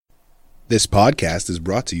This podcast is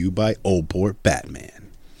brought to you by Old Port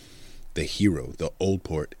Batman, the hero the Old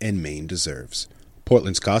Port and Maine deserves.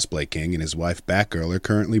 Portland's cosplay king and his wife Batgirl are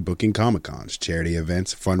currently booking Comic-Cons, charity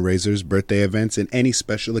events, fundraisers, birthday events, and any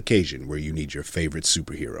special occasion where you need your favorite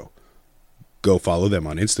superhero. Go follow them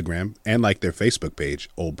on Instagram and like their Facebook page,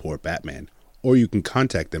 Old Port Batman, or you can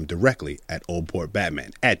contact them directly at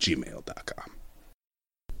oldportbatman@gmail.com.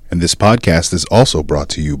 And this podcast is also brought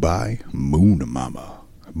to you by Moon Mama.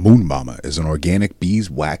 Moon Mama is an organic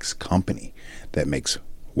beeswax company that makes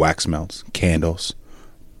wax melts, candles,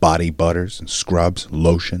 body butters, and scrubs,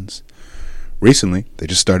 lotions. Recently, they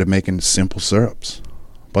just started making simple syrups.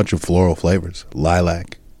 A bunch of floral flavors,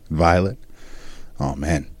 lilac, violet. Oh,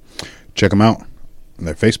 man. Check them out on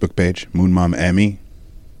their Facebook page, Moon Mama ME.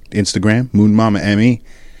 Instagram, Moon Mama ME.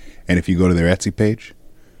 And if you go to their Etsy page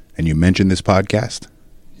and you mention this podcast,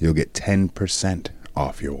 you'll get 10%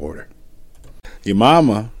 off your order. Your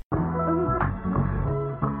mama.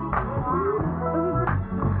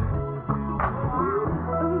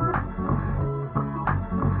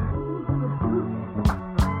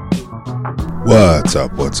 What's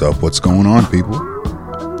up? What's up? What's going on, people?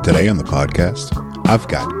 Today on the podcast, I've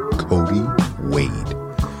got Cody Wade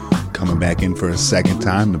coming back in for a second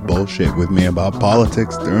time to bullshit with me about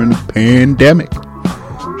politics during the pandemic.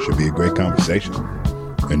 Should be a great conversation.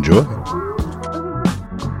 Enjoy.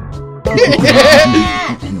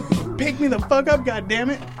 Pick me the fuck up,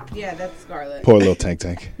 goddammit. Yeah, that's Scarlett. Poor little Tank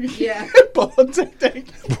Tank. Yeah. Poor little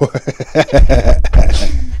Tank. He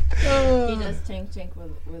does tank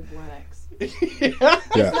with one X.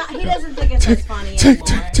 Yeah. He doesn't think it's as funny anymore.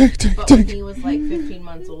 But when he was like 15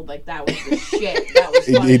 months old, like that was the shit. That was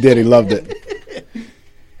funny. He did. He loved it.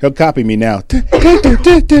 He'll copy me now.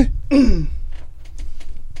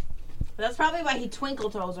 That's probably why he twinkle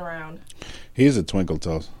toes around. He's a twinkle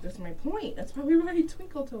toes. That's my point. That's probably why he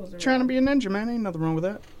twinkle toes around. Trying to be a ninja, man. Ain't nothing wrong with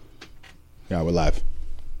that. Yeah, we're live.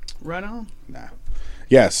 Right on. Nah.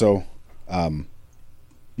 Yeah. So,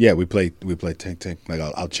 yeah, we play Tank Tank. Like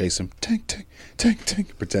I'll chase him. Tank Tank Tank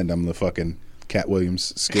Tank. Pretend I'm the fucking Cat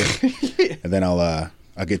Williams skit, and then I'll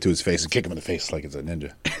get to his face and kick him in the face like it's a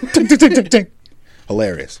ninja. Tank Tank Tank Tank Tank.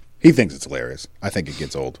 Hilarious. He thinks it's hilarious. I think it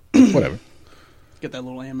gets old. Whatever. Get that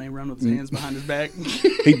little anime run with his hands behind his back.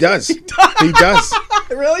 He does. He does.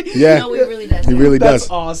 Really? Yeah. No, he really does. He really That's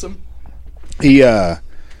does. awesome.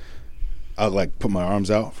 I'll like put my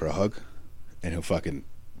arms out for a hug, and he'll fucking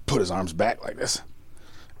put his arms back like this,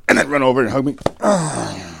 and then run over and hug me,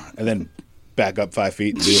 and then back up 5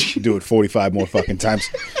 feet and do it 45 more fucking times.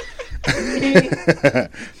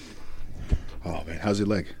 Oh man, how's your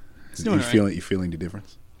leg? doing all right. You feeling the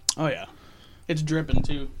difference? Oh, yeah. It's dripping,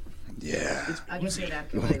 too. Yeah. I can see that.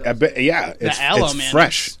 I bet. Yeah, it's aloe, man,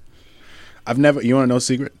 fresh. I've never. You want to know a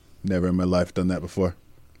secret? Never in my life done that before.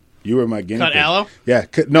 You were my guinea Cut pig. aloe? Yeah.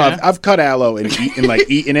 Yeah. I've cut aloe and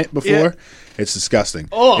eaten it before. Yeah. It's disgusting.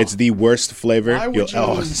 Oh. It's the worst flavor. Why would you?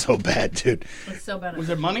 Oh, it's so bad, dude. It's so bad. Was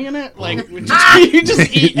there money in it? Like, you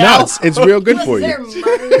just eat No, aloe? it's real good for Was there you.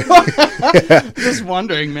 murder? Just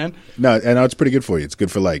wondering, man. No, and it's pretty good for you. It's good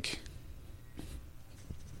for like.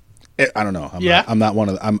 I don't know. I'm not one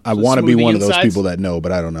of. I want to be smoothie one of those insides? people that know,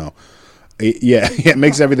 but I don't know. Yeah, it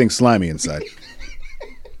makes everything slimy inside.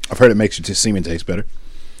 I've heard it makes your semen taste better.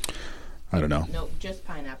 I don't know. No, just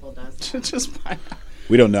pineapple does. Just fine.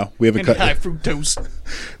 We don't know. We haven't And high cut fructose.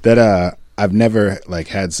 that. I've never like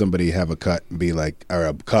had somebody have a cut and be like, or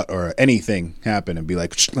a cut or anything happen and be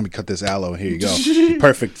like, let me cut this aloe. Here you go.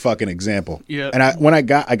 Perfect fucking example. Yeah. And I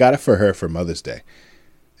got it for her for Mother's Day,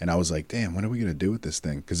 and I was like, damn, what are we gonna do with this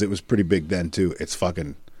thing? Because it was pretty big then too. It's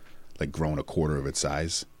fucking like grown a quarter of its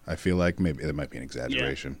size. I feel like maybe it might be an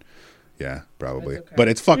exaggeration. Yeah, probably. That's okay. But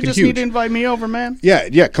it's You fucking just huge. need to invite me over, man.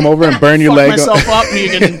 Yeah. Come over and burn your Fuck leg. myself up and you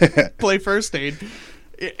can play first aid.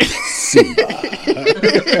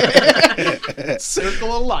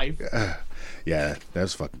 Circle of life. Yeah,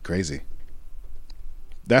 that's fucking crazy.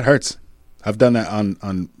 That hurts. I've done that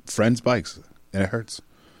on friends' bikes, and it hurts.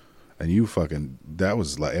 And you fucking, that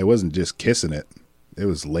was like, it wasn't just kissing it. It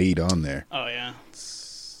was laid on there. Oh, yeah.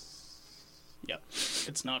 Yep.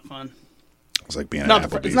 It's not fun. It's like being Not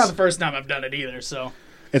at the, Applebee's. it's not the first time I've done it either, so.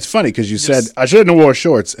 It's funny because you Just- said, I shouldn't have wore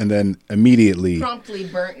shorts, and then immediately, Promptly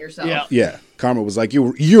burnt yourself. Yeah. yeah, Karma was like,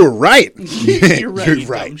 you're right. You're right. You're you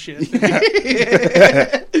right. Dumb shit.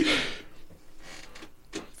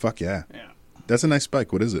 Fuck yeah. Yeah. That's a nice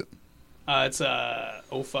bike. What is it? It's a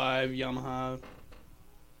 05 Yamaha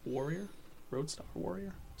Warrior? Roadstar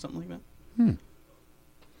Warrior? Something like that.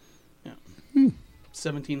 Yeah.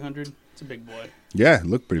 1700. It's a big boy. Yeah, it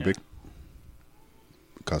looked pretty Yeah. big.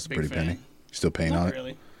 Cost a Big pretty fan. penny. You still paying on Not it?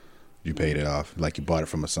 really. You paid it off like you bought it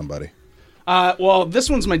from somebody. Well, this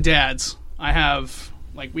one's my dad's. I have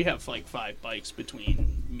we have 5 bikes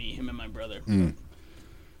between me, him, and my brother.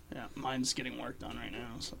 Yeah, mine's getting worked on right now.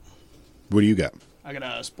 So What do you got? I got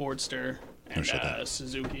a Sportster and a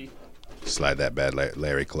Suzuki. Slide that bad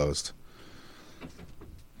Larry closed.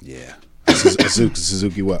 Yeah.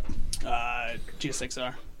 Suzuki what?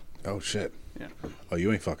 GSXR. Oh shit. Yeah. Oh,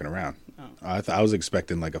 you ain't fucking around. Oh. I was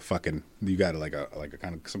expecting like a fucking. You got like a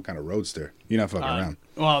kind of some kind of roadster. You're not fucking around.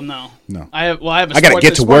 Well, no. No. I have a I gotta Sportster.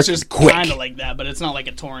 get to work Sportster's quick. kind of like that, but it's not like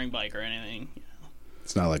a touring bike or anything.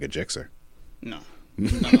 It's not like a Gixxer. No.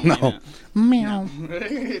 No. Meow.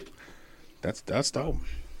 That's dope.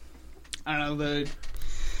 I don't know,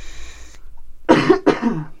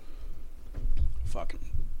 fucking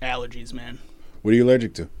allergies, man. What are you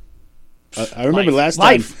allergic to? I remember last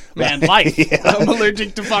life, time. man, life. I'm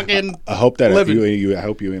allergic to fucking. I hope that living. I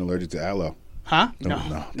hope you ain't allergic to aloe. Huh?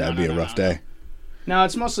 No, that'd be a rough day. No,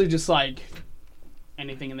 it's mostly just like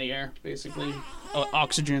anything in the air, basically.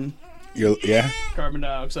 Oxygen, Yeah. carbon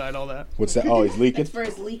dioxide, all that. What's that? Oh, he's leaking. It's for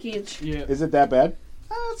his leakage. Yeah. Is it that bad?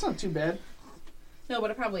 It's not too bad. No, but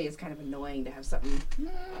it probably is kind of annoying to have something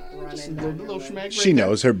running down your leg. schmack. She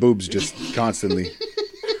knows her boobs just constantly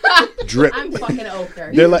drip. I'm fucking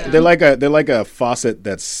ochre. They're like a faucet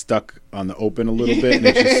that's stuck on the open a little bit, and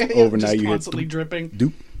it's just overnight Just you constantly hit dripping.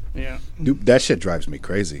 doop. Yeah. Dude, that shit drives me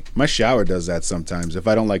crazy. My shower does that sometimes. If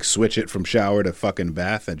I don't like switch it from shower to fucking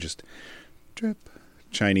bath, and just drip.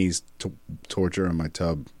 Chinese torture in my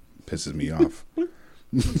tub pisses me off.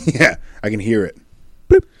 Yeah, I can hear it.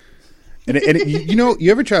 Bloop. And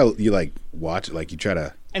you ever try watch you try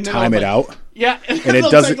to And then time I'll, it out? Yeah, And it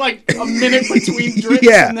it'll doesn't- take like a minute between drips,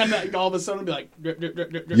 Yeah. and then all of a sudden it'll be like drip, drip, drip,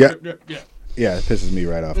 drip, drip, Yeah. drip, drip. Yeah. Yeah, it pisses me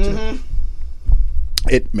right off too.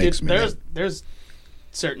 It makes me. There's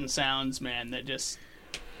certain sounds, man, that just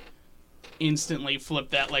instantly flip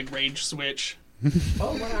that like rage switch.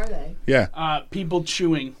 Oh, what are they? Yeah. People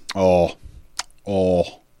chewing, Oh.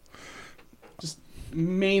 just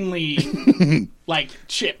mainly like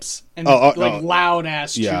chips and Oh, loud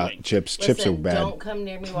ass Yeah. chewing. Chips are Listen, bad. don't come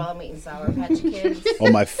near me while I'm eating Sour Patch Kids.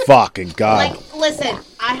 Oh my fucking god. Listen,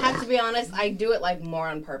 I have to be honest. I do it more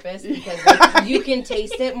on purpose because you can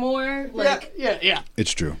taste it more. Yeah.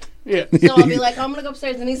 It's true. Yeah. So I'll be like, I'm gonna go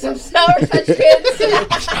upstairs and eat some Sour Patch Kids.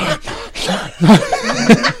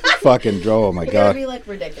 Fucking Joe. Oh my You're gonna god.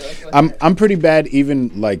 be ridiculous. With I'm it. I'm pretty bad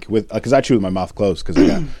even with because I chew with my mouth closed because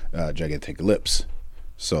I got gigantic lips.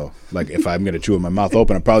 So if I'm gonna chew with my mouth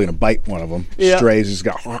open, I'm probably gonna bite one of them. Yeah. Strays just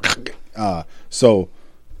go. So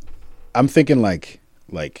I'm thinking like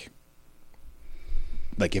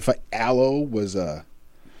if aloe was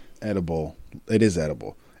edible, it is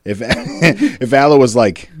edible. If aloe was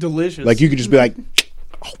Delicious. you could just be like,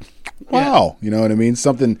 oh, wow, you know what I mean?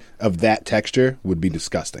 Something of that texture would be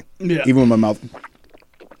disgusting. Yeah. Even with my mouth.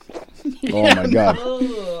 Oh my god.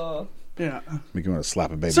 Ugh. Yeah. Make you want to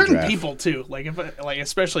slap a baby Certain giraffe. people too,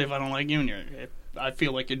 especially if I don't like you, and I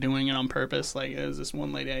feel like you're doing it on purpose. There's this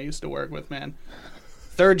one lady I used to work with, man.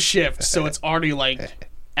 Third shift, so it's already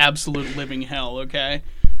absolute living hell. Okay,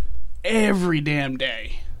 every damn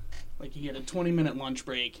day, you get a 20-minute lunch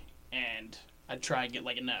break, and I'd try and get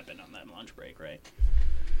a nap in on that lunch break, right?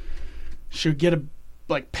 She'd get a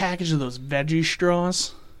package of those veggie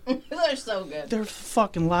straws. They're so good. They're the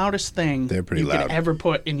fucking loudest thing They're pretty you loud. could ever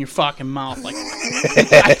put in your fucking mouth.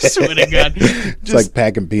 I swear to God. It's like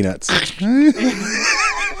packing peanuts.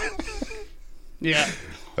 Yeah.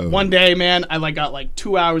 Oh. One day, man, I got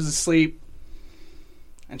 2 hours of sleep,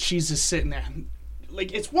 and she's just sitting there.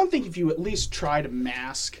 It's one thing if you at least try to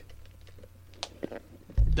mask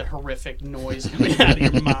the horrific noise coming out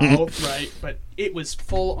of your mouth, right? But it was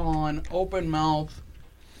full on, open mouth,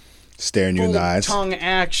 Staring you in full the eyes. tongue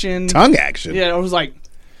action. Tongue action. Yeah, I was like,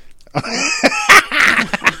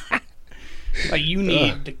 you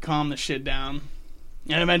need to calm the shit down.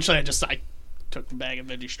 And eventually I took the bag of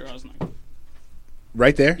veggie straws and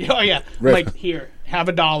Right there? oh yeah, Right. here, have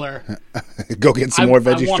 $1. Go get some more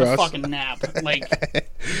veggie I want straws. a fucking nap.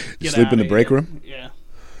 Get sleep in the outta break here. room? Yeah.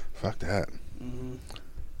 Fuck that.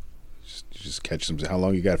 Just catch some. How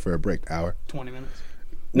long you got for a break? Hour? 20 minutes.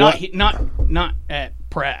 What? Not at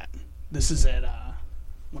Pratt. This is at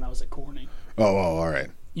when I was at Corning. Oh, all right.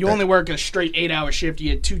 You only work a straight 8-hour shift.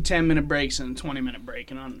 You get 2 10-minute breaks and a 20-minute break.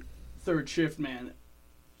 And on third shift, man,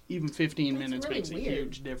 even 15 minutes really makes a weird.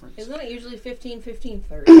 huge difference. Isn't it usually 15, 15,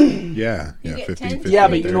 30? Yeah. You get 15, 10 15, Yeah,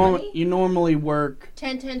 but you 30. you normally work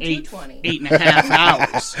 10, 10, 8 220. 8.5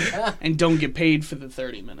 hours and don't get paid for the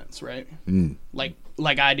 30 minutes, right? Mm. Like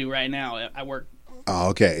I do right now. I work Oh,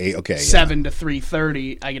 okay. Okay. 7 to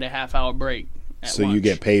 3:30. I get a half-hour break. At So you lunch.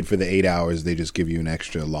 get paid for the 8 hours. They just give you an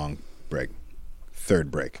extra long break.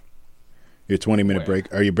 third break? Your 20-minute Where?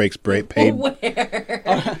 break? Are your breaks paid?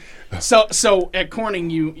 Where? So at Corning,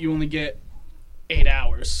 you only get 8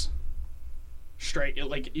 hours straight.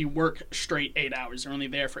 Like you work straight 8 hours. You're only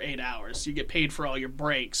there for 8 hours. You get paid for all your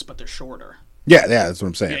breaks, but they're shorter. Yeah, that's what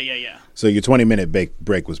I'm saying. Yeah. So your 20-minute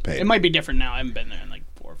break was paid. It might be different now. I haven't been there in like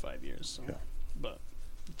 4 or 5 years. So. Yeah. But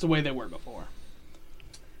it's the way they were before.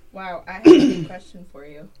 Wow, I have a question for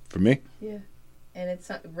you. For me? Yeah. And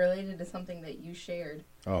it's related to something that you shared.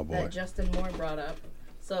 Oh, boy. That Justin Moore brought up.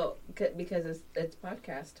 So, because it's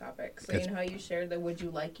podcast topic. So, you know how you shared the would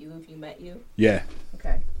you like you if you met you? Yeah.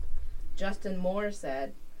 Okay. Justin Moore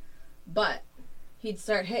said, but he'd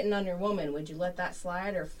start hitting on your woman. Would you let that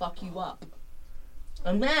slide or fuck you up?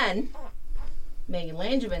 And then Megan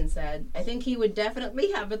Langevin said, I think he would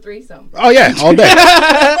definitely have a threesome. Oh, yeah, all day.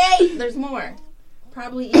 Wait, there's more.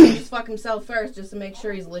 Probably even just fuck himself first just to make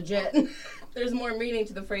sure he's legit. There's more meaning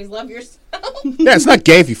to the phrase love yourself. Yeah, it's not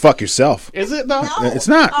gay if you fuck yourself. Is it though? No. It's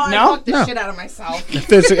not. Oh, No? I fucked the No. shit out of myself.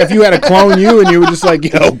 If you had a clone you and you were just like,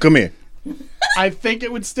 yo, come here. I think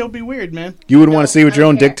it would still be weird, man. You wouldn't want to see what I your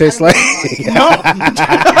don't own dick care. tastes like?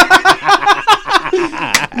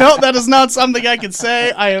 No, that is not something I could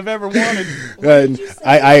say I have ever wanted.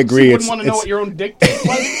 I agree. You wouldn't want to know what your own dick tastes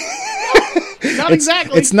like? Not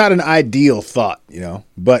exactly. It's not an ideal thought,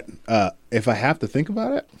 But if I have to think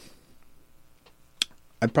about it,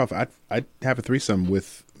 I'd have a threesome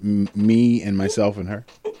with me and myself and her.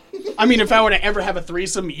 I mean, if I were to ever have a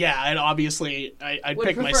threesome, yeah, I'd Would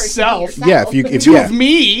pick prefer it to be myself. yourself. Yeah, if Two yeah, of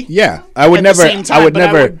me. yeah, I would At never. the same time, I would but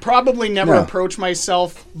never. I would probably never No. approach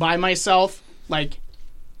myself by myself, like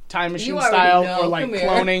time machine already style, know. or like Come here.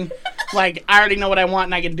 cloning. Like I already know what I want,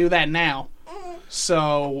 and I can do that now.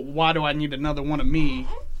 So why do I need another one of me?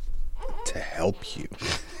 to help you,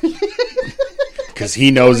 because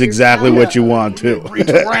he knows exactly what you want too. Reach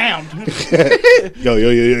around. Yo,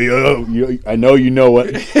 I know you know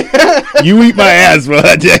what. You eat my ass while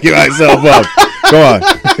I jack myself up. Go on.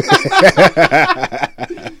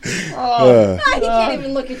 He can't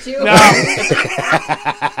even look at you. No.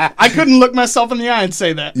 I couldn't look myself in the eye and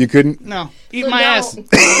say that. You couldn't. No, eat So my no. ass.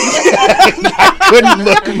 Couldn't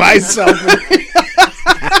look myself.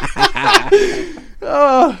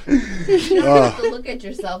 You don't have to look at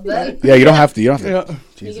yourself then. Yeah, you don't have to. You don't have to. Yeah. You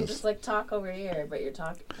can Jesus. just like talk over here, but you're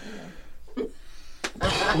talking.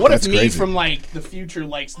 What That's if me crazy. from like the future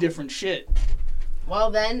likes different shit? Well,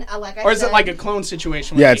 then, like I Or is said, it like a clone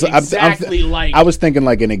situation? Yeah, Where it's they exactly like. I was thinking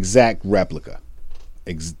like an exact replica,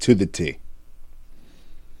 to the T.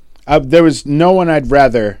 There was no one I'd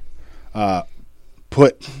rather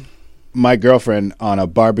put my girlfriend on a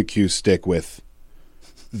barbecue stick with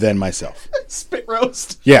than myself. spit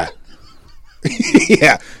roast. Yeah,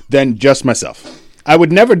 yeah, than just myself. I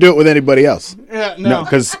would never do it with anybody else. Yeah, No, no,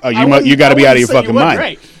 because I you wouldn't- got to I be out of wouldn't your say you fucking would, mind.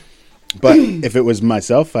 right. But if it was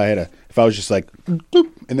myself, if I was just like,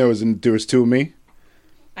 boop, and there was two of me.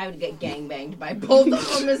 I would get gangbanged by both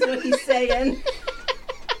of them, is what he's saying.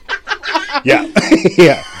 Yeah,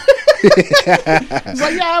 yeah. It's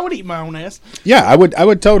like, yeah, I would eat my own ass. Yeah, I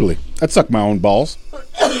would totally. I'd suck my own balls.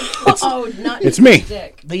 Not it's even me. a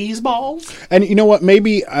dick. These balls. And you know what?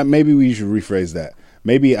 Maybe we should rephrase that.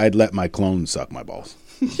 Maybe I'd let my clone suck my balls.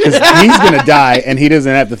 Because he's gonna die, and he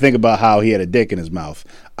doesn't have to think about how he had a dick in his mouth.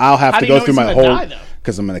 I'll have How to do you go know through he's my gonna whole. die, though?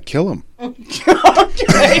 Because I'm gonna kill him.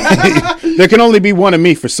 There can only be one of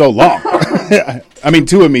me for so long. I mean,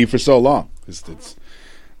 two of me for so long.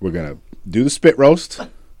 We're gonna do the spit roast.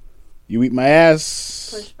 You eat my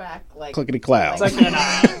ass. Push back like. Clickety cloud. It's like an,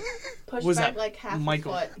 Push was back that like half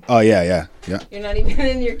Michael? a foot. Oh yeah. You're not even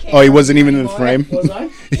in your cage. Oh, he wasn't even in the anymore. frame. was I?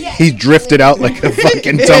 Yeah, He drifted out like a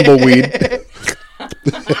fucking tumbleweed.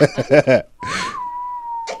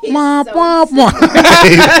 He's Wah, so wah, sick. wah.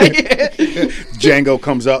 Django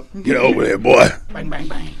comes up. Get over here, boy. Bang, bang,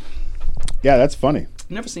 bang. Yeah, that's funny.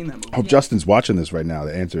 Never seen that movie. I hope Justin's watching this right now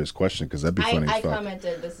to answer his question, because that'd be funny I as fuck.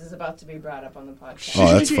 commented this is about to be brought up on the podcast.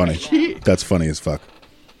 Oh, that's funny. That's funny as fuck.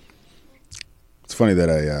 It's funny that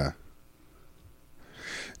I.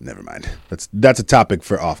 Never mind. That's a topic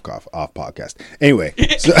for off podcast. Anyway,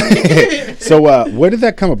 so where did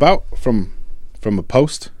that come about from a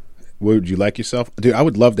post? Would you like yourself, dude? I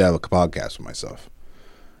would love to have a podcast for myself.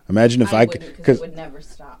 Imagine if I could, because because it would never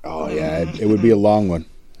stop. oh yeah, it would be a long one.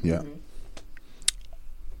 Yeah.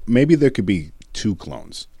 Maybe there could be two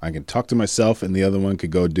clones. I can talk to myself, and the other one could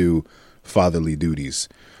go do fatherly duties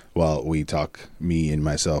while we talk. Me and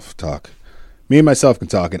myself talk. Me and myself can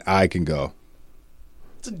talk, and I can go.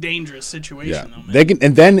 It's a dangerous situation, Yeah, though, man. they can,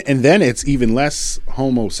 and then it's even less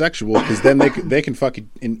homosexual, because then they can fuck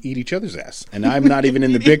and eat each other's ass, and I'm not even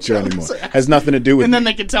in the Eat picture each other's anymore. ass. Has nothing to do with. And then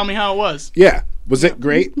they can tell me how it was. Yeah, Was it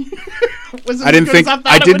great? Was it I didn't as good think. as I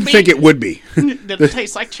thought didn't think it would be. Did it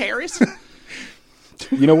taste like cherries?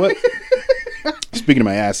 You know what? Speaking of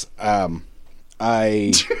my ass,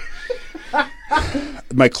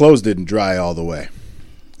 my clothes didn't dry all the way.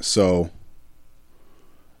 So,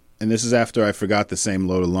 and this is after I forgot the same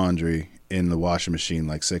load of laundry in the washing machine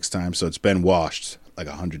like 6 times. So it's been washed like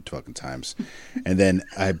 100 fucking times. And then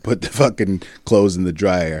I put the fucking clothes in the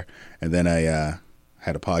dryer. And then I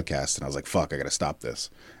had a podcast and I was like, fuck, I got to stop this.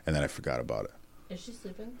 And then I forgot about it. Is she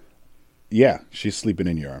sleeping? Yeah, she's sleeping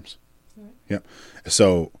in your arms. Right. Yep.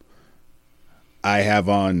 So I have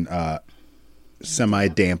on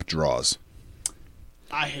semi-damp drawers.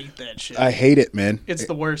 I hate that shit. I hate it, man. It's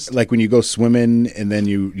the worst. Like when you go swimming and then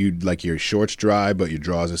you like your shorts dry, but your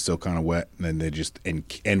drawers are still kind of wet, and then they just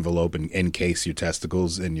envelope and encase your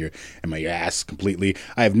testicles and your ass completely.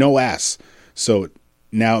 I have no ass, so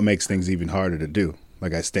now it makes things even harder to do.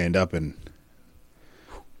 Like I stand up and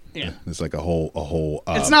Yeah. there's like a whole.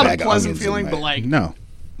 It's not a bag of pleasant onions in feeling, my- but like no.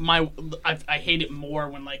 I hate it more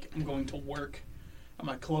when like I'm going to work and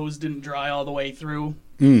my clothes didn't dry all the way through.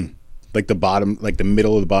 Like the bottom, like the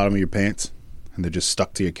middle of the bottom of your pants, and they're just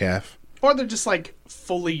stuck to your calf. Or they're just like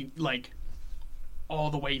fully like all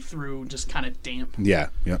the way through, just kind of damp. Yeah,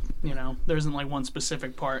 yep. You know, there isn't like one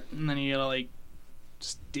specific part, and then you gotta like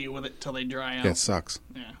just deal with it till they dry out. Yeah, it sucks.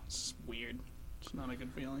 Yeah, it's weird. It's not a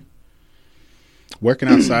good feeling. Working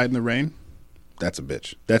outside in the rain, that's a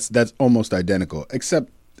bitch. That's almost identical, except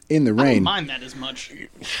in the I don't rain. mind that as much.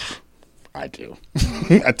 I do.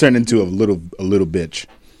 I turn into a little bitch.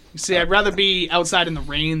 You see, I'd rather be outside in the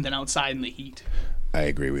rain than outside in the heat. I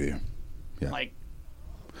agree with you. Yeah. Like,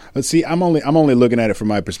 Let's see. I'm only looking at it from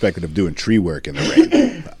my perspective of doing tree work in the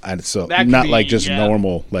rain, and so That could not be- like just yeah.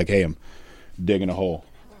 normal. Like, hey, I'm digging a hole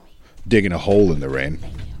in the rain.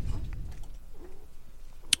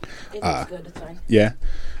 It looks good. It's fine. Yeah.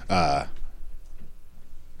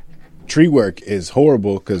 Tree work is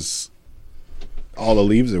horrible because all the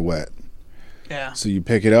leaves are wet. yeah, So you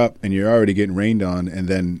pick it up and you're already getting rained on, and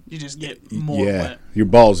then you just get more yeah, wet. your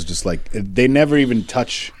balls are just like they never even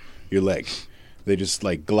touch your leg. They just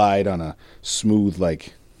like glide on a smooth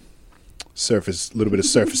like surface, a little bit of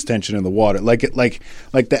surface tension in the water, like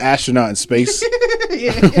the astronaut in space.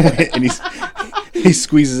 And he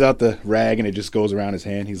squeezes out the rag and it just goes around his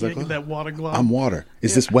hand. He's like, Get "Oh, that water glove. I'm water.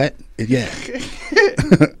 Is this wet? Yeah."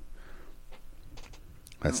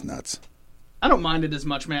 That's nuts. I don't mind it as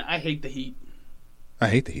much, man. I hate the heat. I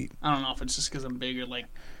hate the heat. I don't know if it's just because I'm big or like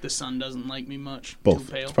the sun doesn't like me much. Both.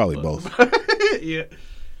 Too pale, It's probably but- both. Yeah,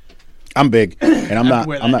 I'm big, and I'm I not.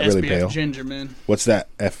 wear that I'm not SPF really pale. ginger, man. What's that?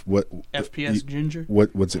 What? FPS ginger.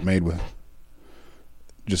 What's it made with?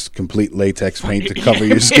 Just complete latex paint to cover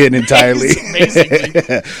your skin entirely.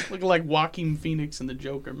 Basically, looking like Joaquin Phoenix and the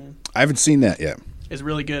Joker, man. I haven't seen that yet. It's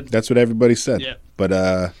really good. That's what everybody said. Yeah. But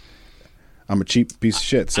I'm a cheap piece of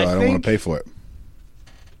shit, so I don't want to pay for it.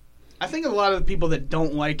 I think a lot of the people that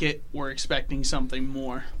don't like it were expecting something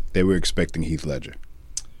more. They were expecting Heath Ledger.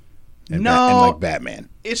 And No. and like Batman.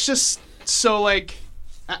 It's just so like,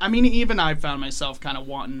 I mean, even I found myself kind of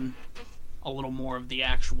wanting a little more of the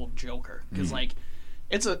actual Joker because like,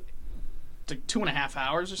 it's like 2.5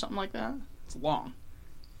 hours or something like that. It's long,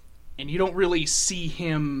 and you don't really see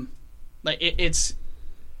him. Like it's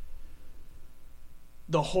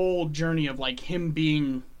the whole journey of like him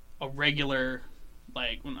being a regular,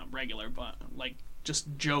 like well not regular, but like just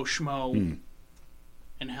Joe Schmo,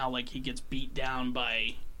 and how like he gets beat down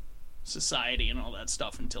by society and all that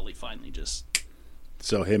stuff until he finally just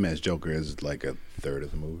So him as Joker is like a third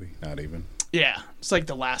of the movie, not even. yeah. It's like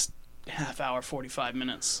the last half hour, 45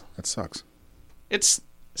 minutes. That sucks. It's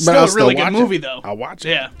But still I'll a really still good watch it. movie though. I'll watch it.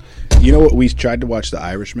 Yeah. You know what? We tried to watch The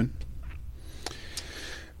Irishman.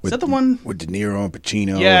 Is that the one? with De Niro and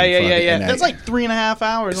Pacino? Yeah, and yeah, fucking- yeah. and That's like 3.5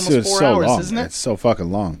 hours, it's almost 4 so hours, long. isn't it? It's so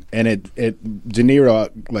fucking long. And it De Niro,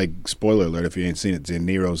 like, spoiler alert if you ain't seen it, De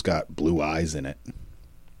Niro's got blue eyes in it.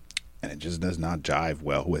 And it just does not jive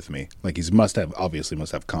well with me. Like, obviously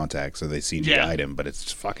must have contacts, so they CGI'd Yeah. him, but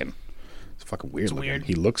it's fucking weird looking. weird.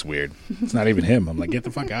 He looks weird. It's not even him. I'm like, get the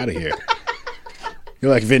fuck out of here. You're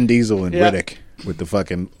like Vin Diesel and Yeah. Riddick with the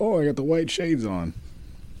fucking, I got the white shades on.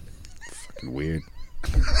 Fucking weird.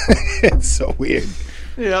 It's so weird.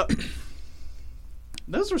 Yeah.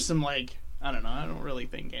 Those were some like I don't know. I don't really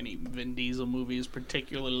think any Vin Diesel movie is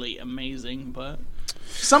particularly amazing, but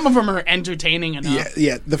some of them are entertaining enough.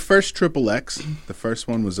 Yeah. The first Triple X, the first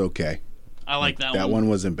one was okay. I like that, That one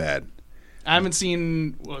wasn't bad. I haven't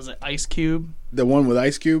seen. What was it? Ice Cube. The one with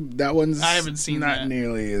Ice Cube, that one's I haven't seen not that.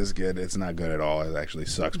 nearly as good. It's not good at all. It actually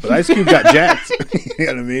sucks. But Ice Cube got jacked. You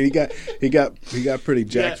know what I mean? He got pretty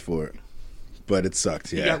jacked Yeah. for it. but it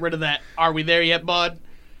sucked. You Yeah, got rid of that. Are we there yet, bud?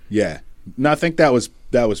 yeah. No, I think that was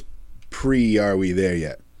pre. Are we there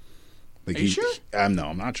yet? Like Are you sure? I'm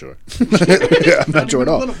not sure. I'm not sure at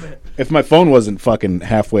A all. little bit. If my phone wasn't fucking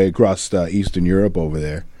halfway across Eastern Europe over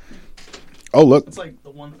there. Oh look, It's like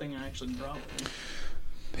the one thing I actually brought with me.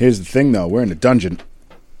 here's the thing though. We're in a dungeon.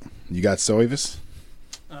 You got Soivis?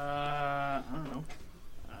 I don't know.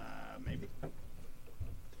 Maybe.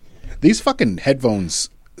 These fucking headphones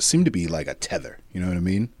seem to be like a tether. You know what I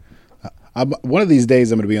mean? One of these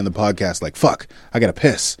days I'm going to be on the podcast like, fuck, I got to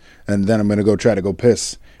piss. And then I'm going to go try to go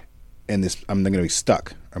piss. And I'm going to be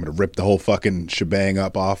stuck. I'm going to rip the whole fucking shebang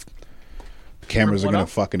up off. Cameras Rip are what going up?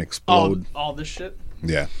 to fucking explode. All this shit?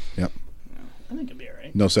 Yeah. Yep. I think it'd be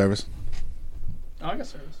alright. No service. Oh, I got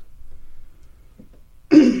service.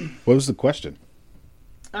 What was the question?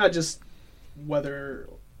 Just whether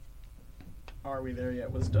Are We There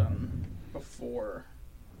Yet was done before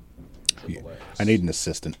Triple X. I need an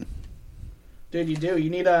assistant. Dude, you do. You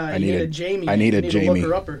need a Jamie. I need you a Jamie.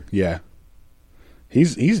 looker upper. Yeah.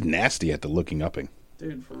 He's nasty at the looking upping.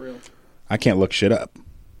 Dude, for real. I can't look shit up.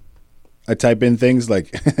 I type in things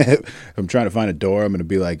like if I'm trying to find a door, I'm going to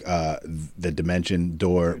be like the dimension,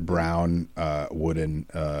 door, brown, wooden,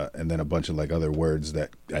 and then a bunch of like other words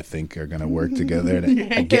that I think are going to work together.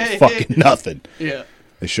 And I get fucking nothing. Yeah.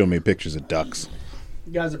 They show me pictures of ducks.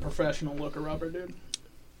 You guy's a professional looker upper, dude.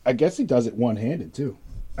 I guess he does it one-handed too.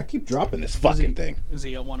 I keep dropping this fucking thing. Is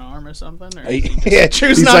he at one arm or something? Or Yeah,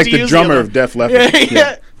 choose he's not like to the use drummer the of Def other? Leppard.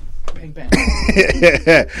 Yeah. Bang, bang.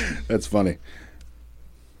 That's funny.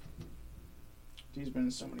 He's been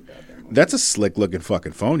in so many goddamn movies. That's a slick-looking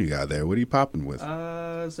fucking phone you got there. What are you popping with?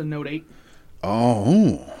 It's a Note 8.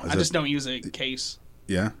 Oh, I just don't use a case.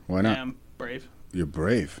 Yeah, why not? Yeah, I'm brave. You're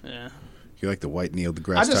brave. Yeah. You're like the white Neil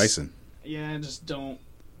deGrasse Tyson. Yeah, I just don't.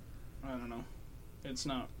 I don't know. It's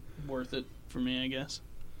not worth it for me, I guess.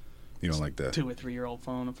 You don't like that. 2 or 3 year old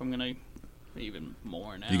phone. If I'm gonna even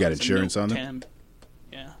more now. You got It's a insurance Note on them? 10.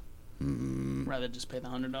 Yeah. Rather just pay the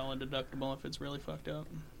 $100 deductible if it's really fucked up.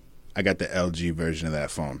 I got the LG version of that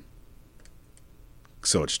phone.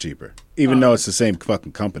 So it's cheaper. Even though it's the same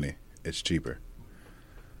fucking company, it's cheaper.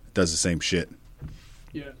 It does the same shit.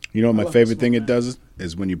 Yeah. You know what I my love favorite this thing one, it man. does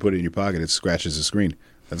is when you put it in your pocket, it scratches the screen.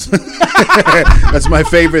 That's that's my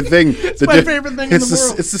favorite thing. It's my favorite thing in the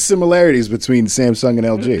world. It's the similarities between Samsung and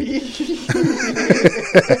LG.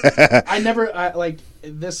 like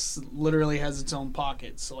this literally has its own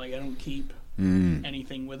pocket, so like I don't keep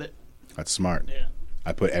anything with it. That's smart. Yeah.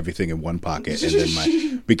 I put everything in one pocket, and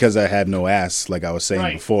then because I had no ass, like I was saying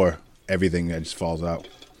Right. before, everything just falls out.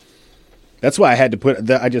 That's why I had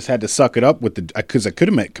to I just had to suck it up with because I could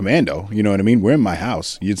have met Commando. You know what I mean? We're in my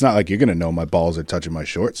house. It's not like you're gonna know my balls are touching my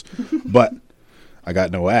shorts, but I got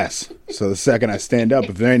no ass. So the second I stand up,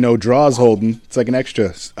 if there ain't no drawers holding, it's like an extra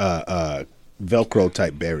Velcro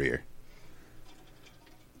type barrier.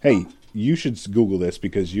 Hey, you should Google this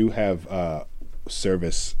because you have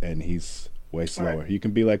service and he's way slower. Right. You can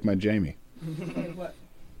be like my Jamie. Hey, what?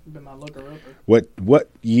 Been my looker upper. What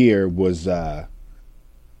year was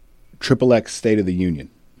Triple X State of the Union?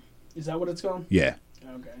 Is that what it's called? Yeah,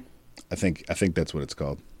 Okay. I think that's what it's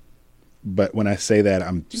called. But when I say that,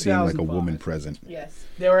 I'm seeing like a 2005. woman present. Yes.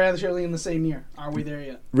 They were actually in the same year. Are we there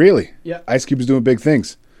yet? Really? Yeah. Ice Cube was doing big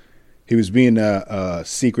things. He was being a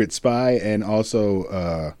secret spy and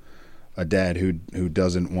also a dad who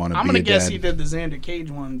doesn't want to be I'm gonna a guess dad. he did the Xander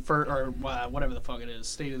Cage one or whatever the fuck it is,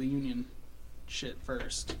 State of the Union shit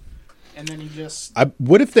first, and then he just.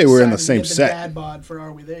 What if they were in the decided same to get set? The dad bod for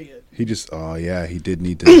Are We There Yet? He just, oh yeah, he did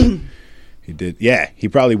need to. He did, yeah. He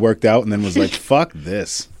probably worked out and then was like, "Fuck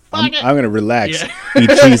this, I'm gonna relax, Yeah. eat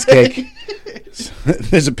cheesecake."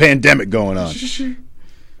 There's a pandemic going on.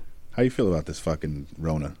 How you feel about this fucking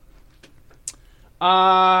Rona?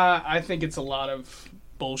 I think it's a lot of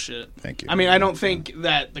bullshit. Thank you. I mean, I don't think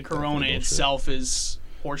that the corona bullshit. itself is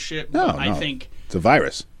horseshit. No, but I no. think, It's a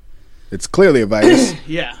virus. It's clearly a virus.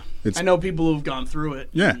 yeah. It's- I know people who've gone through it.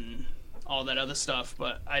 Yeah. And all that other stuff,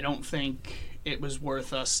 but I don't think it was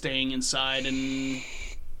worth us staying inside and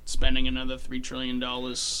spending another $3 trillion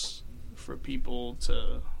for people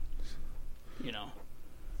to,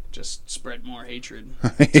 just spread more hatred to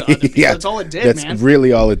other people. Yeah, That's all it did, that's man.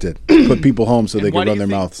 really all it did. Put people home so they And why could do run you their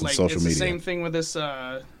think, mouths on like, social it's media. the same thing with this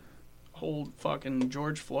whole fucking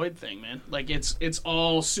George Floyd thing, man. Like it's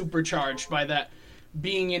all supercharged by that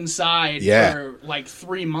being inside Yeah. for like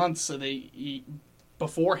 3 months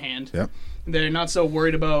beforehand. Yep. They're not so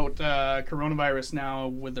worried about coronavirus now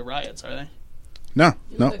with the riots, are they? No,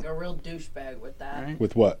 You no. look like a real douchebag with that. Right.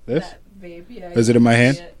 With what? This? That vape, yeah. Is it in my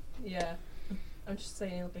hand? Yeah. I'm just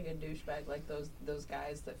saying you look like a douchebag, like those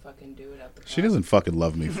guys that fucking do it at the club. She doesn't fucking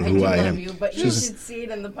love me for I who do I love am. you, but you She's- should see it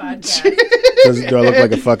in the podcast. Do I look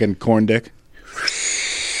like a fucking corn dick?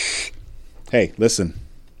 Hey, listen.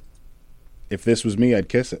 If this was me, I'd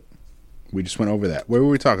kiss it. We just went over that. What were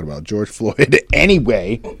we talking about? George Floyd.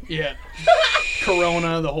 Anyway. Yeah.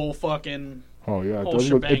 Corona, the whole fucking. Oh yeah, Whole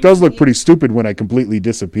shebang. it does look pretty stupid when I completely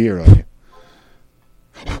disappear on you.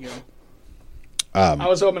 There you go. I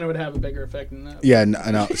was hoping it would have a bigger effect than that. Yeah,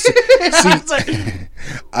 no. See,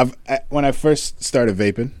 when I first started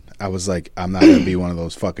vaping, I was like, I'm not gonna be one of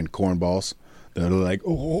those fucking cornballs that are like,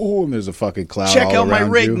 oh, and there's a fucking cloud. Check all out my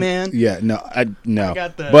around rig, you. man. Yeah, no, no. I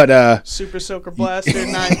got the But Super Soaker Blaster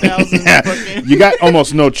 9000. yeah, Fucking. you got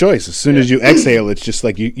almost no choice. As soon as you exhale, it's just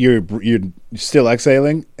like you're still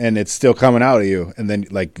exhaling, and it's still coming out of you. And then,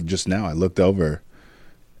 like just now, I looked over,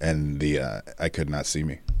 and I could not see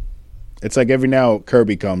me. It's like every now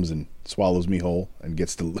Kirby comes and swallows me whole, and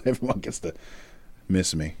everyone gets to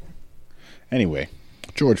miss me. Anyway,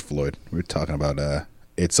 George Floyd. We were talking about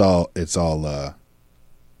it's all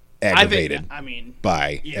aggravated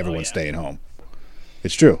by everyone staying home.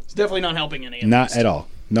 It's true. It's definitely not helping any of Not this. at all.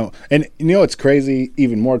 No. And you know what's crazy,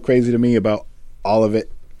 even more crazy to me about all of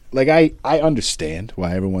it? Like I understand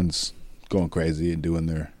why everyone's going crazy and doing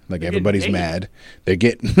their like everybody's getting mad. They're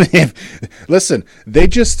getting listen, they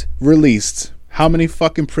just released how many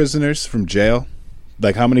fucking prisoners from jail?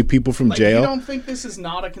 Like how many people from Like, jail? you don't think this is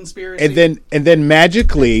not a conspiracy? And then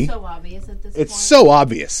magically So obvious at this it's point. so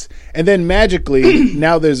obvious. And then magically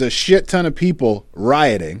now there's a shit ton of people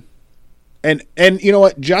rioting. And you know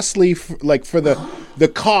what? Justly for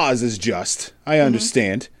the cause is just. I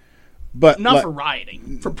understand. But not like, for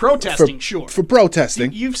rioting. For protesting, sure. For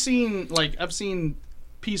protesting. You've seen, like, I've seen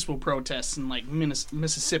peaceful protests in, like,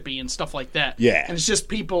 Mississippi and stuff like that. Yeah. And it's just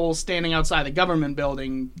people standing outside the government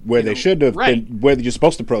building. where they should have right. been, where you're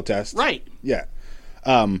supposed to protest. Right. Yeah.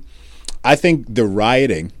 I think the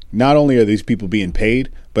rioting, not only are these people being paid,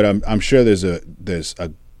 but I'm sure there's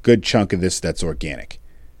a good chunk of this that's organic.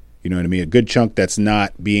 You know what I mean? A good chunk that's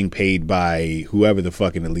not being paid by whoever the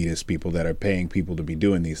fucking elitist people that are paying people to be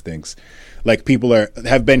doing these things. Like people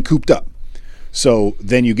have been cooped up. So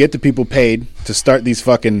then you get the people paid to start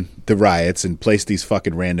the riots and place these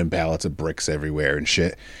fucking random pallets of bricks everywhere and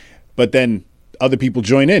shit. But then other people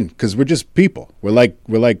join in because we're just people. We're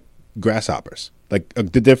like grasshoppers. Like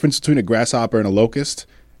the difference between a grasshopper and a locust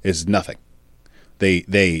is nothing.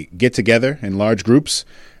 They get together in large groups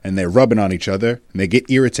and they're rubbing on each other and they get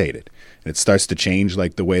irritated. And it starts to change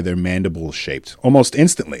like the way their mandible is shaped almost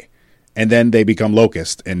instantly. And then they become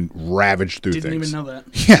locusts and ravage through Didn't things. even know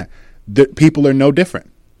that. Yeah. The people are no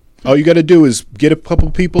different. All you got to do is get a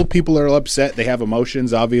couple people. People are upset. They have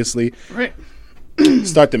emotions, obviously. Right.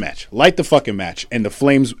 Start the match. Light the fucking match. And the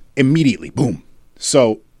flames immediately, boom.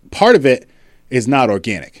 So part of it is not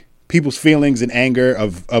organic. People's feelings and anger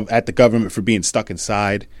of at the government for being stuck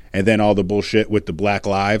inside, and then all the bullshit with the Black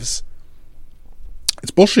Lives. It's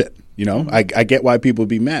bullshit, you know. I get why people would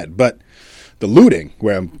be mad, but the looting,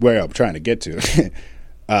 where I'm trying to get to,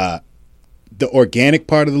 the organic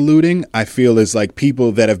part of the looting, I feel is like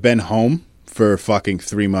people that have been home for fucking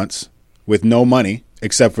 3 months with no money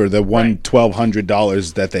except for the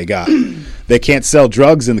 $1,200 that they got. They can't sell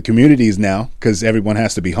drugs in the communities now because everyone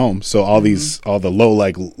has to be home. So all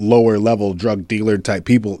the lower level drug dealer type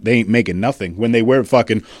people, they ain't making nothing when they were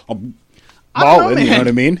fucking balling. You know what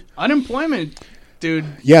I mean? Unemployment, dude.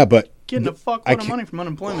 Yeah, but Getting a fuckload of money from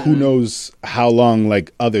unemployment. who knows how long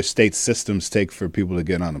like other state systems take for people to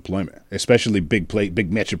get unemployment, especially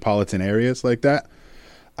big metropolitan areas like that.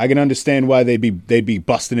 I can understand why they'd be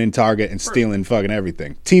busting in Target and stealing fucking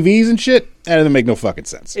everything. TVs and shit, that doesn't make no fucking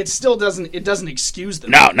sense. It still doesn't. It doesn't excuse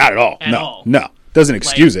them. No, not at all. At all. No. Doesn't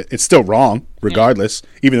excuse it. It's still wrong, regardless.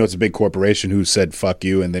 Even though it's a big corporation who said "fuck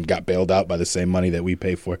you" and then got bailed out by the same money that we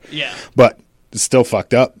pay for. Yeah. But it's still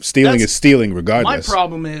fucked up. Stealing is stealing, regardless. My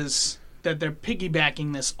problem is that they're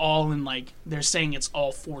piggybacking this all in, like, they're saying it's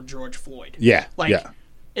all for George Floyd. Yeah. Like, yeah.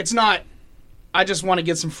 it's not, I just want to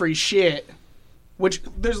get some free shit, which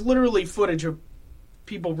there's literally footage of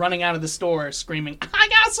people running out of the store screaming, I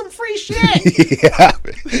got some free shit! Yeah.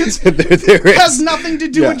 There It has nothing to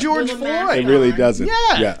do with George With a mask Floyd. It really doesn't.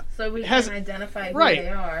 Yeah. So we Has- can identify who Right. they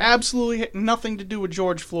are. Absolutely nothing to do with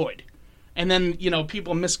George Floyd. And then,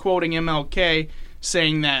 people misquoting MLK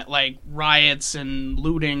saying that, like, riots and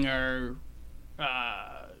looting are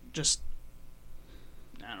just,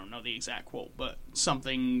 I don't know the exact quote, but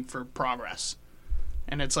something for progress.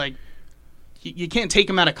 And it's like, you can't take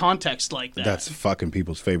them out of context like that. That's fucking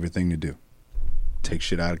people's favorite thing to do. Take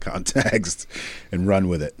shit out of context and run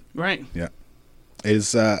with it. right. Yeah.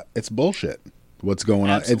 It's bullshit. what's going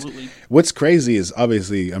on. Absolutely. What's crazy is,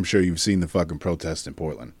 obviously, I'm sure you've seen the fucking protest in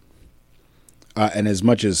Portland. And as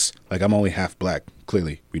much as, like, I'm only half black,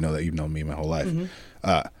 clearly, we know that, you've known me my whole life.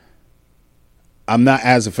 Mm-hmm. I'm not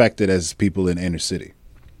as affected as people in inner city.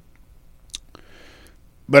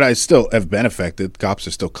 But I still have been affected. Cops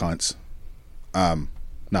are still cunts.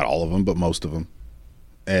 Not all of them, but most of them.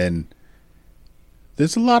 And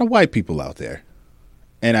there's a lot of white people out there.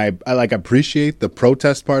 And I like appreciate the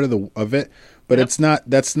protest part of it, but that's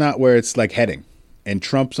not where it's like heading. And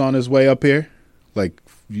Trump's on his way up here. Like,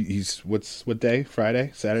 what day?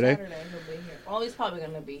 Friday? Saturday? Saturday he'll be here. Well, he's probably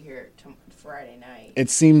going to be here Friday night. It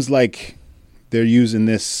seems like they're using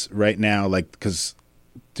this right now, like, because,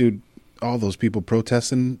 dude, all those people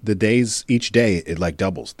protesting, the days, each day, it like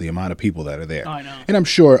doubles the amount of people that are there. I know. And I'm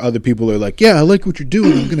sure other people are like, yeah, I like what you're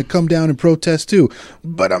doing. I'm going to come down and protest too.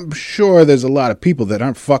 But I'm sure there's a lot of people that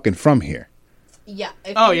aren't fucking from here. Yeah.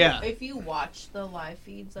 If you watch the live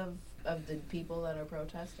feeds of the people that are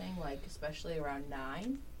protesting, like, especially around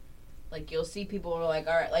 9, like, you'll see people are like,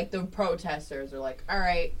 all right, like, the protesters are like, all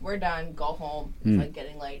right, we're done, go home. It's, like,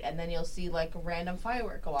 getting late. And then you'll see, like, a random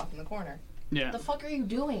firework go off in the corner. Yeah. What the fuck are you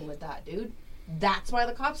doing with that, dude? That's why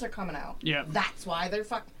the cops are coming out. Yeah. That's why they're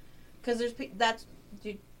because there's dude,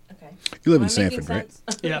 okay. You live Am in I Sanford, making right?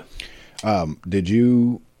 sense? Yeah.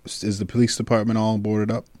 Is the police department all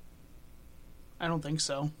boarded up? I don't think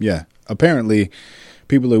so. Yeah. Apparently,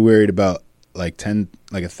 people are worried about like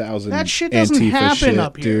 1,000 That shit doesn't Antifa happen shit,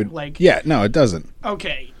 up here. dude. Like, yeah, no, it doesn't.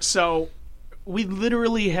 Okay, so we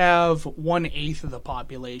literally have 1/8 of the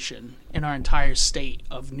population in our entire state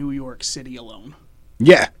of New York City alone.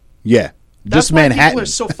 Yeah. That's Just why Manhattan. people are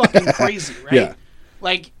so fucking crazy, right? Yeah.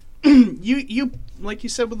 Like, you like you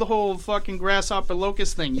said with the whole fucking grasshopper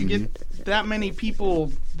locust thing, you get that many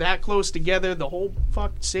people that close together, the whole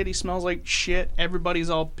fuck city smells like shit.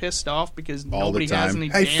 Everybody's all pissed off because all nobody the time. has any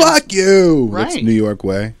Hey, damn... fuck you! That's Right. New York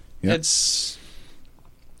way. Yep. It's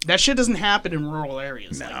that shit doesn't happen in rural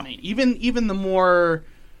areas No. like Maine. Even the more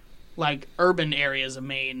like urban areas of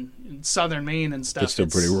Maine, in southern Maine and stuff. It's still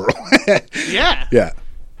pretty rural. Yeah. Yeah.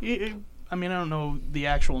 I mean, I don't know the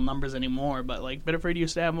actual numbers anymore, but like Biddeford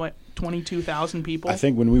used to have what 22,000 people. I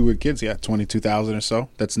think when we were kids, 22,000 or so.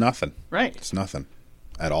 That's nothing. Right. It's nothing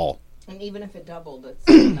at all. And even if it doubled, it's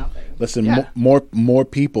nothing. Listen, Yeah. more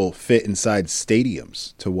people fit inside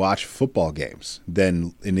stadiums to watch football games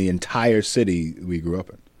than in the entire city we grew up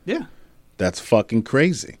in. Yeah. That's fucking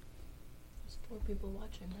crazy. There's 4 people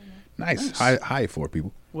watching right Nice. Nice. Hi, 4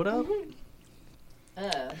 people. What up?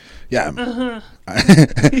 now. Yeah.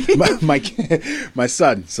 my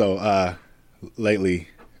son. So lately,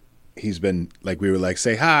 he's been like, we were like,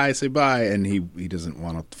 say hi, say bye, and he doesn't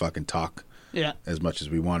want to fucking talk Yeah. as much as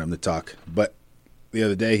we want him to talk. But the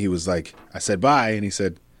other day, he was like, I said bye, and he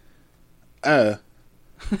said, thumb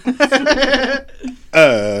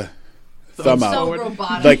out. So forward.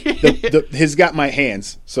 robotic. Like he's got my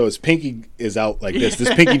hands, so his pinky is out like this.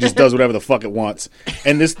 This pinky just does whatever the fuck it wants,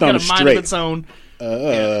 and this thumb Got is a mind straight. of its own.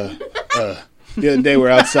 The other day we're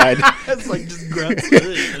outside. It's like just grunts.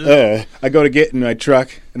 I go to get in my truck,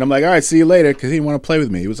 and I'm like, all right, see you later, because he didn't want to play with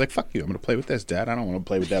me. He was like, fuck you, I'm going to play with this, Dad. I don't want to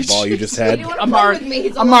play with that ball you just had. You wanna I'm play already, with me?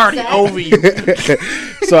 He's I'm all already upset. over you.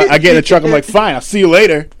 So I get in the truck, I'm like, fine, I'll see you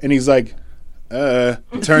later. And he's like,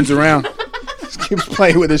 turns around, just keeps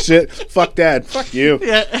playing with his shit. Fuck Dad, fuck you.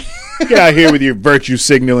 Yeah. Get out of here with your virtue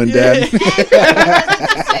signaling, Dad. And say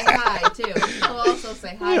hi too. He'll also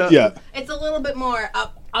say hi. Yeah. Yeah. It's a little bit more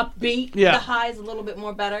upbeat. Yeah. The high's a little bit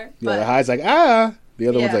more better. Yeah, But the high's like, ah. The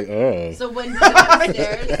other one's Yeah. like, so when you go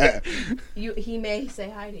upstairs, he may say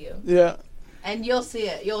hi to you, Yeah. and you'll see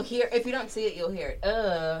it. You'll hear. If you don't see it, you'll hear it.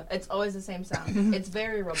 It's always the same sound. It's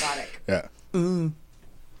very robotic. Yeah.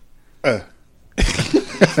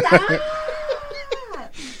 Stop!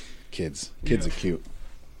 Kids are cute.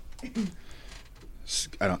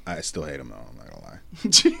 I still hate them though. I'm not gonna lie.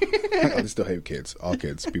 I still hate kids. All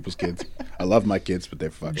kids, people's kids. I love my kids, but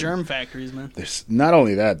they're fucking. Germ factories, man. Not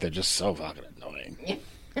only that, they're just so fucking annoying.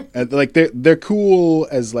 And, like they're cool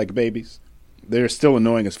as like babies. They're still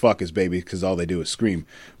annoying as fuck as babies because all they do is scream.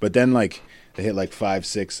 But then like they hit like 5,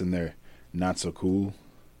 6, and they're not so cool.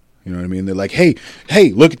 You know what I mean? They're like, hey,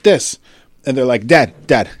 look at this, and they're like, Dad,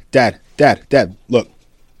 look.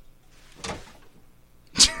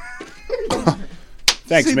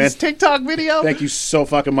 Thanks, See man. this TikTok video? Thank you so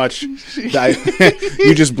fucking much.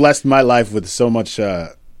 You just blessed my life with so much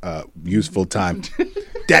useful time.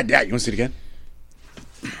 Dad, you want to see it again?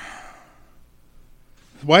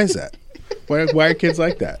 Why is that? Why are kids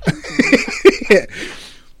like that?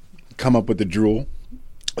 Come up with the drool,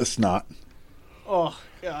 the snot. Oh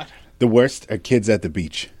God. The worst are kids at the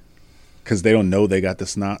beach. Because they don't know they got the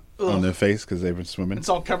snot on Ugh. their face because they've been swimming. It's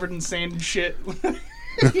all covered in sand and shit.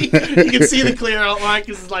 You can see the clear outline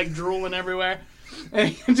because it's like drooling everywhere.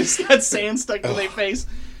 And you just got sand stuck to their face.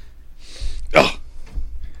 Oh,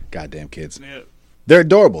 goddamn kids. Yeah. They're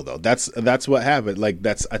adorable though. That's what happened. Like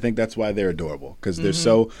I think that's why they're adorable because they're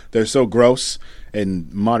so gross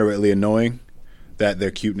and moderately annoying that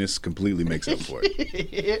their cuteness completely makes up for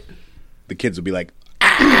it. The kids will be like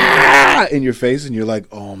ah! in your face, and you're like,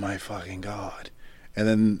 oh my fucking god.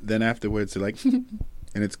 And then afterwards they're like, and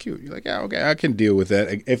it's cute. You're like, yeah, okay, I can deal with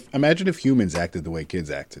that. Imagine if humans acted the way kids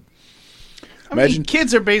acted. I mean,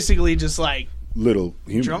 kids are basically just like Little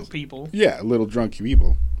humans. drunk people. Yeah, little drunk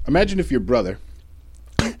people. Imagine if your brother.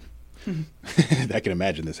 I can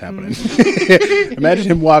imagine this happening. Imagine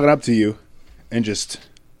him walking up to you and just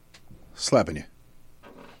slapping you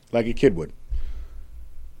like a kid would.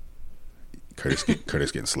 Curtis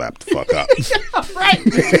getting slapped the fuck up. Right.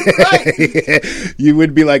 You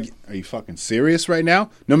would be like, are you fucking serious right now?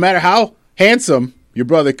 No matter how handsome your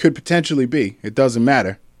brother could potentially be, it doesn't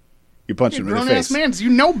matter. You punch him in the Grown face. ass mans, you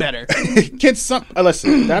know better. Kids,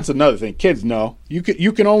 listen. That's another thing. Kids know you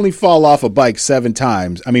can only fall off a bike 7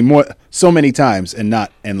 times. I mean, so many times, and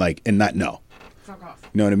not know. Fuck off.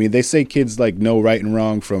 You know what I mean? They say kids like know right and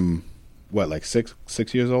wrong from what, like 6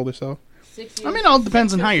 years old or so. 6 years. I mean, it all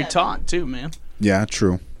depends on 6 or how you're 7. taught too, man. Yeah,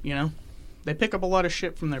 true. You know, they pick up a lot of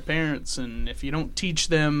shit from their parents, and if you don't teach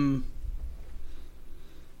them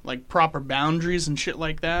like proper boundaries and shit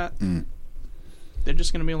like that, they're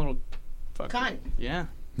just gonna be a little fucking Cunt. Yeah.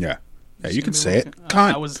 Yeah, Just you gonna can be say it. little-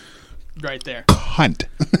 Cunt. I was right there. Cunt.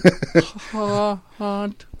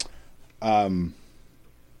 Hunt.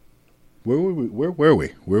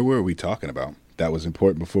 Where were we talking about? That was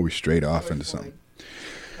important before we strayed off into something.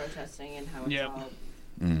 Protesting and how it's Yep. all.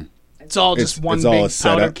 It's all just It's one all big a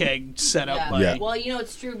setup. powder keg set up Yeah. by. Yeah. Well, you know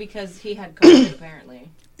it's true because he had COVID apparently.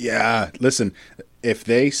 Yeah, listen. If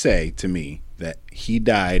they say to me that he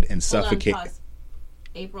died and Hold on, suffocated, pause.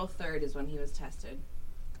 April 3rd is when he was tested.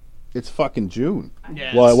 it's fucking June.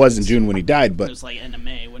 Yeah, Well, it it's- wasn't June when he died, It but was like end of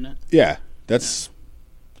May, wasn't it? yeah, that's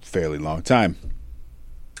a fairly long time.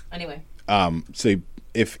 Anyway, So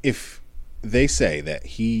if they say that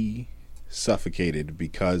he suffocated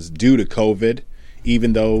because due to COVID,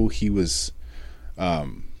 even though he was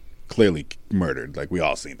clearly murdered, like we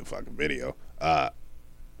all seen the fucking video,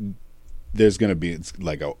 there's gonna be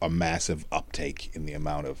like a massive uptake in the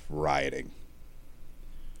amount of rioting.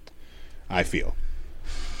 I feel.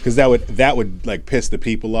 Because that would like piss the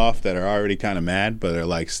people off that are already kind of mad, but are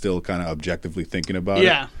like still kind of objectively thinking about it.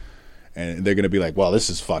 Yeah, And they're going to be like, well, this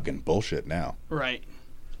is fucking bullshit now. right.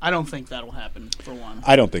 I don't think that'll happen, for one.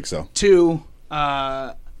 I don't think so. 2,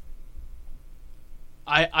 I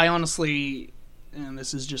honestly, and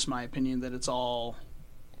this is just my opinion, that it's all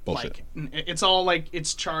Bullshit. like it's all like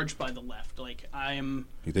it's charged by the left. Like I am.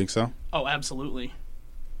 You think so? Oh, absolutely.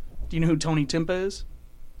 Do you know who Tony Timpa is?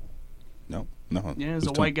 No. Yeah, he's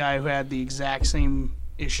a white guy who had the exact same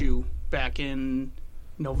issue back in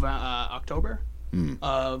October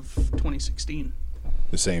of 2016.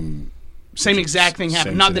 The same Exact thing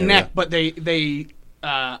happened. same Not the scenario. neck, but they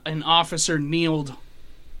an officer kneeled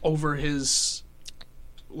over his,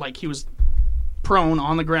 like he was prone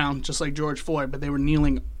on the ground, just like George Floyd, but they were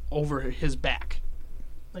kneeling over his back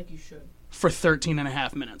like you should. for 13 and a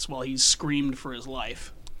half minutes while he screamed for his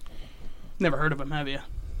life. Never heard of him, have you?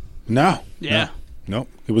 No. Yeah. No.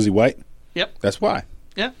 Was he white? Yep. That's why.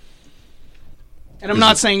 Yep. And I'm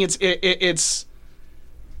not saying it's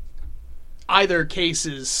either case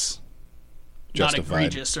is not Justified.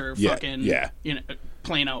 egregious or Yeah, fucking yeah.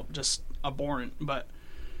 plain out just abhorrent, but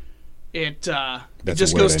it That's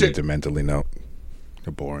just a word goes I to need to mentally note.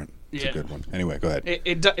 Abhorrent. It's Yeah. a good one. Anyway, go ahead.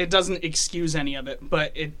 it doesn't excuse any of it,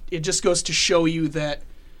 but it just goes to show you that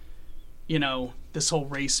this whole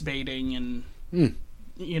race baiting and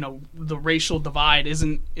the racial divide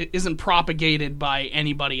isn't propagated by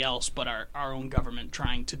anybody else but our own government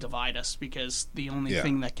trying to divide us, because the only Yeah.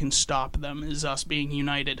 thing that can stop them is us being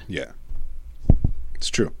united. Yeah. It's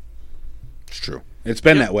true. It's true. It's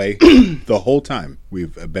been that way the whole time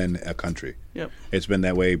we've been a country. Yep. It's been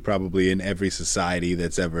that way probably in every society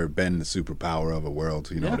that's ever been the superpower of a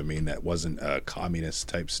world. You know Yeah. what I mean? That wasn't a communist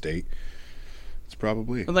type state. It's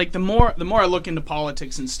probably. Like the more I look into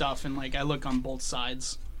politics and stuff, and like I look on both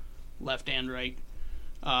sides, left and right,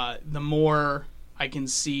 the more I can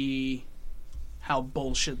see how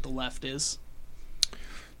bullshit the left is.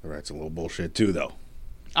 The right's a little bullshit too, though.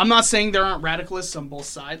 I'm not saying there aren't radicalists on both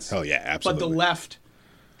sides. Oh yeah, absolutely. But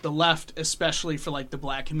the left, especially for like the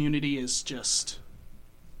black community, is just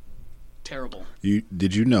terrible.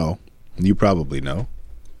 Did you know? You probably know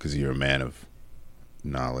because you're a man of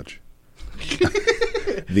knowledge.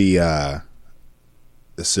 The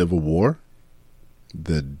Civil War,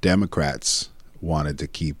 the Democrats wanted to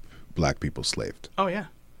keep black people slaved. Oh yeah.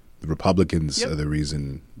 The Republicans Yep. are the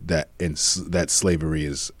reason that that slavery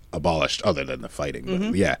is abolished, other than the fighting. But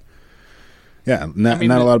Mm-hmm. yeah, not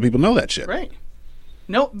mean, a the- lot of people know that shit. Right.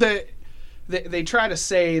 No, they try to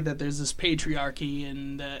say that there's this patriarchy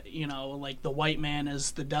and that, you know, like the white man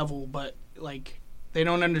is the devil, but like they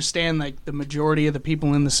don't understand like the majority of the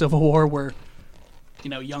people in the Civil War were, you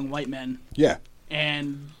know, young white men, Yeah,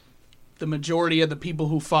 and the majority of the people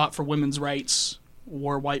who fought for women's rights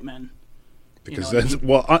were white men. because know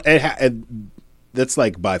what I that's well, that's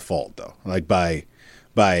like by fault though, like by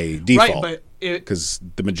default, Right, but because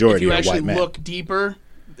the if majority you are actually white men. look deeper,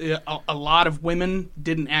 a lot of women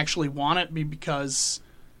didn't actually want it because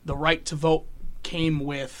the right to vote came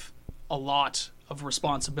with a lot of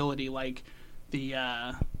responsibility, like the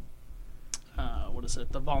what is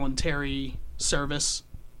it? The voluntary service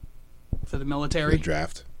for the military, The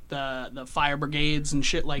draft. the fire brigades and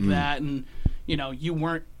shit like that, and you know you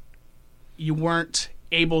weren't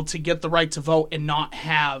able to get the right to vote and not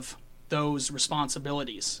have those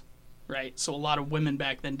responsibilities, right? So a lot of women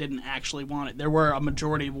back then didn't actually want it. There were a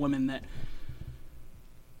majority of women that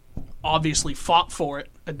obviously fought for it,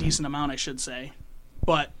 a decent amount I should say,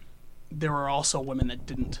 but there were also women that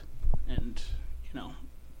didn't. And you know,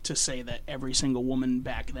 to say that every single woman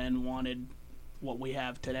back then wanted what we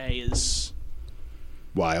have today is,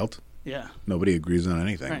 Wild. yeah, Nobody agrees on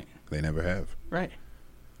anything. Right. They never have. right.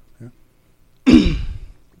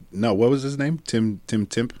 No, what was his name? Tim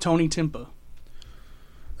Timp. Tony Timpa.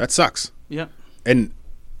 That sucks. Yeah. And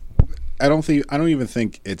I don't even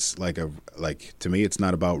think it's to me it's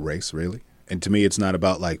not about race really. And to me it's not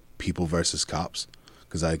about like people versus cops,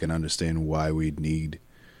 because I can understand why we'd need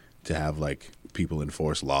to have like people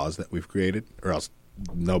enforce laws that we've created, or else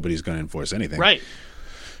nobody's going to enforce anything. Right.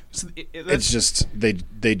 So It's just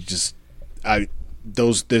there's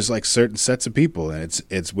like certain sets of people, and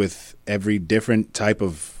it's with every different type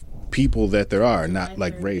of people that there are, not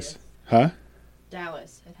like July race. 30th. Huh?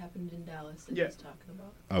 Dallas. It happened in Dallas that Yeah. he's talking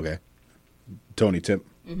about. Okay. Tony Timp.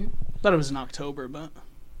 thought it was in October, but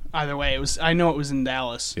either way, I know it was in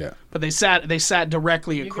Dallas. Yeah. But they sat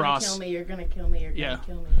directly You're across, gonna kill me. You're gonna kill me. You're Yeah. gonna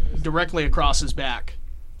kill me. directly across his back,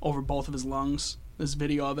 over both of his lungs. There's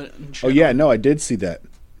video of it. And shit. Oh yeah, no, I did see that.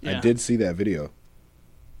 I Yeah. did see that video.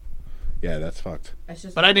 Yeah, that's fucked. It's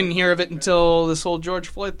just But I didn't hear of it until this whole George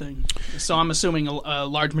Floyd thing. So I'm assuming a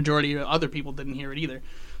large majority of other people didn't hear it either.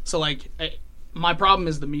 So like, my problem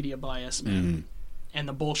is the media bias, man, and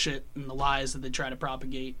the bullshit and the lies that they try to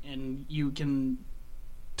propagate. And you can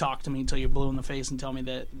talk to me until you're blue in the face and tell me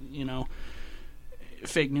that, you know,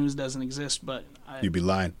 fake news doesn't exist. But You'd be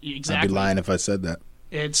lying. Exactly. I'd be lying if I said that.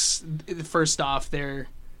 It's first off, they're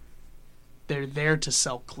there to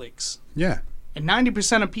sell clicks. Yeah. And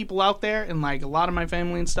 90% of people out there, and like a lot of my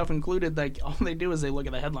family and stuff included, like all they do is they look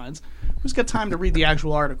at the headlines. Who's got time to read the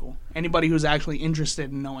actual article? Anybody who's actually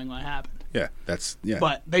interested in knowing what happened. Yeah. That's yeah.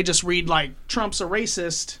 But they just read like Trump's a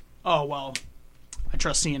racist. Oh well, I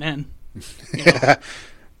trust CNN. You know,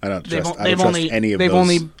 I don't they've trust. I they've don't only trust any of they've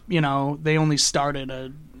those. only they only started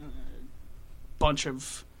a bunch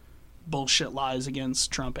of bullshit lies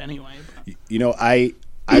against Trump anyway. But, You know, I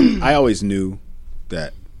always knew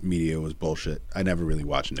that media was bullshit. I never really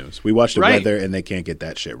watched news. We watch the Right. weather, and they can't get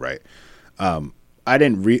that shit right. I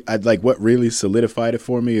didn't. I'd like what really solidified it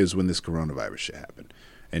for me is when this coronavirus shit happened,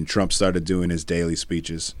 and Trump started doing his daily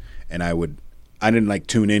speeches, and I didn't like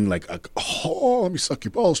tune in like, oh, let me suck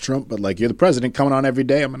your balls, Trump. But like, you're the president coming on every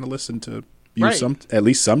day. I'm going to listen to you Right. at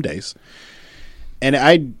least some days. And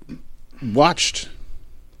I watched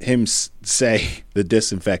him say the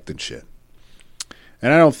disinfectant shit.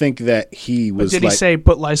 And I don't think that he was did like, he say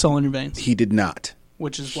put Lysol in your veins? he did not.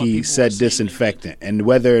 Which is what He people said were saying. disinfectant. And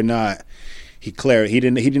whether or not he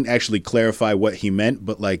didn't actually clarify what he meant,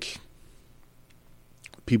 but like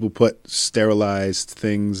people put sterilized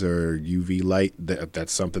things or UV light,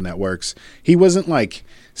 that's something that works. He wasn't like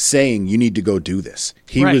saying you need to go do this.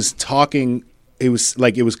 He Right. was talking, it was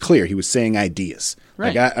clear. He was saying ideas.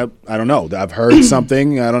 Right. Like I don't know. I've heard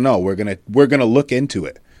something. I don't know. We're gonna look into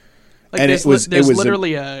it. Like And there's it was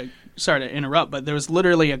literally sorry to interrupt, but there was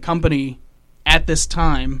literally a company at this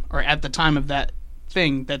time or at the time of that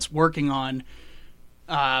thing that's working on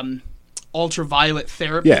ultraviolet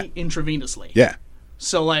therapy Yeah. intravenously. Yeah,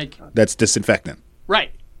 So like, that's disinfectant.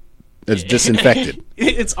 right. That's disinfected.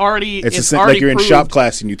 It's already It's it's the already like you're in proved, shop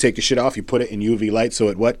class and you take your shit off, you put it in UV light, so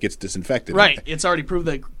it gets disinfected. Right. It's already proved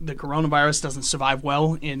that the coronavirus doesn't survive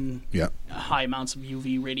well in Yeah. high amounts of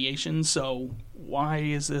UV radiation. So why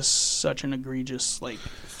is this such an egregious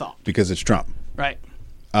thought? Because it's Trump. Right.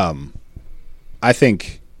 I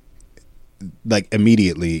think,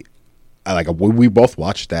 immediately, we both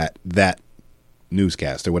watched that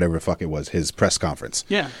newscast or whatever the fuck it was, his press conference.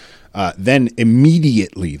 Yeah. Then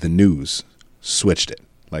immediately the news switched it.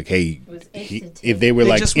 Hey, if they were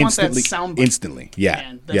They just want that instantly, soundbite. instantly, yeah,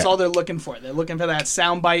 Man, that's yeah. all they're looking for. They're looking for that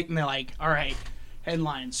sound bite, and they're like, all right,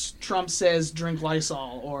 headlines. Trump says drink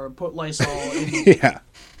Lysol or put Lysol yeah.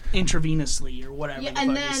 intravenously or whatever Yeah, the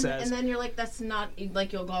and fuck he says. then you're like, that's not,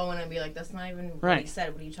 you'll go in and be like, that's not even what Right. he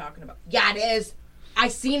said. What are you talking about? Yeah, it is. I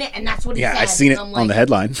seen it, and that's what he Yeah, said. I seen it I'm on the like,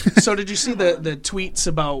 headline. So did you see the tweets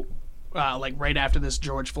about right after this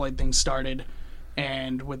George Floyd thing started,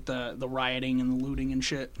 and with the rioting and the looting and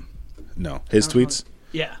shit? No, his tweets.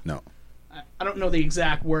 Yeah. No. I don't know the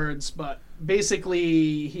exact words, but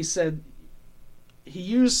basically he said he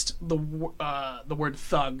used the word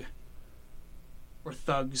thug or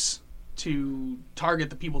thugs to target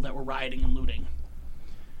the people that were rioting and looting.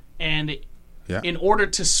 And Yeah. in order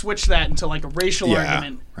to switch that into a racial Yeah,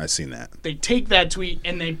 argument, I seen that. they take that tweet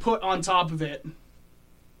and they put on top of it,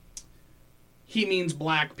 he means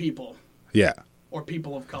black people Yeah, or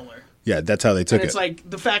people of color. yeah. That's how they took And it's it.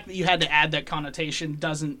 the fact that you had to add that connotation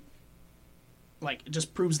doesn't it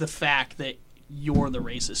just proves the fact that you're the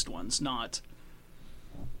racist ones, not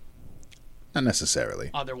Not necessarily.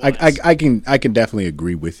 Otherwise. I can definitely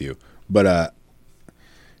agree with you, but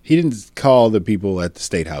he didn't call the people at the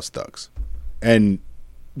State House thugs, and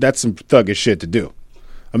that's some thuggish shit to do.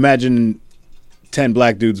 Imagine 10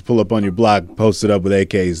 black dudes pull up on your block, posted up with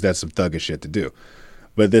AKs. That's some thuggish shit to do.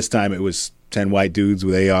 But this time it was 10 white dudes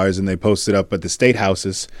with ARs, and they posted up at the state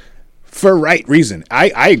houses for right reason.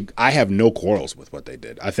 I have no quarrels with what they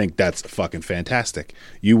did. I think that's fucking fantastic.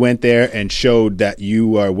 You went there and showed that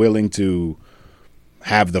you are willing to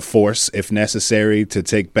have the force, if necessary, to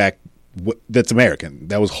take back that's American.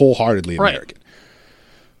 That was wholeheartedly Right. American.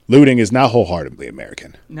 Looting is not wholeheartedly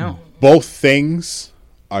American. no. Both things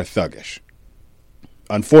are thuggish.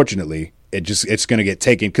 Unfortunately, it's going to get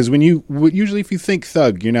taken because usually if you think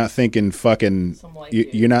thug, you're not thinking fucking Some white you're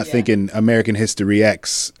dude, not yeah. thinking American History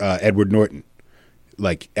X Edward Norton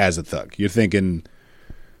as a thug. You're thinking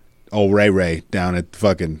old Ray Ray down at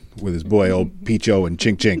fucking with his boy old Peacho and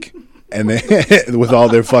Chink Chink, and they, with all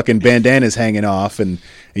their fucking bandanas hanging off, and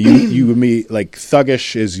you and me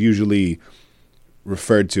thuggish is usually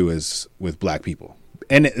referred to as with black people,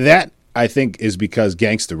 and that I think is because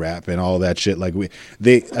gangster rap and all that shit. I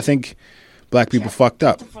think black people fucked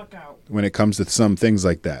up Get the fuck out. when it comes to some things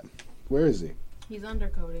like that. Where is he? He's under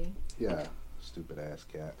Cody. Yeah, stupid ass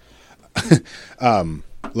cat.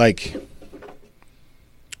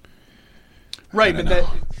 Right, but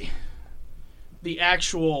the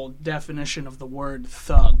actual definition of the word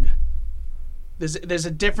thug, there's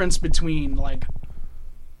a difference between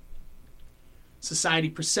society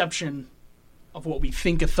perception of what we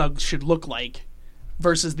think a thug should look like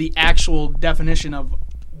versus the actual definition of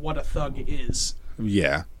what a thug is.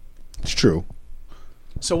 Yeah, it's true.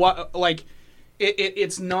 So what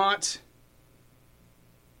it's not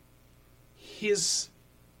his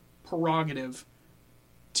prerogative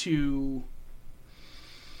to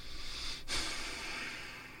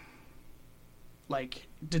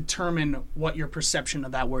determine what your perception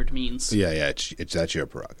of that word means. Yeah, it's that's your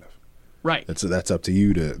prerogative. Right. That's up to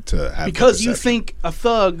you to have Because the you perception. think a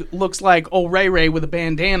thug looks like old Ray Ray with a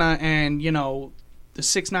bandana and, the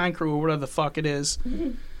 6ix9ine crew or whatever the fuck it is,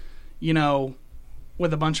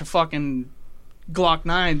 with a bunch of fucking Glock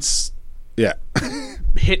 9s yeah.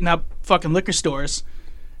 hitting up fucking liquor stores.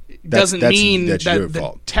 That's Mean your that the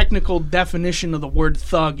fault. technical definition of the word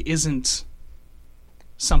thug isn't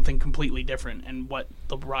something completely different and what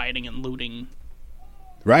the rioting and looting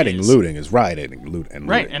Rioting, is. looting is rioting, looting.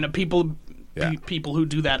 right, and the people Yeah. people who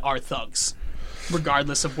do that are thugs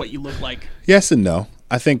regardless of what you look like. Yes and no.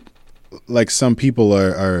 I think some people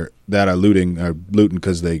are looting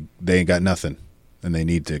because they ain't got nothing and they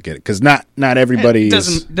need to get it because not everybody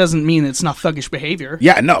It doesn't mean it's not thuggish behavior.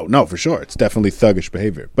 Yeah, no, for sure. It's definitely thuggish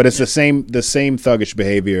behavior. But it's the same thuggish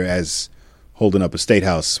behavior as holding up a state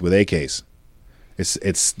house with AKs.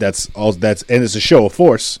 That's and it's a show of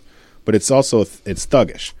force, but it's also it's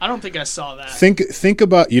thuggish. I don't think I saw that. Think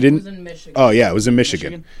about you It was didn't. in Michigan. Oh yeah, it was in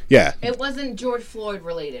Michigan. Michigan? Yeah, It wasn't George Floyd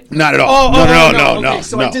related. not at all. No. Okay,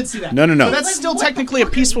 so I did see that. No. But that's Like, still what technically a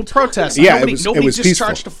the fuck are peaceful you talking protest. about? Yeah, nobody it was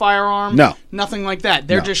discharged peaceful. a firearm. No. Nothing like that.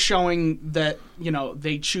 They're No. just showing that,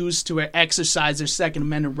 they choose to exercise their Second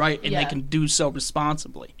Amendment right and they Yeah. can do so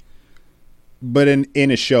responsibly. But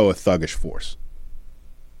in a show of thuggish force.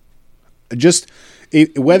 Just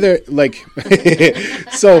whether like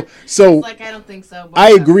so Like, I don't think so. But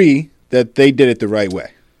I agree that they did it the right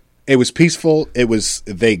way. It was peaceful.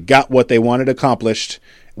 They got what they wanted accomplished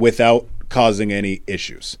without causing any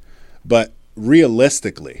issues. But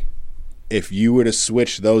realistically, if you were to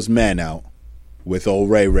switch those men out with old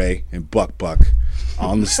Ray Ray and Buck Buck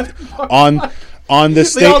on the on the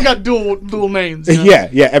state, They all got dual names. You know?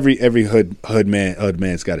 yeah. Every hood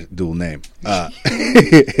man's got a dual name.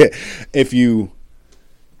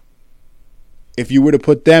 If you were to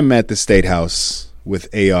put them at the State House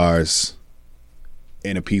with ARs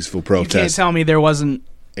in a peaceful You can't protest, tell me there wasn't.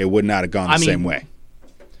 it would not have gone the I mean- same way.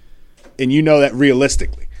 And you know that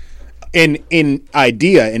realistically. In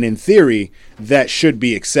idea and in theory, that should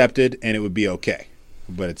be accepted and it would be okay.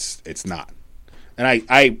 But it's not. And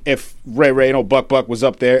I if Ray and old Buck was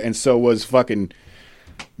up there and so was fucking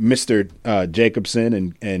Mr.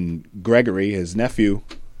 Jacobson and Gregory, his nephew,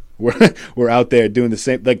 were out there doing the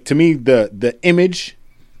same. Like, to me, the image,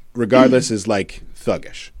 regardless, is like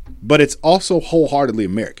thuggish. But it's also wholeheartedly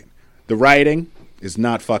American. The rioting is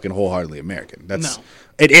not fucking wholeheartedly American. No.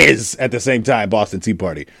 It is at the same time Boston Tea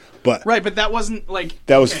Party. But Right, but that wasn't like.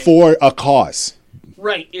 that was okay. for a cause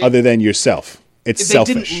Right. other than yourself. It's They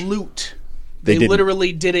selfish. didn't loot. They They didn't.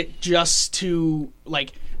 literally did it just to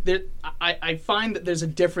like. I find that there's a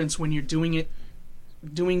difference when you're doing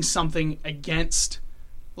something against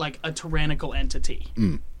like a tyrannical entity.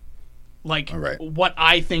 Like All right. what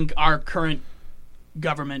I think our current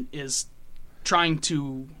government is trying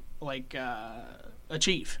to like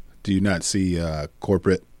achieve. Do you not see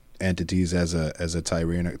corporate entities as a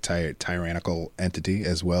tyrannical entity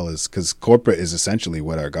as well as, because corporate is essentially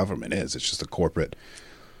what our government is. It's just a corporate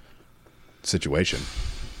situation.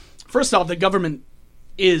 First off, the government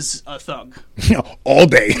is a thug. All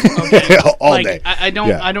day, Okay? all like, day. I don't.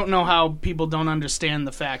 Yeah. I don't know how people don't understand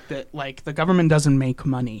the fact that like the government doesn't make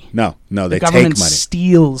money. No, they The take government money.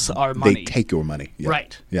 steals our money. They take your money. Yeah.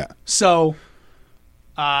 Right. Yeah. So,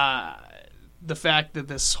 the fact that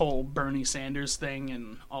this whole Bernie Sanders thing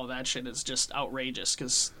and all that shit is just outrageous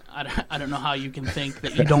because I don't know how you can think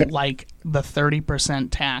that you don't like the 30%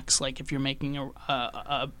 tax, like if you're making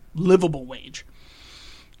a livable wage,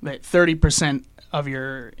 that 30% of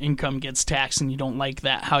your income gets taxed and you don't like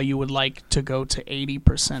that, how you would like to go to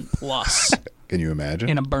 80% plus Can you imagine?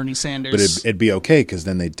 in a Bernie Sanders. But it'd be okay because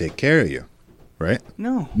then they'd take care of you, right?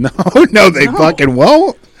 No. No, they No. fucking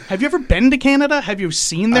won't. Have you ever been to Canada? Have you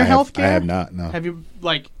seen their health care? I have not. No. Have you,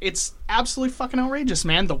 like, it's absolutely fucking outrageous,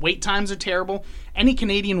 man. The wait times are terrible. Any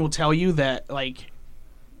Canadian will tell you that, like,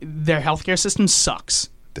 their healthcare system sucks.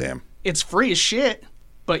 Damn. It's free as shit,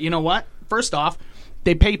 but you know what? First off,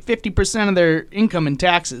 they pay 50% of their income in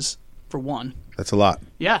taxes, for one. That's a lot.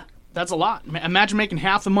 Yeah, that's a lot. Imagine making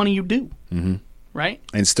half the money you do, right?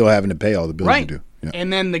 And still having to pay all the bills Right. you do. Yeah.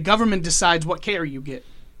 And then the government decides what care you get.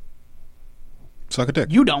 Suck a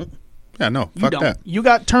dick. You don't. Yeah, no. You Fuck don't. that. You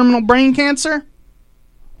got terminal brain cancer?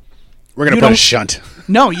 We're going You to put a don't- shunt.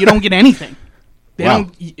 No, you don't get anything. They Wow.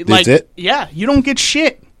 don't That's it? Yeah, you don't get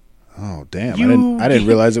shit. Oh, damn. You I didn't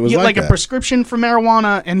realize it was get like a that. prescription for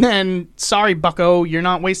marijuana, and then sorry, Bucko, you're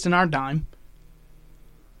not wasting our dime.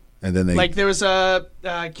 And then they Like there was a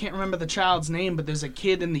I can't remember the child's name, but there's a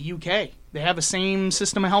kid in the UK. They have the same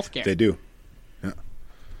system of healthcare. they do.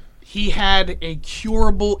 He had a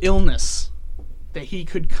curable illness that he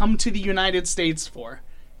could come to the United States for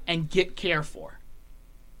and get care for.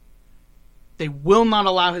 They will not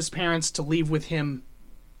allow his parents to leave with him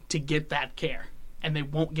to get that care, and they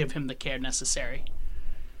won't give him the care necessary.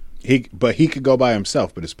 But he could go by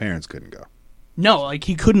himself, but his parents couldn't go. No, like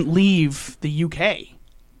he couldn't leave the UK.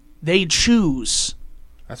 They choose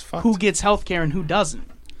That's fucked. who gets healthcare and who doesn't.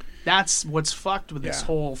 That's what's fucked with this Yeah.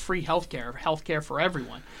 whole free healthcare for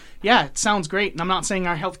everyone. Yeah, it sounds great, and I'm not saying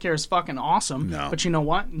our healthcare is fucking awesome. No. But you know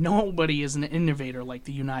what? Nobody is an innovator like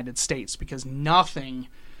the United States because nothing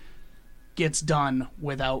gets done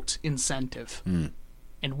without incentive.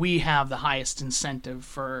 And we have the highest incentive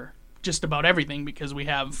for just about everything because we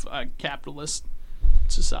have a capitalist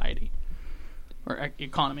society. Or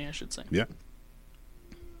economy, I should say. Yeah.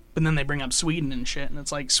 But then they bring up Sweden and shit, and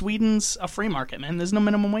it's like, Sweden's a free market, man. There's no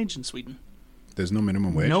minimum wage in Sweden. There's no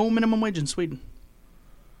minimum wage. No minimum wage in Sweden.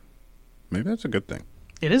 Maybe that's a good thing.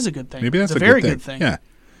 It is a good thing. Maybe that's it's a very good thing. Yeah.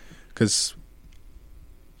 Because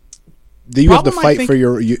you have to Problem, I fight think- for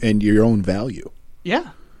your own value. Yeah,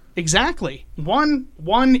 exactly. One,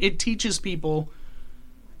 it teaches people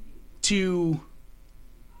to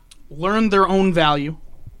learn their own value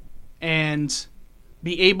and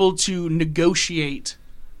be able to negotiate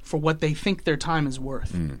for what they think their time is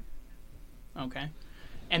worth. Okay?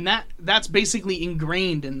 And that's basically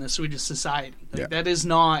ingrained in the Swedish society. Like, Yeah. that is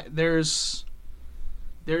not there's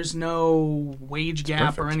no wage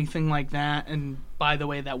gap or perfect. anything like that. And by the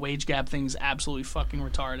way, that wage gap thing's absolutely fucking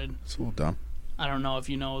retarded. It's a little dumb. I don't know if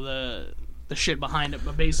you know the shit behind it,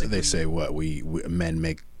 but basically They say what we men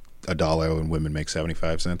make $1 and women make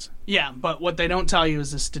 75 cents. yeah. But what they don't tell you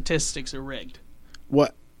is the statistics are rigged.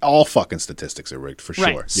 What? All fucking statistics are rigged for sure.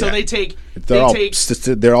 Right. So Yeah. they take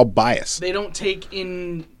they're all biased. they don't take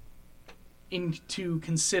into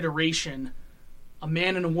consideration a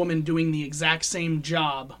man and a woman doing the exact same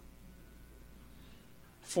job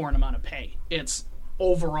for an amount of pay. It's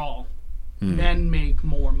overall men make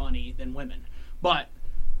more money than women, but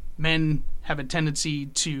men have a tendency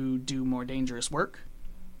to do more dangerous work.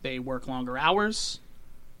 They work longer hours,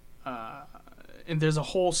 and there's a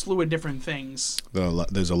whole slew of different things.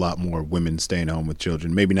 There's a lot more women staying home with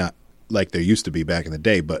children. Maybe not like there used to be back in the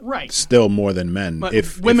day, but Right. still more than men. But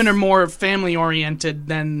if women are more family oriented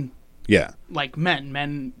than yeah, like men.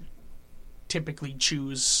 Men typically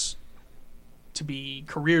choose to be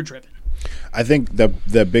career driven. I think the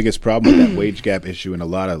biggest problem with that wage gap issue and a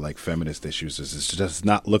lot of like feminist issues is it's just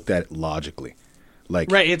not looked at logically.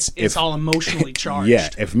 Like Right, it's all emotionally charged. Yeah,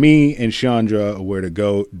 if me and Chandra were to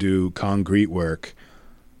go do concrete work,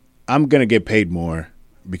 I'm gonna get paid more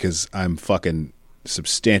because I'm fucking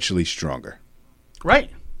substantially stronger. Right.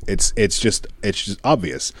 It's just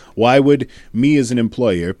obvious. Why would me as an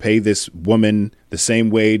employer pay this woman the same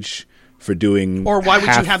wage for doing Or why would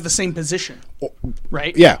half- you have the same position?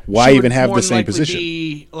 Right? Yeah, why She even would have more the than same likely position?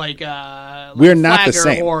 Be like We're like not the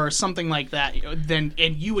flagger same. or something like that. Then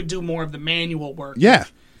and you would do more of the manual work. Yeah,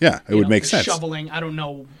 it you would know, make the sense. Shoveling. I don't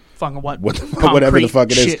know fucking what Whatever the concrete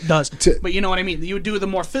fuck it is. shit does. But you know what I mean. You would do the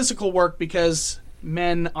more physical work because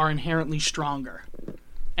men are inherently stronger.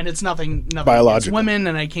 And it's nothing against Biological. women,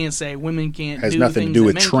 and I can't say women can't Has do nothing to things do that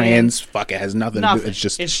with men trans. Fuck, it has nothing to do. Nothing. It's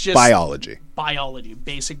just It's just- biology. biology,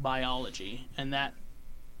 basic biology, and that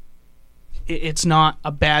it's not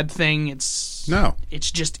a bad thing. No. It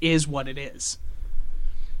just is what it is.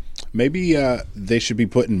 Maybe they should be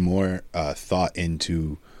putting more thought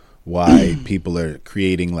into why people are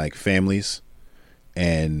creating like families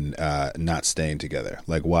and not staying together.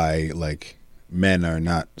 Like why like men are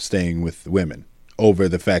not staying with women over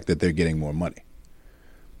the fact that they're getting more money.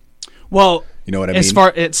 Well, You know what I as mean?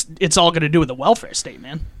 far it's all going to do with the welfare state,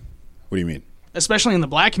 man. What do you mean? Especially in the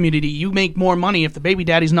black community, you make more money if the baby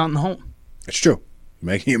daddy's not in the home. It's true.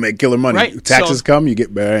 You make killer money. Right, Taxes so- come, you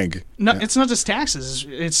get bang. No, it's not just taxes.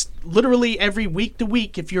 It's literally every week to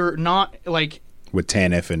week. If you're not like With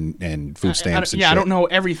TANF and food stamps and yeah, shit. I don't know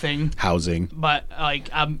everything, Housing. but like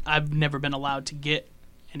I've never been allowed to get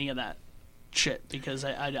any of that shit because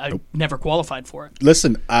I never qualified for it.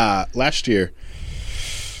 Listen, last year,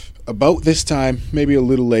 about this time, maybe a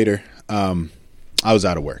little later, I was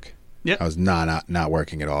out of work. Yep. I was not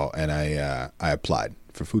working at all, and I applied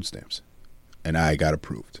for food stamps, and I got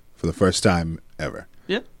approved for the first time ever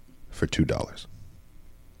Yep. for $2.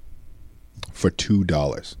 For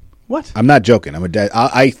 $2. What? I'm not joking. I'm a dead.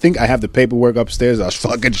 I think I have the paperwork upstairs. I'll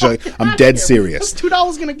fucking show you. I'm dead serious. What's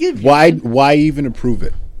 $2 gonna give you? Why even approve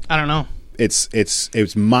it? I don't know.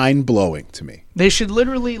 It's mind blowing to me. They should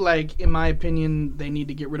literally, like, in my opinion, they need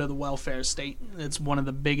to get rid of the welfare state. It's one of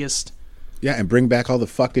the biggest. Yeah, and bring back all the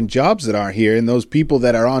fucking jobs that aren't here, and those people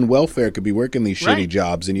that are on welfare could be working these shitty Right.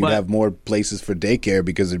 jobs, and you'd But- have more places for daycare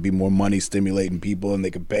because there'd be more money stimulating people, and they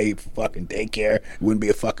could pay for fucking daycare. It wouldn't be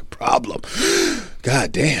a fucking problem.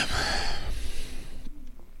 God damn.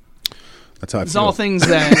 That's how I It's feel. all things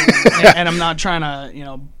that, and I'm not trying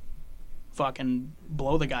to, fucking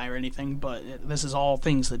blow the guy or anything, but this is all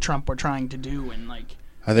things that Trump were trying to do, and like,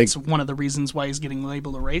 I think it's one of the reasons why he's getting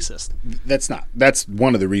labeled a racist. that's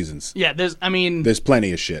one of the reasons. Yeah, There's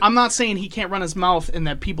plenty of shit. I'm not saying he can't run his mouth and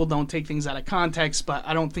that people don't take things out of context, but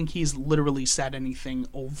I don't think he's literally said anything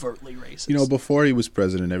overtly racist. Before he was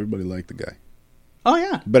president, everybody liked the guy. Oh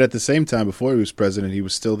yeah, But at the same time, before he was president, he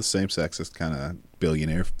was still the same sexist kind of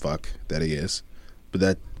billionaire fuck that he is.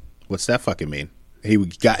 But what's that fucking mean? He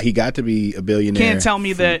got to be a billionaire. can't tell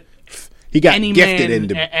me that he got any gifted man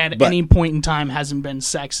into. at but any point in time hasn't been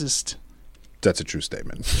sexist. that's a true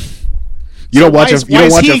statement. You don't watch Why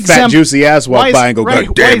is he a fat exempt- juicy ass walk by and go, right,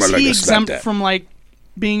 God damn, why I is like he to slap exempt that. from like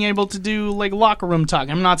being able to do like locker room talk?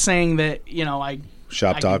 I'm not saying that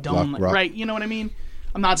Shop talk, condone, rock. right? You know what I mean?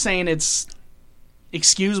 I'm not saying it's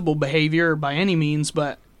excusable behavior by any means,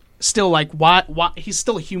 but still, like, why he's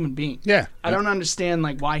still a human being. Yeah. I don't understand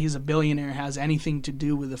like why he's a billionaire has anything to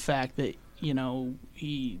do with the fact that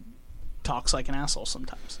he talks like an asshole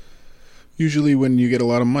sometimes. Usually when you get a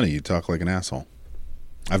lot of money, you talk like an asshole.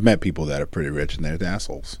 I've met people that are pretty rich and they're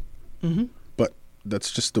assholes. Mm-hmm. But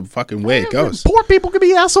that's just the fucking way it goes. Poor people can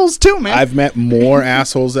be assholes too, man. I've met more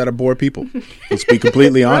assholes that are poor people. Let's be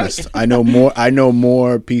completely honest. I know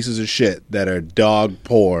more pieces of shit that are dog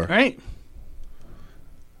poor. Right.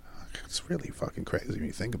 It's really fucking crazy when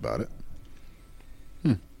you think about it.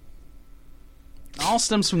 It all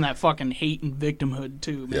stems from that fucking hate and victimhood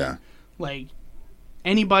too, man. Yeah. Like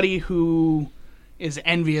anybody who is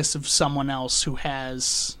envious of someone else who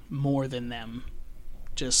has more than them,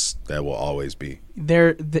 just That will always be.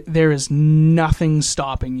 there is nothing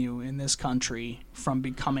stopping you in this country from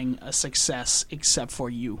becoming a success except for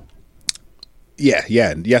you. Yeah,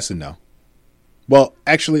 yes and no. Well,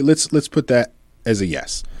 actually, let's put that as a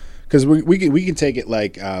yes, because we can take it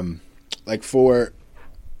like for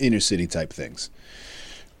inner city type things.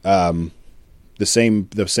 The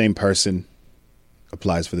same person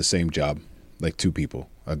applies for the same job, like two people,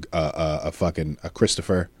 a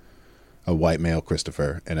Christopher, a white male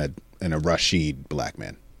Christopher, and a Rashid black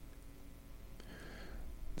man.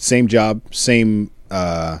 Same job, same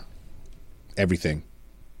everything.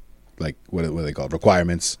 Like what are they called?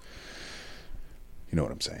 Requirements. You know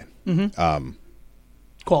what I'm saying? Mm-hmm.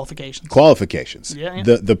 Qualifications. Yeah.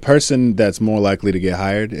 The person that's more likely to get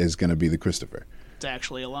hired is going to be the Christopher. It's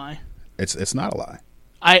actually a lie. It's not a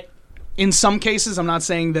lie. In some cases, I'm not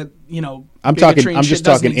saying that, I'm bigotry and I'm shit just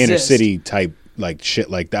talking doesn't inner exist. city type like shit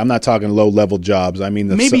like that. I'm not talking low level jobs. I mean,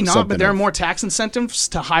 Maybe not, but there are more tax incentives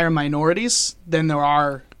to hire minorities than there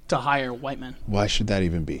are to hire white men. Why should that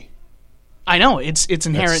even be? I know it's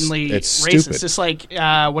inherently it's racist. stupid. It's like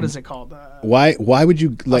what is it called? Why would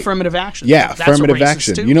you like Affirmative action. Yeah, That's affirmative what racist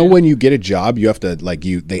action. too, You know man. when you get a job, you have to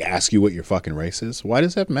they ask you what your fucking race is. Why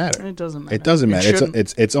does that matter? It doesn't matter. It doesn't matter.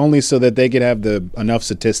 shouldn't. It's only so that they can have enough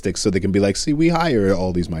statistics so they can be like, see, we hire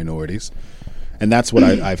all these minorities, and that's what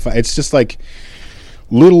I find. It's just like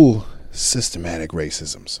little systematic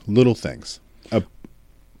racisms, little things.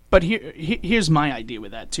 But here's my idea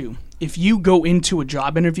with that too. If you go into a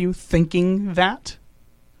job interview thinking that,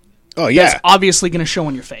 Oh yeah, that's obviously going to show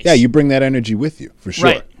on your face. yeah. You bring that energy with you for sure.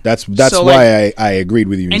 Right. That's So, why I agreed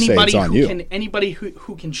with you when you say anybody it's on who you. anybody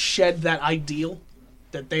who can shed that ideal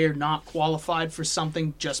that they are not qualified for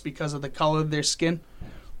something just because of the color of their skin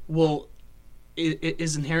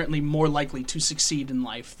is inherently more likely to succeed in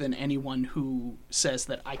life than anyone who says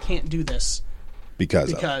that I can't do this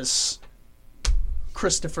because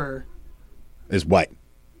Christopher is white.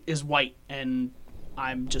 is white and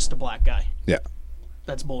I'm just a black guy. Yeah.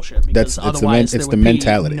 That's bullshit. Because That's- it's otherwise, the there the would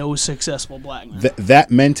mentality. be no successful black man. That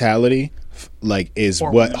mentality, is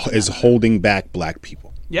Or what women, for is that matter. holding back black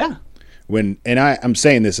people. Yeah. I'm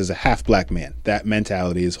saying this as a half black man. That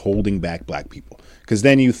mentality is holding back black people. Because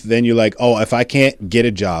then you're like, oh, if I can't get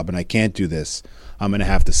a job and I can't do this, I'm gonna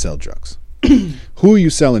have to sell drugs. Who are you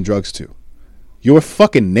selling drugs to? Your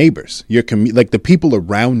fucking neighbors, your like the people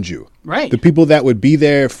around you, Right. The people that would be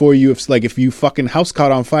there for you if you fucking house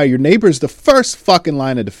caught on fire. Your neighbor's the first fucking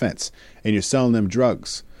line of defense, and you're selling them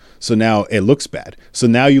drugs. So now it looks bad. So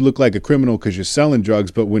now you look like a criminal because you're selling drugs,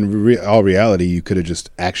 but when all reality, you could have just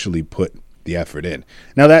actually put the effort in.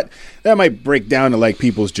 Now that might break down to like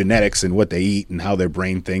people's genetics and what they eat and how their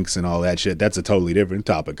brain thinks and all that shit. That's a totally different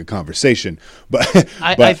topic of conversation. But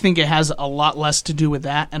I think it has a lot less to do with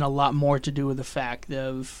that and a lot more to do with the fact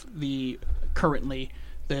of currently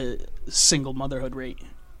the single motherhood rate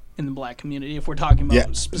in the black community. If we're talking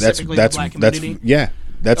about specifically the black community.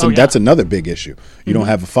 That's another big issue. You don't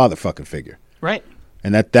have a father fucking figure. Right.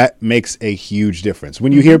 And that makes a huge difference.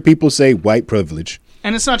 When you hear people say white privilege,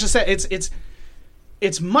 And it's not just that.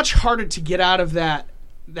 It's much harder to get out of that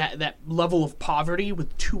level of poverty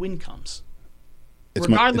with two incomes. it's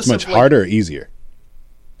Regardless much of, like- harder or easier.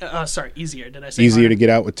 Sorry, easier. Did I say Easier harder? to get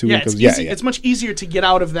out with two Yeah, incomes. it's easy. It's much easier to get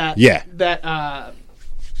out of that. Yeah. That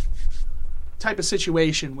type of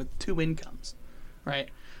situation with two incomes, right?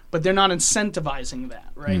 But they're not incentivizing that,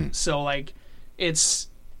 right? So like, it's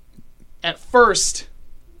at first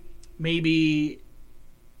maybe.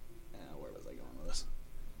 Where was I going with this?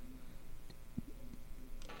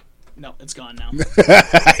 No, it's gone now.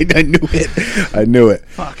 I knew it. I knew it.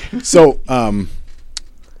 Fuck. So,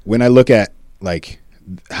 when I look at like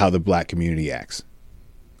how the black community acts,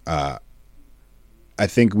 I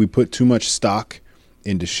think we put too much stock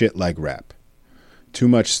into shit like rap, too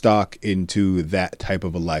much stock into that type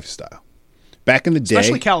of a lifestyle. Back in the day,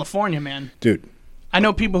 Especially California, man. dude. I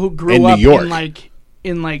know people who grew In New up York.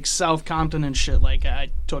 in like South Compton and shit. Like I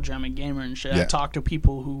told you, I'm a gamer and shit. Yeah. I talked to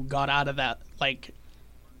people who got out of that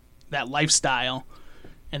that lifestyle,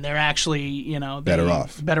 and they're actually Better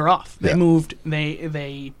off. Better off. They Yeah. moved. They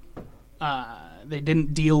They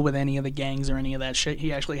didn't deal with any of the gangs or any of that shit.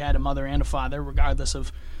 He actually had a mother and a father, regardless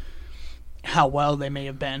of how well they may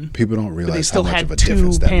have been. People don't But realize they still how much had of a two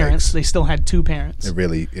difference that parents. makes. They still had two parents.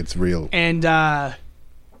 It's real. And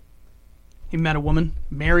he met a woman,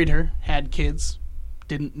 married her, had kids.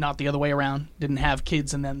 Not the other way around. Didn't have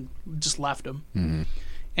kids and then just left them. Mm-hmm.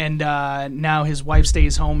 And now his wife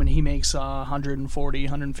stays home and he makes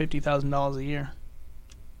 $150,000 a year.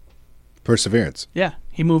 Perseverance. Yeah,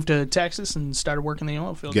 he moved to Texas and started working in the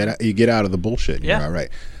oil field. You get out of the bullshit. And Yeah. You're all right.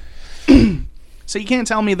 So you can't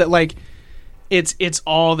tell me that like it's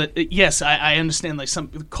all that. Yes, I understand. Like some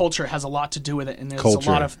culture has a lot to do with it, and there's Culture,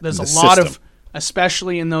 a lot of the of, system.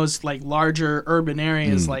 especially in those like larger urban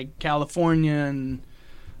areas like California and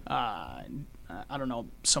I don't know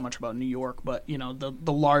so much about New York, but you know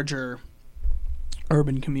the larger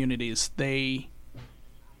urban communities they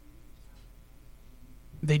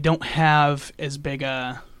don't have as big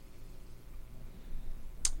a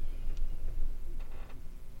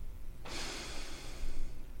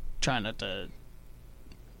trying not to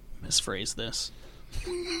misphrase this.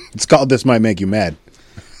 It's called This Might Make You Mad.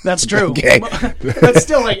 That's true. Okay. But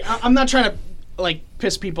still, like, I'm not trying to like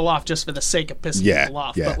piss people off just for the sake of pissing people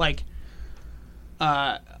off. Yeah. But like,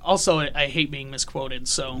 also, I hate being misquoted,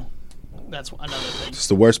 so that's another thing. It's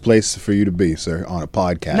the worst place for you to be, sir, on a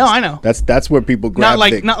podcast. No, I know. That's where people grab Not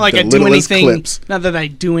like the I do littlest anything. clips. Not that I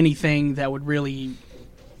do anything that would really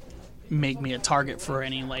make me a target for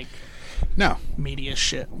any like No, media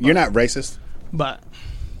shit. you're not racist. But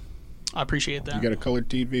I appreciate that. You got a colored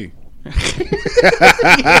TV. It's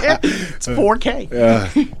 4K.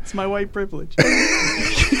 It's my white privilege.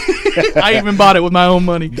 I even bought it with my own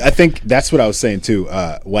money. I think that's what I was saying too.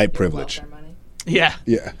 White privilege. Welfare money. Yeah.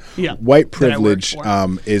 Yeah. Yeah. White That I worked privilege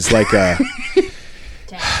for. is like a.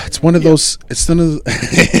 Tax. It's one of those. It's one of.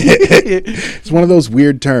 It's one of those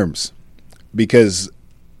weird terms, because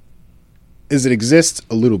it exists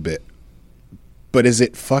a little bit, but is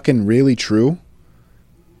it fucking really true?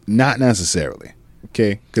 Not necessarily.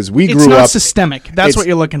 Okay, because we It's grew not up systemic. That's it's what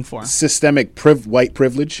you're looking for. systemic white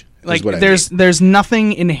privilege. Like is what I there's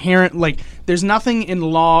nothing inherent, like there's nothing in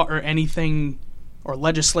law or anything or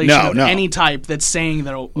legislation No, of no. any type that's saying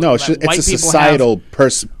that no, that it's white a people societal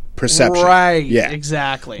perception. Right. Yeah.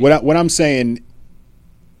 Exactly. What I'm saying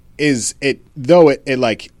is though it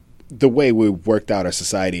like the way we worked out our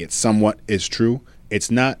society, it somewhat is true.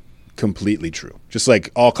 It's not completely true. Just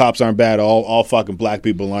like all cops aren't bad, all fucking black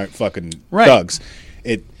people aren't fucking Right. thugs.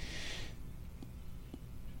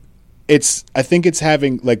 I think it's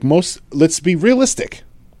having like let's be realistic.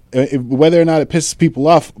 Whether or not it pisses people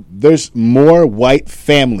off, there's more white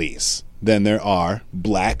families than there are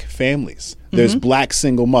black families. There's black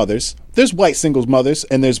single mothers, there's white single mothers,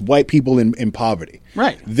 and there's white people in poverty.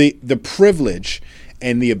 Right. The privilege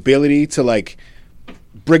and the ability to like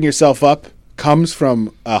bring yourself up comes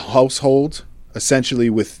from a household essentially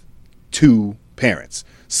with two parents.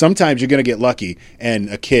 Sometimes you're gonna get lucky and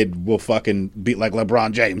a kid will fucking be like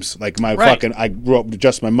LeBron James. Like I grew up with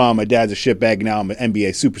just my mom, my dad's a shitbag, now I'm an NBA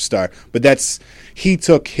superstar. But he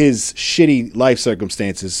took his shitty life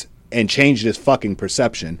circumstances and changed his fucking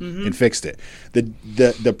perception and fixed it.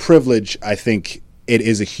 The privilege, I think it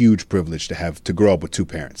is a huge privilege to grow up with two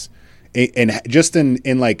parents. And just in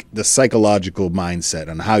like the psychological mindset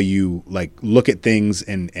on how you like look at things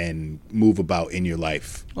and move about in your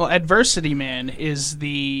life. Well, adversity, man, is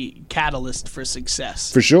the catalyst for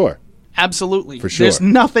success. For sure. Absolutely. For sure.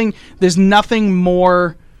 There's nothing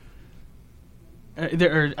more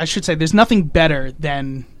I should say there's nothing better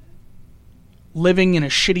than living in a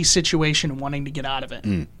shitty situation and wanting to get out of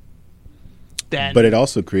it. But it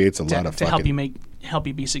also creates a lot of to fucking help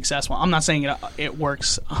you be successful. I'm not saying it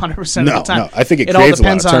works 100% of No, the time. no. I think it all creates a lot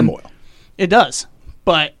depends of turmoil. It does.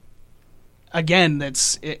 But again, it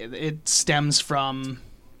stems from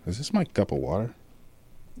Is this my cup of water?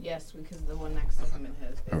 Yes, because the one next to him and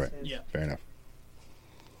his. All right. Yeah. Fair enough.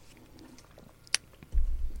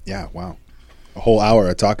 Yeah, wow. A whole hour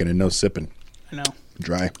of talking and no sipping. I know.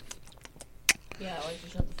 Dry. Yeah, I like to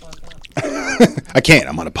shut the fuck up. I can't.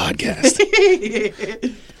 I'm on a podcast.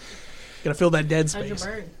 Gotta fill that dead How's your space.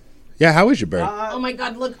 bird? Yeah, how is your bird? Oh my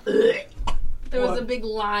god, look. There was a big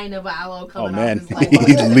line of aloe Oh, coming man. off his leg.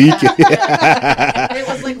 He's leaking. It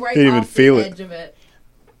was like right Didn't even off feel the it. edge of it.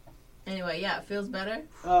 Anyway, yeah, it feels better.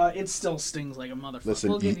 It still stings like a motherfucker. Listen,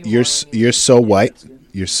 We'll give you you're more s- when you- you're so white.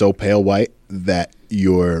 You're so pale white that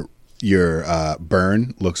your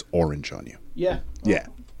burn looks orange on you. Yeah. Yeah.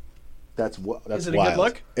 That's what. That's Is it a wild. good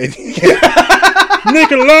look?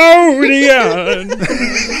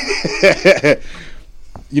 Nickelodeon.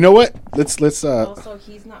 You know what? Let's. Also,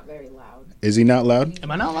 he's not very loud. Is he not loud?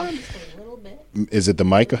 Am I not loud? Just a little bit. Is it the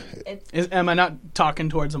mic? Am I not talking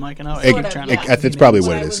towards the mic enough? Sort of, yeah. It's probably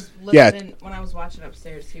what it is. Yeah, When I was watching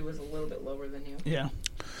upstairs, he was a little bit lower than you. Yeah.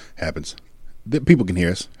 happens. People can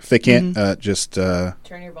hear us. If they can't, just Turn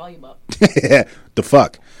your volume up. the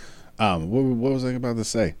fuck. What was I about to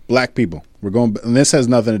say? Black people. We're going, and this has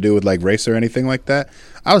nothing to do with like race or anything like that.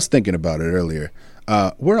 I was thinking about it earlier.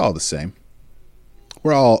 We're all the same.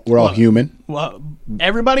 We're all human. Well,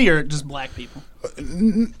 everybody or just black people?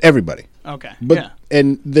 Everybody. Okay. But yeah.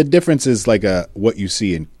 and the difference is like what you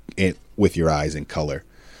see in with your eyes in color,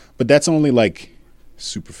 but that's only like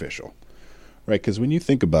superficial, right? Because when you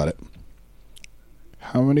think about it,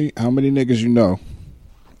 how many niggas you know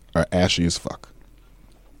are ashy as fuck?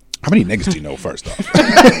 How many niggas do you know? First off,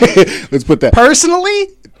 let's put that. Personally,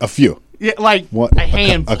 A few. yeah, like What? a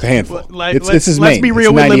handful. A handful. Like, This is let's Maine. be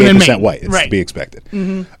real. It's We're living in 98% Maine. white. It's right. to be expected.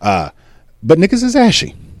 But niggas is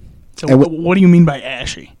ashy. So and what do you mean by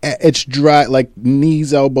ashy? It's dry, like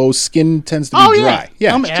knees, elbows, skin tends to be Oh dry.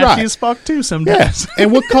 Yeah, I'm it's ashy dry. as fuck too Yeah. sometimes.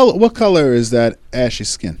 And what color? What color is that ashy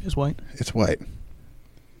skin? It's white. It's white.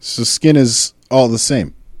 So skin is all the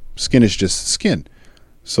same. Skin is just skin.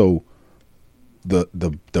 So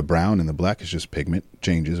the brown and the black is just pigment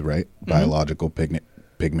changes, right? Biological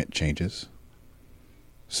pigment changes.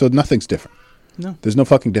 So nothing's different. No. There's no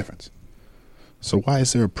fucking difference. So why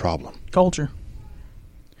is there a problem? Culture.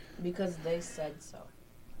 Because they said so.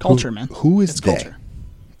 Culture, man. Who is it's they? culture?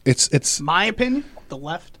 It's My opinion, the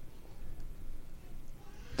left.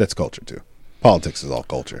 that's culture too. Politics is all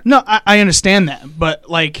culture. No, I understand that, but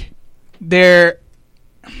like, they're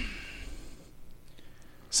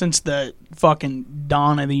since the fucking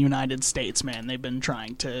dawn of the United States, man, they've been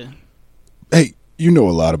trying to. Hey, you know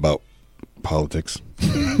a lot about politics.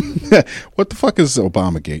 What the fuck is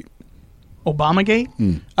Obamagate? Obamagate.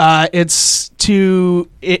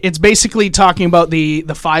 It's basically talking about the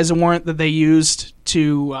FISA warrant that they used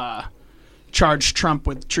to charge Trump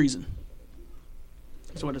with treason.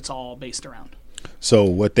 That's what it's all based around. So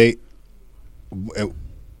what they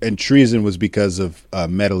and treason was because of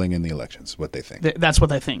meddling in the elections. What they think. That's what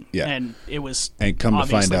they think. Yeah. And it was And come to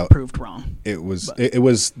obviously find out, proved wrong. It was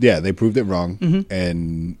yeah, they proved it wrong,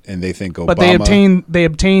 and they think Obama. But they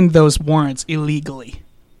obtained those warrants illegally.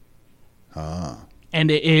 And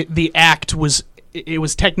the act was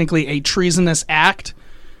technically a treasonous act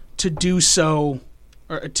to do so,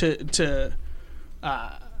 or to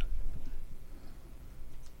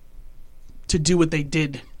do what they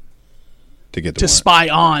did to get the to warrant. spy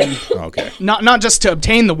on, Okay. not just to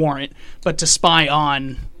obtain the warrant, but to spy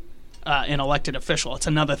on an elected official. It's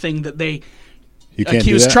another thing that they You can't do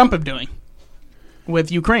accused that? Trump of doing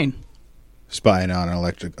with Ukraine. Spying on an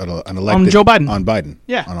elected On Joe Biden. on Biden.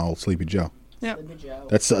 Yeah. On old Sleepy Joe. Yeah. Sleepy Joe.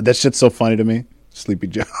 That shit's so funny to me. Sleepy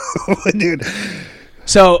Joe, dude.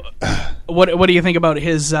 So, what do you think about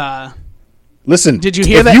his? Listen, Did you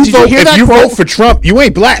hear if that? You Did you vote, hear if that you quote? vote for Trump, you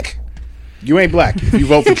ain't black. You ain't black if you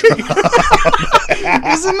vote for Trump.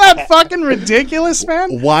 Isn't that fucking ridiculous,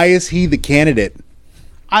 man? Why is he the candidate?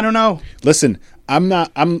 I don't know. Listen, I'm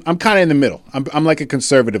not. I'm kind of in the middle. I'm like a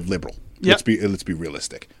conservative liberal. Yep. Let's be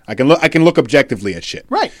realistic. I can look objectively at shit.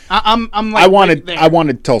 Right. I'm like I wanted right there. I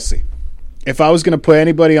wanted Tulsi. If I was going to put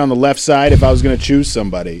anybody on the left side, if I was going to choose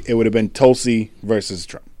somebody, it would have been Tulsi versus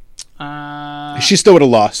Trump. She still would have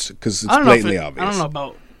lost because it's blatantly obvious. I don't know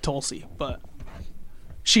about Tulsi, but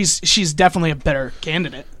she's definitely a better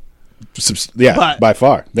candidate. Yeah, But- by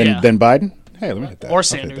far. Than yeah. Biden. Hey, let me hit that. Or I'll hit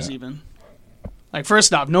Sanders that. even. Like,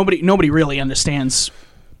 first off, nobody really understands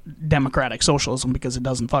democratic socialism because it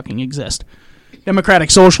doesn't fucking exist. Democratic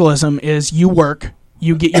socialism is you work,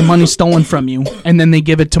 you get your money stolen from you, and then they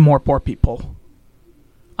give it to more poor people.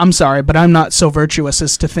 I'm sorry, but I'm not so virtuous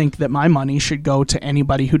as to think that my money should go to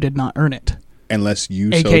anybody who did not earn it. Unless you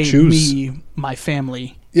AKA so choose. me, my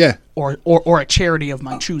family, Yeah. or a charity of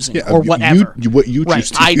my choosing, Yeah, or whatever. what you choose right.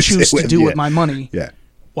 to I use choose it to with, do yeah. with my money Yeah.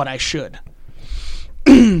 what I should.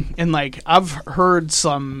 And like I've heard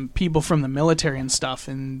some people from the military and stuff,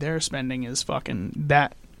 and their spending is fucking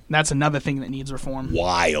that's another thing that needs reform.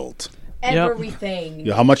 Wild. Everything.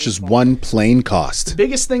 Yo, how much does one plane cost?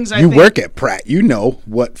 Biggest things You work at Pratt. You know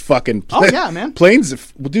what fucking Oh, yeah, man. planes.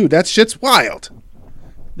 Dude, that shit's wild.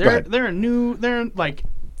 they're ahead. they're like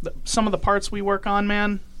some of the parts we work on,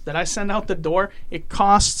 man, that I send out the door. It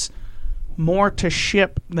costs more to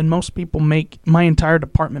ship than most people make. My entire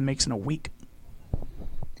department makes in a week.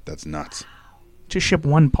 That's nuts. To ship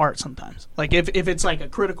one part sometimes. Like if it's like a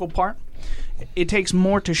critical part, it takes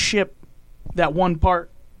more to ship that one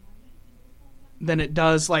part than it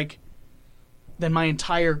does than my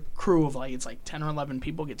entire crew of it's like 10 or 11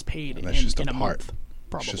 people gets paid And that's just in a a part. month.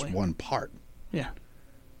 Probably. It's just one part. Yeah.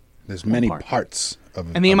 There's many part. parts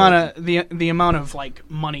of And the of amount it. of the amount of like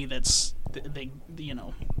money that's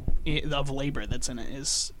of labor that's in it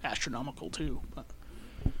is astronomical too. But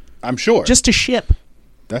I'm sure. just to ship,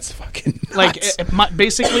 That's fucking nuts. like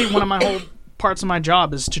basically one of my whole parts of my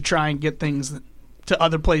job is to try and get things to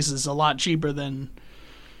other places a lot cheaper than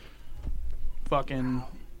fucking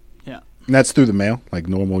And that's through the mail, like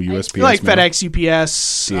normal USPS like mail? FedEx,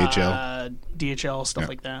 UPS, DHL. DHL, stuff Yeah.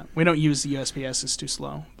 like that. We don't use the USPS; it's too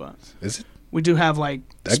slow. But Is it? we do have like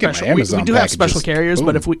I get my special. Amazon We do have special packages. carriers,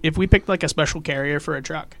 but Boom. if we picked like a special carrier for a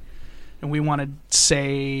truck, and we wanted,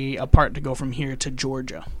 say, a part to go from here to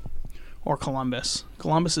Georgia or Columbus.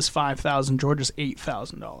 Columbus is $5,000. Georgia's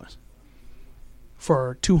 $8,000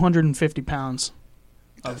 for 250 pounds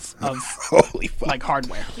of Holy fuck. like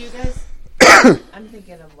hardware. Do you guys? I'm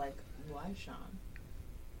thinking of like Sean.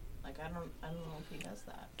 Like I don't know if he does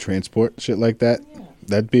that. Transport, shit like that? Yeah.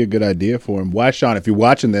 That'd be a good idea for him. Why, Sean, if you're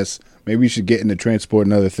watching this, maybe you should get into transport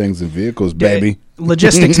and other things and vehicles, baby.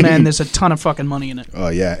 Logistics, man. There's a ton of fucking money in it. Oh,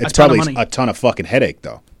 yeah. It's ton of probably money. a ton of fucking headache,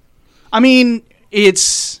 though. I mean,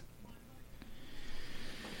 it's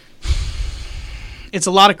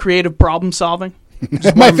a lot of creative problem solving,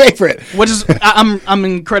 My favorite. which is I'm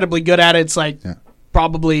incredibly good at it. It's like Yeah.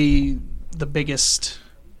 probably the biggest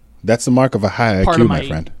That's the mark of a high part IQ, of my my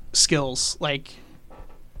friend. skills. Like,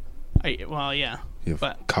 yeah, You have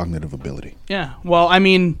but cognitive ability. yeah. Well, I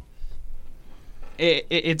mean,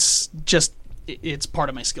 it's just it's part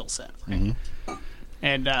of my skill set, right?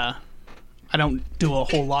 And I don't do a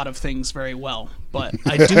whole lot of things very well, but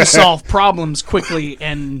I do solve problems quickly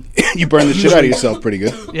and You burn the shit out of yourself pretty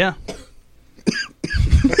good. yeah.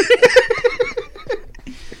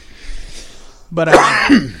 But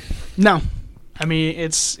no, I mean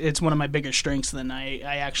it's one of my biggest strengths. Then I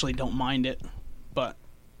actually don't mind it. But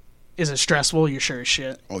is it stressful? You're sure as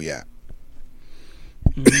shit. Oh, yeah.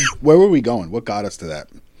 Mm-hmm. Where were we going? What got us to that?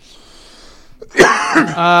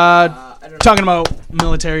 I don't know. Talking about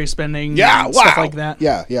military spending, Yeah, and wow. stuff like that.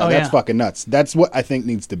 Yeah, Oh, that's yeah. fucking nuts. That's what I think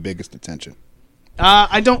needs the biggest attention.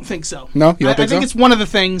 I don't think so. No? You don't I think think so? it's one of the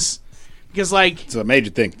things because like It's a major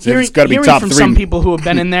thing. hearing, It's got to be hearing top from 3. some people who have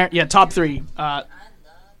been in there. Yeah, top 3.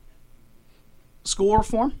 School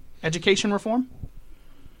reform, education reform.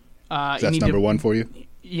 That's you need number to, 1 for you?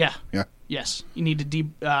 Yeah. Yeah. Yes, you need to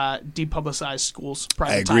depublicize schools. Privatize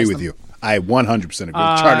I agree with them. you. I 100% agree.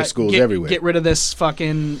 Charter schools everywhere. Get rid of this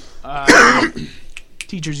fucking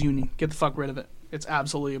teachers union. Get the fuck rid of it. It's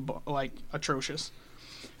absolutely like atrocious.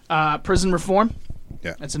 Prison reform.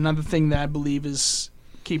 Yeah. That's another thing that I believe is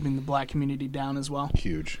keeping the black community down as well.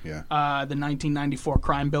 Huge, yeah. The 1994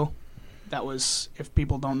 crime bill. That was, if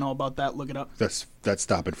people don't know about that, look it up. That's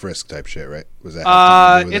stop and frisk type shit, right? Was that?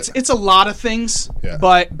 have to do with it? It's a lot of things, Yeah.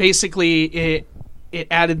 but basically it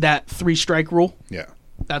added that 3-strike rule. Yeah.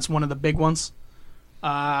 That's one of the big ones.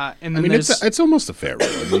 And then I mean, there's it's almost a fair rule.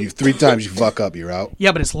 I mean, 3 times you fuck up, you're out.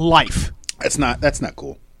 yeah, but it's life. That's not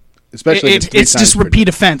cool. Especially if It's 3 just times per repeat day.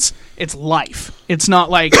 offense. It's life. It's not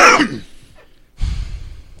like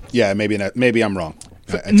Yeah, maybe not. Maybe I'm wrong.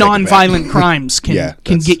 I take it back. non-violent crimes can Yeah,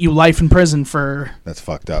 can that's- get you life in prison for, That's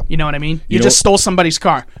fucked up. you know what I mean? You You know- just stole somebody's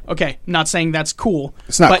car. Okay, not saying that's cool.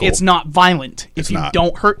 It's not but cool. it's not violent. It's if you not.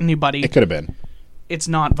 don't hurt anybody, It could have been. it's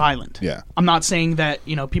not violent. Yeah. I'm not saying that,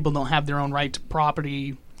 people don't have their own right to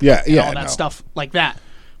property Yeah, and yeah. all that no. stuff like that.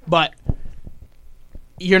 But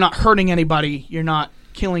you're not hurting anybody. You're not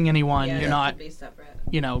killing anyone. Yeah, you're it not, should be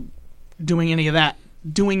separate. doing any of that.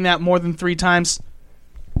 Doing that more than 3 times,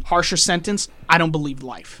 harsher sentence, I don't believe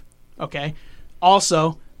life. Okay?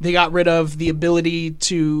 Also, they got rid of the ability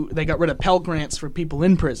they got rid of Pell Grants for people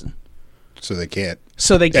in prison. So they can't.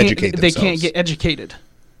 So they can't Educate they can't themselves. get educated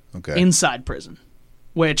Okay. inside prison,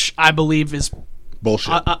 which I believe is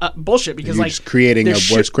Bullshit. bullshit because You're like just creating a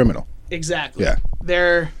there worse should- criminal. Exactly. Yeah.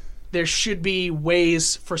 There should be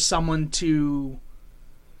ways for someone to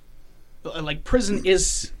like prison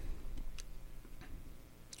is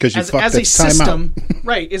Because you as fucked a the time system, out.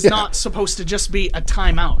 right, is not supposed to just be a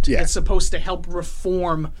timeout. Yeah. It's supposed to help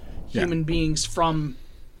reform Yeah. human beings from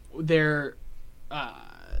their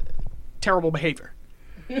terrible behavior.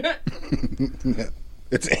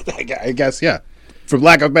 It's, I guess, yeah. For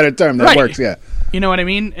lack of a better term, that Right. works, yeah. You know what I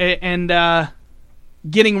mean? And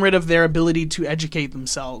getting rid of their ability to educate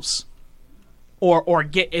themselves or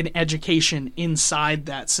get an education inside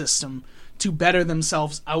that system to better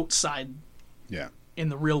themselves outside Yeah. in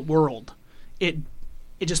the real world. It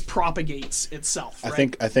just propagates itself,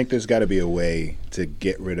 right? I think there's got to be a way to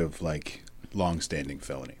get rid of like long-standing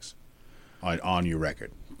felonies on your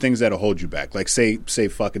record. Things that'll hold you back. Like say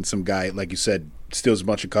fucking some guy, like you said, steals a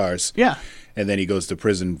bunch of cars. Yeah. And then he goes to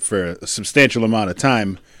prison for a substantial amount of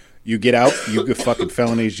time. You get out, you get fucking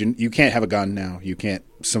felonies. You can't have a gun now. You can't.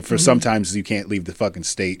 Sometimes you can't leave the fucking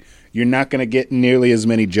state. You're not going to get nearly as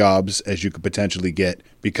many jobs as you could potentially get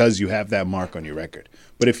because you have that mark on your record.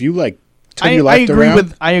 But if you like turn your life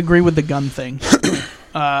around, I agree with the gun thing.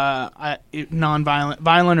 Violent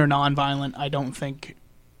or non-violent, I don't think.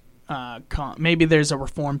 Maybe there's a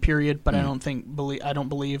reform period, but I don't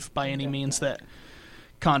believe by any means that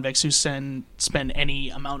convicts who spend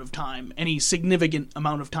any significant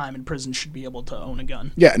amount of time in prison should be able to own a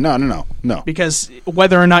gun. Yeah, no. Because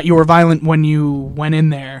whether or not you were violent when you went in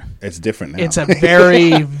there, it's different now. It's a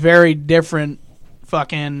very, very different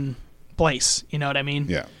fucking place. You know what I mean?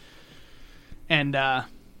 Yeah. And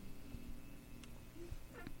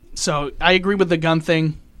so I agree with the gun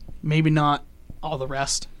thing. Maybe not all the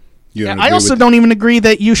rest. I also don't even agree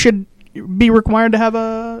that you should be required to have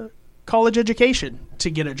a college education to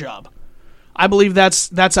get a job. I believe that's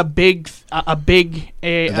a big. I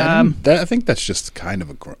think that's just kind of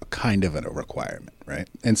a requirement, right?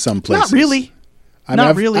 In some places, not really.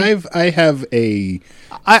 I have three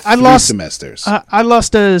semesters. I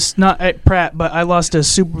lost not at Pratt, but I lost a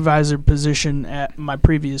supervisor position at my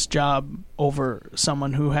previous job over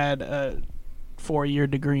someone who had a 4-year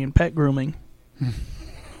degree in pet grooming.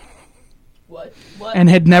 What? And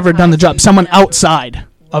had never done the job. Someone outside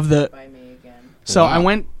of the. So wow.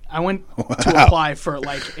 I went to apply for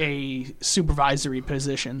like a supervisory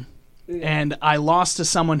position, and I lost to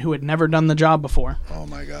someone who had never done the job before. Oh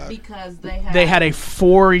my god! Because they had a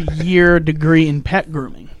 4-year degree in pet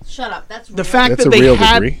grooming. Shut up! That's the fact that's that they real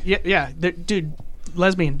had. Degree. Yeah, dude,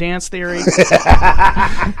 lesbian dance theory.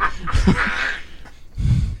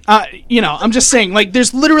 I'm just saying, like,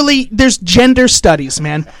 there's gender studies,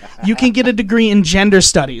 man. You can get a degree in gender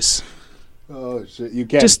studies. Oh shit! You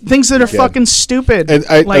can't. Just things that are fucking stupid.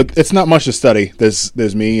 It's not much to study.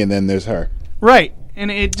 There's me, and then there's her. Right,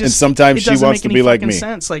 and it just. And sometimes she wants to be like me.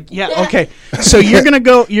 Sense. Like, yeah, okay. So you're gonna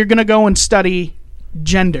go and study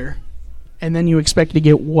gender, and then you expect to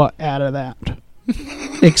get what out of that,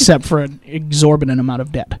 except for an exorbitant amount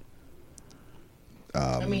of debt.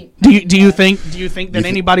 Do you think that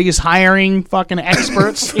anybody is hiring fucking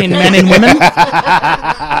experts in men and women,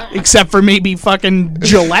 except for maybe fucking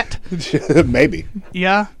Gillette? Maybe.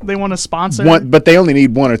 Yeah, they want to sponsor. But they only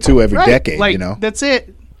need 1 or 2 every decade. Like, you know, that's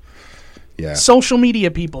it. Yeah. Social media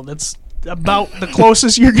people. That's about the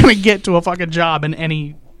closest you're gonna get to a fucking job in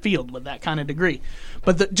any field with that kind of degree.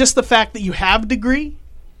 But just the fact that you have a degree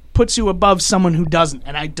puts you above someone who doesn't,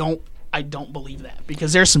 and I don't believe that,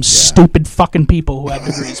 because there's some stupid fucking people who have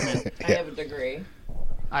degrees, man. I have a degree.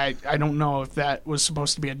 I don't know if that was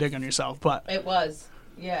supposed to be a dig on yourself, but it was.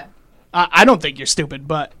 Yeah. I don't think you're stupid,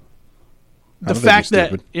 but the fact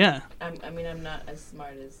that I'm not as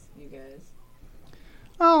smart as you guys.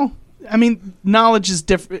 Oh, I mean, knowledge is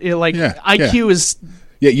different. Like IQ is.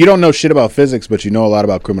 Yeah, you don't know shit about physics, but you know a lot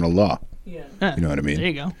about criminal law. Yeah. You know what I mean? There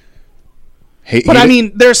you go. I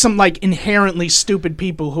mean, there's some like inherently stupid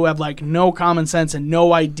people who have like no common sense and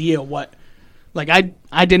no idea what. Like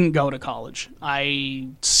I didn't go to college. I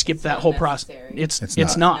skipped that whole process.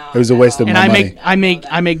 It's not. It was a waste of money. And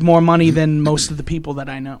I make more money than most of the people that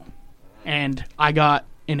I know. And I got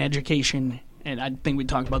an education, and I think we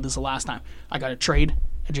talked about this the last time. I got a trade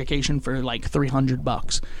education for like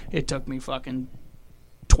 $300. It took me fucking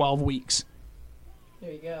 12 weeks.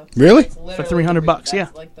 There you go. Really? For $300, yeah.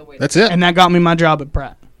 That's it. And that got me my job at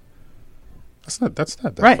Pratt. That's not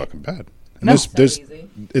that right. fucking bad. And no,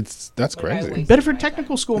 that's crazy. Bedford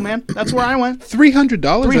Technical School, man. That's where I went. $300.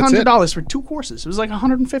 $300 for 2 courses. It was like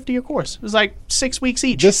 $150 a course. It was like 6 weeks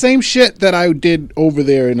each. The same shit that I did over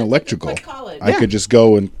there in electrical. Like college. I could just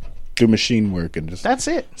go and do machine work and just. That's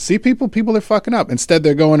it. See, people are fucking up. Instead,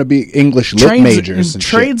 they're going to be English lit majors. And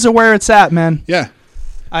trades shit. Are where it's at, man. Yeah.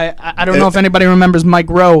 I don't know if anybody remembers Mike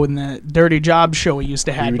Rowe and the Dirty Job show he used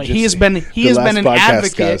to have, but he has been an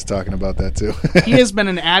advocate. Guy was talking about that too. He has been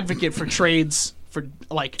an advocate for trades for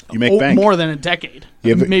like more than a decade,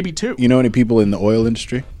 maybe 2. You know any people in the oil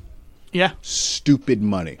industry? Yeah. Stupid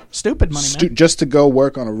money, man. Just to go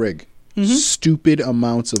work on a rig. Mm-hmm. Stupid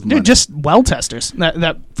amounts of money. Dude, just well testers.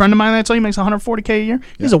 That friend of mine that I told you makes $140K a year.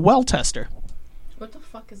 He's a well tester. What the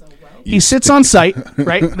fuck is a well? He sits on site,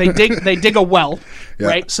 right? They dig a well,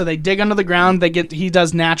 right? So they dig under the ground. He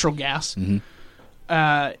does natural gas.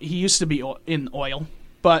 Mm-hmm. He used to be in oil,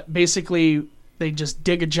 but basically they just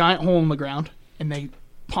dig a giant hole in the ground and they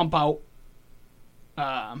pump out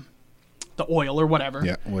the oil or whatever.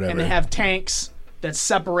 Yeah, whatever. And they have tanks that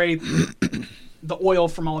separate the oil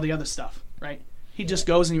from all the other stuff, right? He just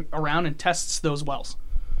goes around and tests those wells.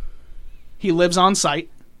 He lives on site,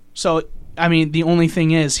 so. I mean, the only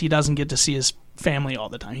thing is he doesn't get to see his family all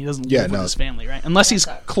the time. He doesn't Yeah, live with no. his family, right? Unless he's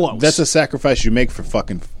close. That's a sacrifice you make for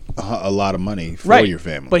fucking a lot of money for right. your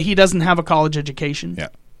family. But he doesn't have a college education. Yeah.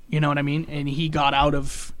 You know what I mean? And he got out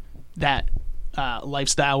of that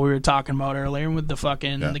lifestyle we were talking about earlier with the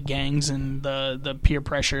fucking the gangs and the peer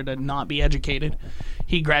pressure to not be educated.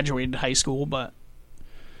 He graduated high school, but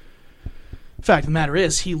the fact of the matter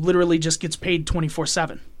is he literally just gets paid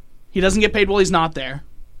 24/7. He doesn't get paid while he's not there,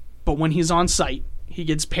 but when he's on site, he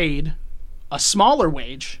gets paid a smaller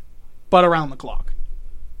wage, but around the clock.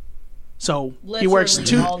 So he works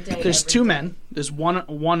Literally all day, there's every two day. men. There's one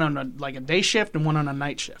on a day shift and one on a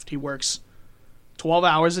night shift. He works 12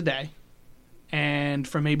 hours a day, and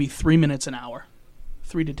for maybe 3 minutes an hour,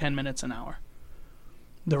 3 to 10 minutes an hour.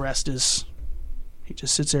 The rest is he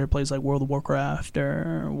just sits there and plays like World of Warcraft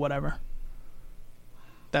or whatever.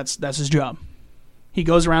 That's his job. He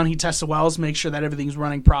goes around, he tests the wells, makes sure that everything's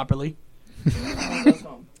running properly. Goes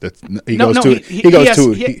home.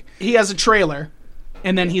 He has a trailer,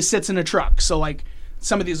 and then he sits in a truck. So like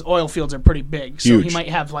some of these oil fields are pretty big, so Huge. he might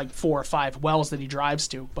have like 4 or 5 wells that he drives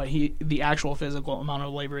to, but the actual physical amount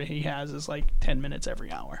of labor he has is like 10 minutes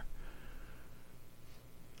every hour,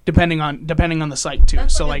 depending on the site too.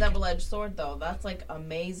 That's so like a like double-edged sword, though. That's like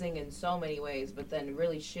amazing in so many ways, but then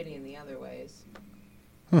really shitty in the other ways.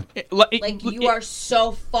 Like you are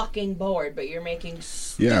so fucking bored, but you're making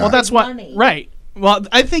Yeah. well, that's what money. right. Well,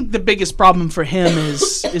 I think the biggest problem for him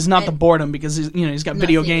is not the boredom because he's got Not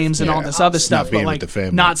video seeing his games and all family. this other Not stuff, being but with like the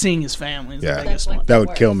family. not seeing his family is Yeah. the biggest That's like one. That would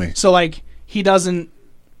worst. kill me. So like he doesn't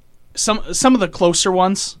some of the closer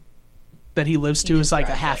ones that he lives to He is just like a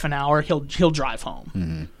drives half it. an hour. He'll drive home,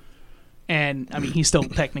 Mm-hmm. and I mean he still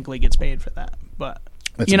technically gets paid for that, but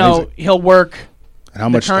That's you know amazing. he'll work. And how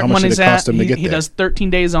much the current did one it is cost at him to get he there? does 13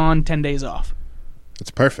 days on, 10 days off. It's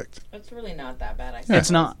perfect. It's really not that bad. I Yeah. suppose.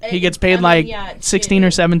 It's not. He It- gets paid I mean, like yeah, it's 16 or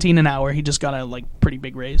shitty. 17 an hour. He just got a like pretty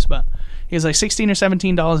big raise, but he was like $16 or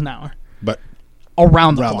 $17 an hour But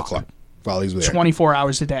around the round the clock. clock while he's there. 24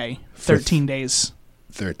 hours a day, 13 days.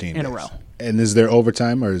 13 in a days. row. And is there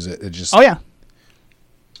overtime or is it just... Oh yeah,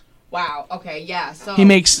 Wow. Okay. Yeah. So he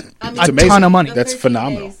makes I mean, a amazing. ton of money. the That's 13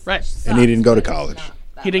 phenomenal. days Right. sucks, And he didn't go to but it's college. not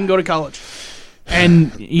that He didn't bad. go to college,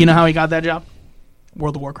 and you know how he got that job?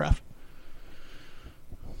 World of Warcraft.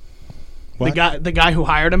 What? The guy who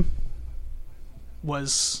hired him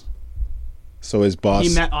was So his boss...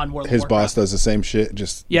 he met on World of his Warcraft. boss does the same shit,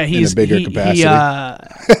 just Yeah, in a bigger capacity. He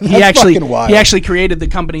That's actually fucking wild. he actually created the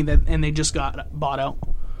company and they just got bought out.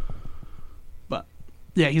 But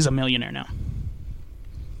yeah, he's a millionaire now,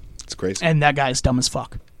 It's crazy. and that guy's dumb as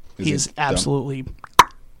fuck. Is He he is dumb? absolutely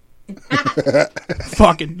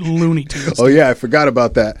fucking Looney Tunes. Oh yeah, I forgot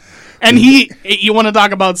about that. And you want to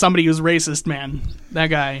talk about somebody who's racist, man? That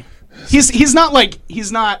guy, he's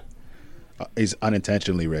not. He's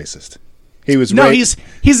unintentionally racist. He was No, ra- he's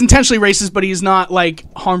intentionally racist, but he's not like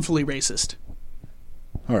harmfully racist.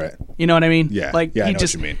 All right. You know what I mean? Yeah. Like Yeah, I he know what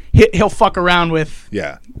just you mean. he'll fuck around with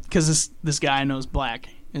Yeah. because this guy I know is black.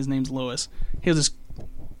 His name's Lewis. He'll just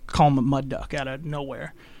call him a mud duck out of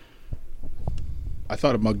nowhere. I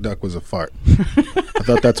thought a mud duck was a fart. I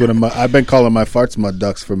thought that's what I've been calling my farts mud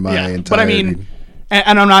ducks for my entire... but I mean,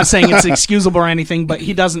 and I'm not saying it's excusable or anything, but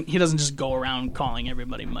he doesn't just go around calling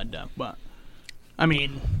everybody mud duck. But I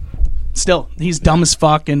mean, still, he's dumb as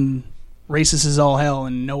fuck and racist as all hell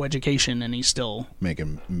and no education, and he's still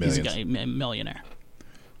making he's millions. a millionaire.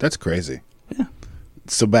 That's crazy. Yeah.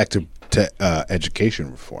 So back to education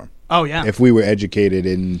reform. Oh yeah. If we were educated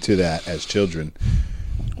into that as children,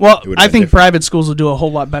 Well, It would've I been think different. private schools will do a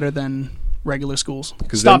whole lot better than regular schools.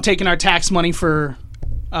 'Cause Stop then- taking our tax money for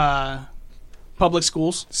public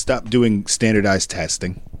schools. stop doing standardized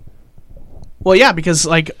testing. Well, yeah, because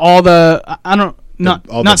like all the I don't not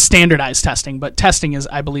all not the- standardized testing, but testing is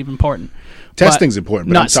I believe important. Testing's important,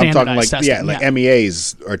 but not I'm talking like standardized testing,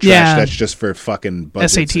 MEAs are trash. Yeah. That's just for fucking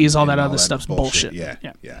budgets SATs, all and that other stuff's bullshit. Yeah,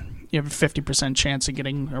 Yeah. yeah. You have a 50% chance of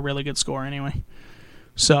getting a really good score anyway.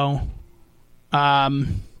 So, what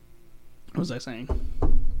was I saying?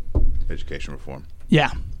 Education reform.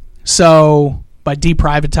 Yeah. So by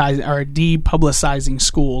deprivatizing or depublicizing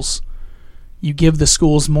schools, you give the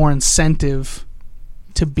schools more incentive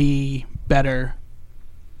to be better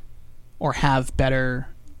or have better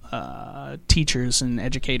teachers and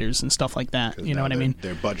educators and stuff like that. 'Cause You know now what I mean?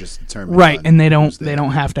 Their budget's determined, Right, on and they who's don't there.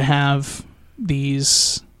 have to have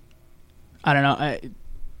these. I don't know.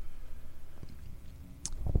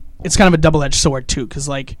 It's kind of a double-edged sword too, because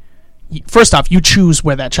like, first off, you choose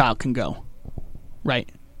where that child can go, right?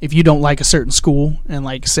 If you don't like a certain school, and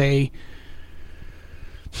like say,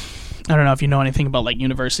 I don't know if you know anything about like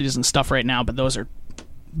universities and stuff right now, but those are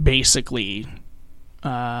basically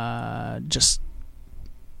just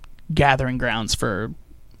gathering grounds for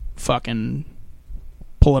fucking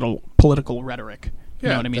political rhetoric. You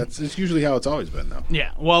know what I mean? It's usually how it's always been, though.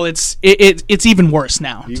 Yeah. Well, it's even worse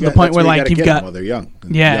now to the point where like you've got while they're young.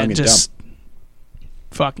 Yeah, young and just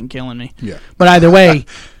fucking killing me. Yeah. But either way,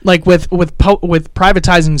 like with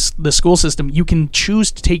privatizing the school system, you can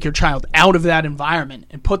choose to take your child out of that environment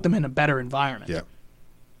and put them in a better environment. Yeah.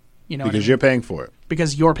 You know, because you're paying for it.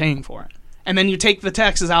 Because you're paying for it, and then you take the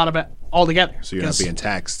taxes out of it altogether. So you're not being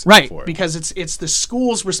taxed, right? For it. Because it's the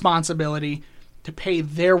school's responsibility to pay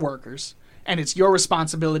their workers, and it's your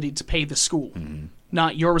responsibility to pay the school,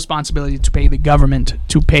 not your responsibility to pay the government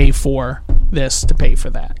to pay for this, to pay for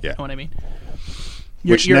that. Yeah. You know what I mean?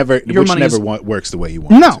 Which your never money works the way you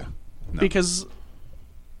want. No, it to. because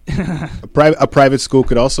a private school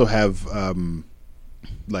could also have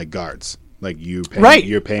like guards. Like you're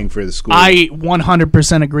paying for the school. I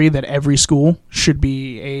 100% agree that every school should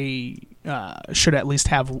be should at least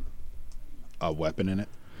have a weapon in it,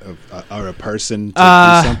 or a person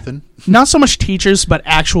to do something. Not so much teachers, but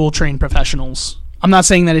actual trained professionals. I'm not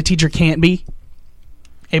saying that a teacher can't be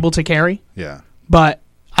able to carry. Yeah, but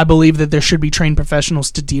I believe that there should be trained professionals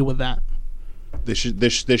to deal with that. They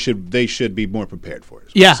should be more prepared for it.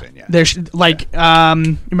 Yeah, there should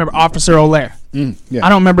remember Officer Olaire. Yeah. I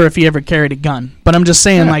don't remember if he ever carried a gun, but I'm just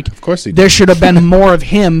saying, like, of course he did. There should have been more of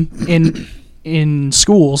him in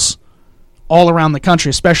schools all around the country,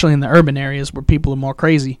 especially in the urban areas where people are more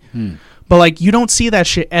crazy. But like, you don't see that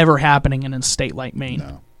shit ever happening in a state like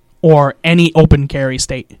Maine or any open carry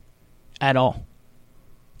state at all.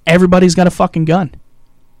 Everybody's got a fucking gun.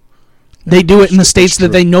 They do it in the states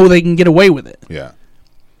that they know they can get away with it. Yeah.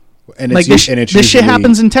 And like this shit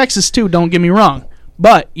happens in Texas too, don't get me wrong.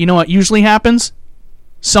 But you know what usually happens?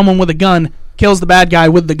 Someone with a gun kills the bad guy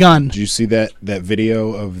with the gun. Did you see that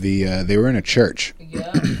video of the they were in a church?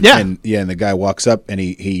 Yeah. Yeah. And the guy walks up and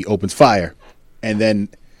he opens fire, and then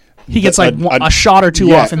he gets like a shot or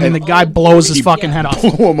two off, and then the guy blows his fucking head off.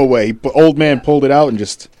 Blew him away. Old man pulled it out and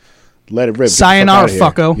just let it rip. Sayonara,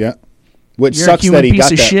 fucko. Yeah. Which You're sucks that he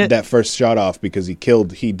got that first shot off, because he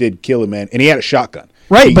did kill a man, and he had a shotgun.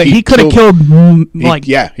 Right, but he could have killed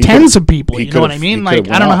tens of people. You know what I mean? Like,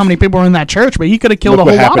 I don't know how many people were in that church, but he could have killed a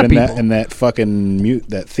whole lot of people. In that fucking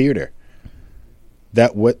that theater.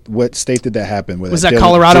 That what state did that happen? Was that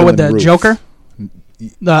Colorado with the Joker?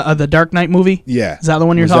 The Dark Knight movie? Yeah. Is that the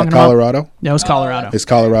one you're talking about? Colorado? Yeah, it was Colorado. Is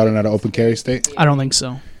Colorado not an open carry state? I don't think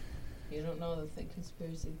so. You don't know the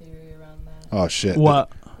conspiracy theory around that? Oh shit! What?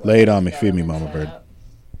 Lay it on me, feed me, Mama Bird.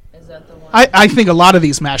 Is that the one? I think a lot of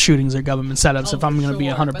these mass shootings are government setups. If I'm going to be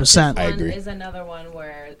 100%, I agree. Is another one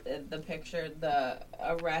where the picture, the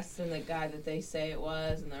arrest and the guy that they say it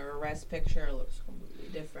was, and the arrest picture looks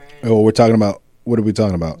completely different. Oh, we're talking about. What are we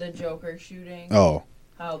talking about? The Joker shooting. Oh.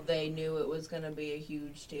 How they knew it was going to be a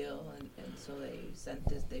huge deal, and so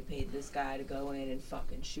they paid this guy to go in and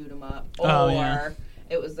fucking shoot him up. Or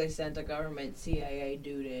they sent a government CIA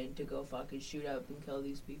dude in to go fucking shoot up and kill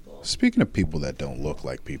these people. Speaking of people that don't look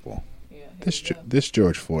like people, Yeah, this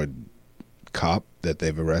George Floyd cop that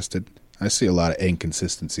they've arrested, I see a lot of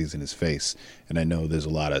inconsistencies in his face, and I know there's a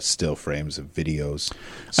lot of still frames of videos.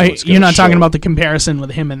 So you're not talking about the comparison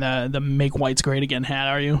with him and the "Make Whites Great Again" hat,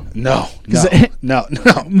 are you? No.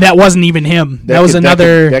 That wasn't even him. That was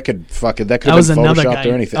another. That could have been photoshopped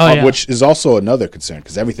or anything. Oh, yeah. Which is also another concern,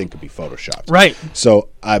 because everything could be photoshopped. Right. So,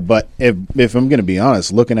 but if I'm going to be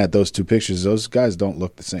honest, looking at those two pictures, those guys don't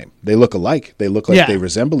look the same. They look alike. They look like they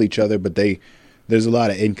resemble each other, but there's a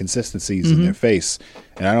lot of inconsistencies in their face,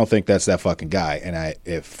 and I don't think that's that fucking guy. And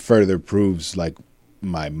it further proves like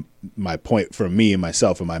my point for me and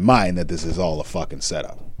myself in my mind that this is all a fucking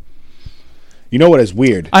setup. You know what is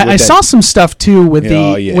weird? I saw some stuff too with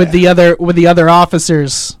the other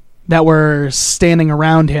officers that were standing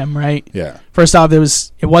around him. Right. Yeah. First off,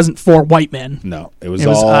 it wasn't 4 white men. No, it was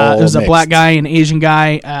all it was mixed. a black guy, an Asian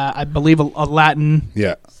guy, I believe a Latin.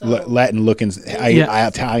 Yeah, Latin looking,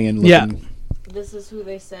 Italian looking. Yeah. This is who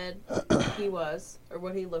they said he was, or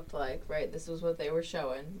what he looked like, right? This is what they were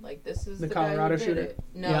showing. Like, this is the Colorado guy who shooter? did it.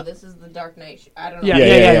 No, Yeah. this is the Dark Knight. I don't know.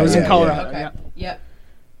 Yeah, it was in Colorado. Okay. Yeah. Yep.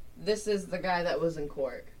 This is the guy that was in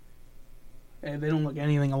court. And they don't look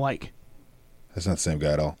anything alike. That's not the same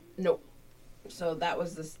guy at all. Nope. So that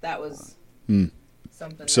was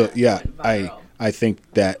something. So that yeah, went viral. I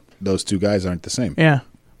think that those two guys aren't the same. Yeah,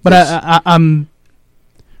 but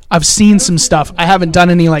I've seen some stuff. I haven't done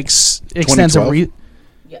any like extensive. 2012?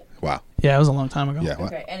 Wow. Yeah, it was a long time ago. Yeah.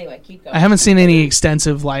 Okay. Anyway, keep going. I haven't seen any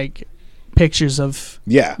extensive like pictures of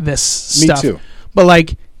this Me stuff. too. But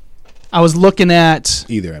like, I was looking at.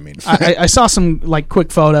 Either, I mean. I saw some like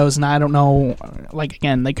quick photos, and I don't know. Like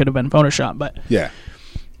again, they could have been Photoshop, but yeah.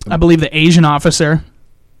 I believe the Asian officer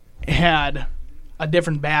had a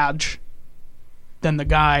different badge than the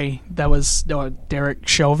guy that was Derek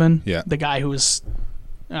Chauvin. Yeah. The guy who was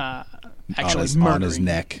actually on murdering his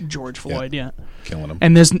neck. George Floyd. Yeah. Killing him.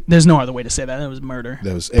 And there's no other way to say that. It was murder.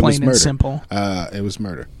 It was plain murder. and simple. It was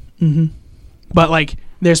murder. But like,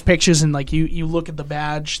 there's pictures and like you look at the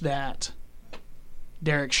badge that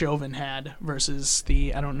Derek Chauvin had versus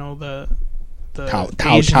the I don't know the Tao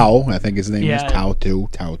Asian- Tao, I think his name Yeah. is Tao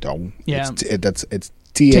Tao. Yeah. It's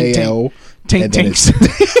TAO. Tink and then Tinks.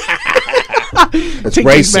 It's Tink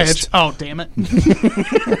Tinks badge. racist. Oh damn it!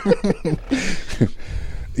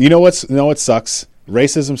 You know what sucks?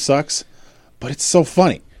 Racism sucks, but it's so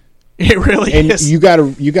funny. It really And is. you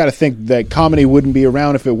gotta think that comedy wouldn't be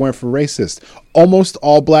around if it weren't for racist. Almost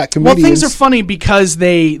all black Well, comedians. things are funny because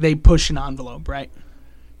they push an envelope, right?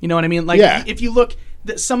 You know what I mean? Like, Yeah. if you look,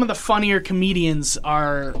 some of the funnier comedians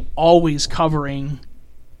are always covering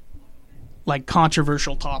like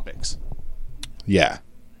controversial topics. Yeah.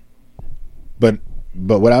 But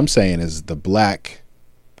what I'm saying is the black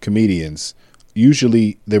comedians,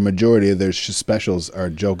 usually their majority of their specials are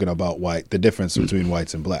joking about the difference between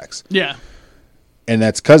whites and blacks. Yeah, And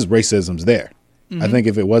that's because racism's there. I think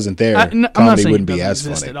if it wasn't there, I'm not comedy saying wouldn't it be doesn't as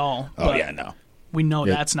exist funny. at all. Oh but yeah, no. we know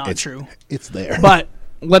that's not It's- true. It's there. But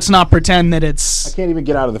let's not pretend that it's. I can't even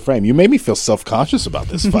get out of the frame. You made me feel self-conscious about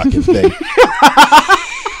this fucking thing.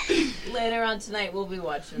 Later on tonight, we'll be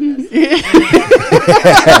watching this.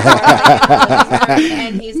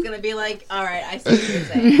 And he's going to be like, all right, I see what you're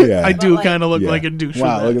saying. Yeah. I do like- kind of look Yeah. like a douche. for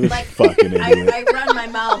Wow, that. look at this Like, fucking idiot. I run my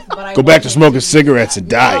mouth, but I Go back to want smoking to- cigarettes and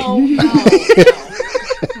die.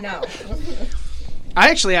 No. I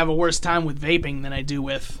actually have a worse time with vaping than I do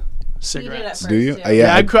with cigarettes. Do you? Too.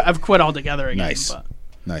 Yeah. I've quit altogether again. Nice. But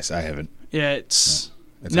Nice. I haven't. yeah, it's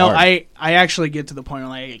It's no. hard. I actually get to the point where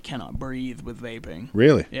like, I cannot breathe with vaping.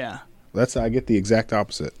 Really? Yeah. I get the exact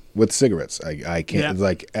opposite with cigarettes. I can't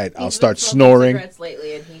Yeah. I'll He's start been smoking snoring. cigarettes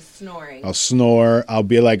lately, and he's snoring. I'll snore. I'll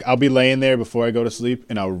be laying there before I go to sleep,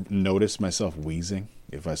 and I'll notice myself wheezing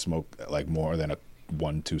if I smoke like more than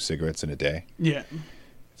 1-2 cigarettes in a day. Yeah.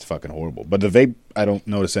 It's fucking horrible. But the vape, I don't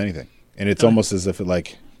notice anything, and it's almost as if it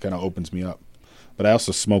like kind of opens me up. But I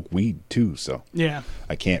also smoke weed too, so Yeah.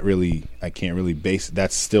 I can't really base.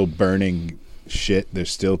 That's still burning shit. There's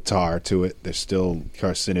still tar to it. There's still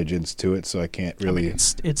carcinogens to it, so I can't really.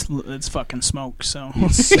 It's fucking smoke. So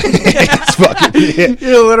It's fucking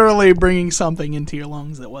you're literally bringing something into your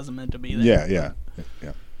lungs that wasn't meant to be there. yeah.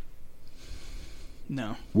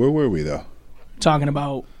 No. Where were we though? Talking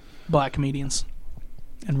about black comedians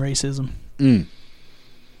and racism. Can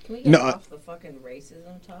we get No, off the fucking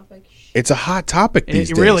racism topic? It's a hot topic these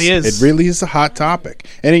days. really is. It really is a hot topic.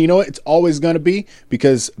 And you know what? It's always going to be,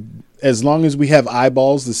 because as long as we have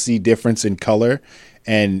eyeballs to see difference in color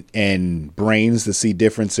and brains to see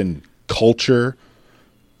difference in culture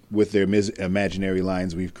with their imaginary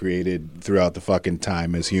lines we've created throughout the fucking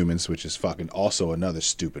time as humans, which is fucking also another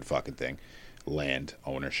stupid fucking thing. Land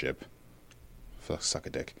ownership. Suck a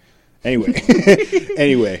dick.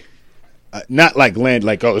 Anyway. Not like land,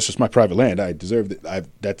 like, oh, it's just my private land. I deserve it.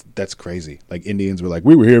 That's crazy. Like Indians were like,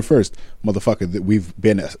 we were here first, motherfucker. That we've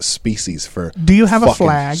been a species for. Do you have a fucking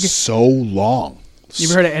flag? So long. You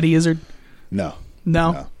ever heard of Eddie Izzard? No.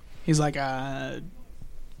 No. No. He's like a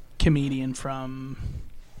comedian from.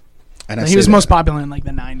 And I He say was that- most popular in like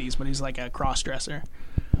the '90s, but he's like a cross-dresser.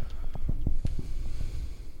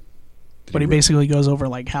 But he basically goes over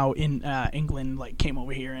like how in England like came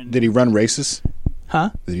over here and Did he run races? huh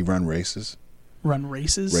Did he run races? run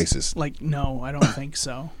races. Races. Like no, I don't think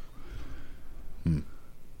so.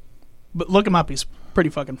 But look him up; he's pretty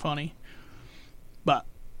fucking funny. But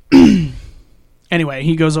anyway,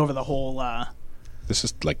 he goes over the whole. This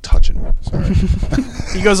is like touching me. Sorry.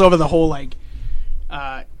 He goes over the whole like,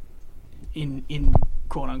 in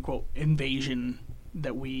quote unquote invasion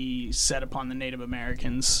that we set upon the Native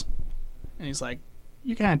Americans, and he's like,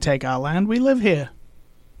 "You can't take our land. We live here,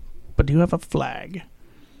 but do you have a flag?"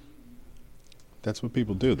 That's what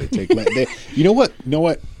people do. They take land. You know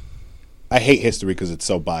what? I hate history because it's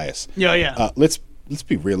so biased. Yeah. Let's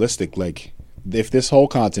be realistic. Like, if this whole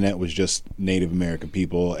continent was just Native American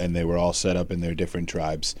people and they were all set up in their different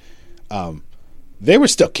tribes, they were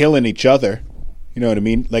still killing each other. You know what I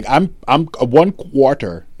mean? Like, I'm a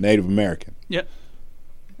 1/4 Native American, Yep.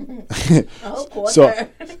 Oh, quarter. So-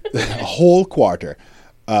 a whole quarter.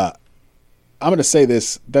 I'm gonna say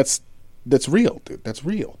this. That's real, dude. That's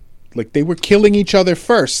real. Like, they were killing each other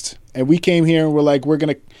first, and we came here and we're like, we're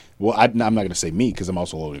gonna. Well, I'm not gonna say me because I'm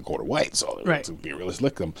also only a quarter white. So Right. to be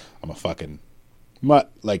realistic, I'm a fucking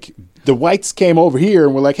mutt. Like, the whites came over here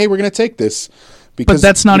and we're like, hey, we're gonna take this. Because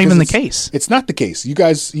that's not even the it's- case. It's not the case. You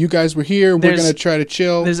guys were here. We're There's- gonna try to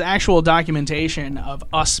chill. There's actual documentation of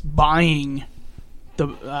us buying the,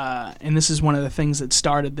 and this is one of the things that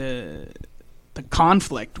started the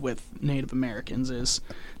conflict with Native Americans is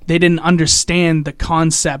they didn't understand the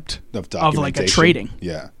concept Of of like a documentation. trading.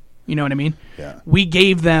 Yeah. You know what I mean? Yeah. We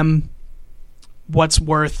gave them what's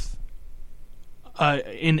worth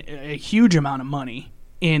in a huge amount of money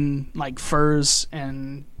in like furs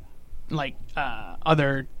and like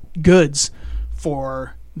other goods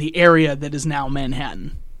for the area that is now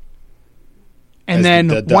Manhattan. And As then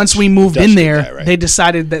the Dutch- once we moved Dutch in did there, that, right? they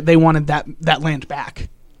decided that they wanted that land back.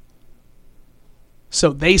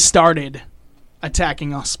 So they started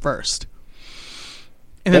attacking us first.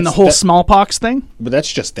 And then the That's- whole that- smallpox thing. But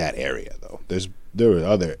that's just that area, though. There were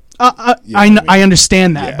other. Yeah, I I mean,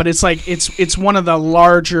 understand that, yeah. but it's like it's one of the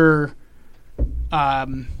larger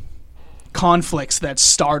conflicts that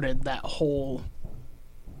started that whole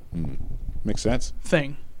Makes sense.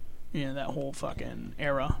 thing. You know, that whole fucking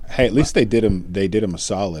era. Hey, at least they did him a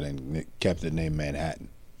solid and kept it named Manhattan.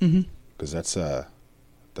 Because that's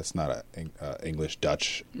not a English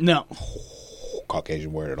Dutch No.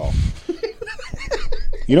 Caucasian word at all.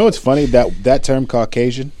 You know what's funny? That term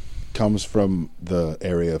Caucasian comes from the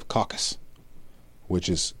area of Caucasus, which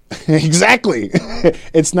is exactly.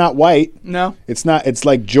 It's not white. No. It's not. It's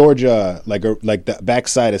like Georgia, like the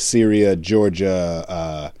backside of Syria,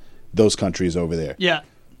 Georgia, those countries over there. Yeah.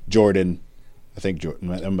 Jordan, I think Jordan.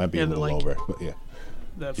 That might be a Yeah, little like- over, but yeah.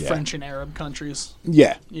 The Yeah. French and Arab countries.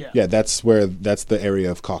 Yeah, Yeah. That's the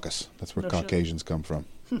area of Caucasus. That's where No shit. Caucasians come from.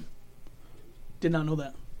 Did not know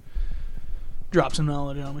that. Drop some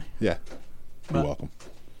knowledge on me. Yeah, you're But- welcome.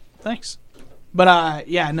 Thanks. But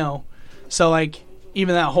yeah, no. So like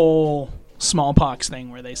even that whole smallpox thing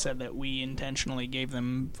where they said that we intentionally gave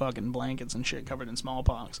them fucking blankets and shit covered in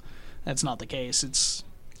smallpox. That's not the case. It's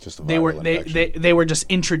Just a they were viral they, infection. they were just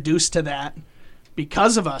introduced to that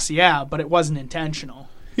because of us, yeah, but it wasn't intentional.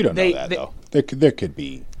 You don't they- know that they- though. That could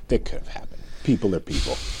have happened. People are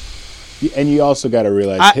people, and you also got to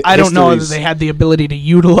realize I don't know that they had the ability to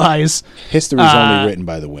utilize history's only written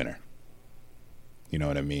by the winner. You know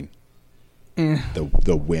what I mean? eh,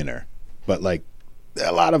 The winner, but like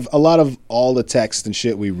a lot of all the text and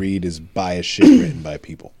shit we read is biased shit written by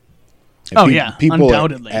people. And Oh, yeah, people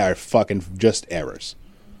undoubtedly. are fucking just errors.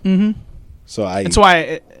 Mm-hmm. So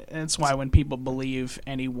It's why when people believe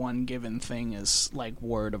any one given thing is like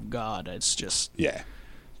word of God, it's just yeah,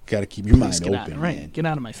 got to keep your mind just get open, out, right? man. Get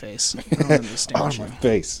out of my face. I don't understand On you. my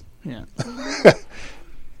face. Yeah,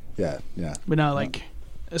 Yeah. but no, like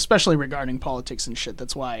especially regarding politics and shit.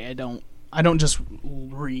 That's why I don't just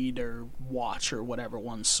read or watch or whatever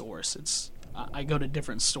one source. It's I go to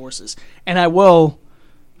different sources, and I will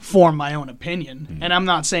form my own opinion. Mm-hmm. And I'm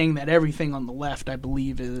not saying that everything on the left I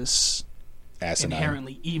believe is Asinine.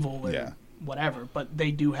 inherently evil or Yeah. whatever, but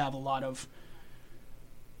they do have a lot of,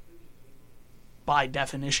 by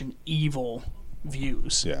definition, evil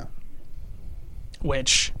views. Yeah.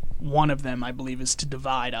 Which one of them I believe is to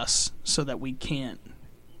divide us so that we can't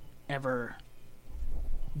ever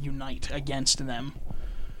unite against them.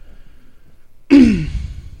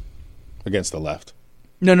 Against the left.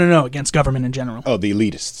 No, against government in general. Oh, the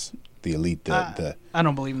elitists. The elite. The I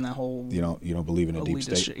don't believe in that whole you don't believe in a deep elitist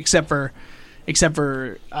state. shit. Except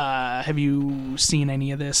for have you seen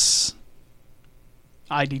any of this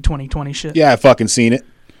ID 2020 shit? Yeah, I fucking seen it.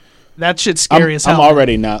 That shit's scary as hell. I'm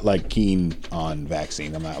already not like keen on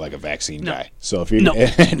vaccine. I'm not like a vaccine No. guy. So if you're No.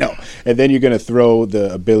 no, and then you're gonna throw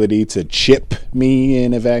the ability to chip me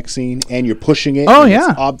in a vaccine, and you're pushing it. Oh, and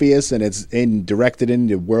yeah. it's obvious, and it's directed in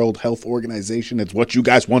the World Health Organization. It's what you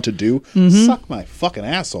guys want to do. Mm-hmm. Suck my fucking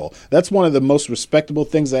asshole. That's one of the most respectable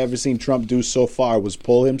things I've ever seen Trump do so far was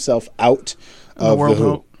pull himself out of World the WHO.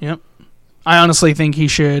 Health- Yep. I honestly think he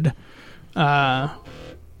should.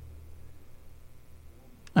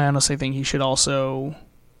 I honestly think he should also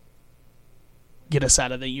get us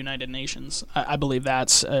out of the United Nations. I believe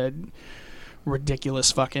that's a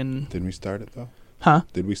ridiculous fucking. Didn't we start it though? Huh?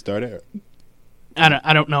 Did we start it?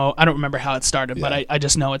 I don't know. I don't remember how it started, but Yeah. I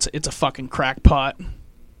just know it's a fucking crackpot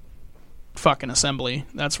fucking assembly.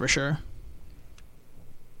 That's for sure.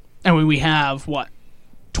 And we have what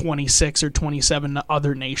 26 or 27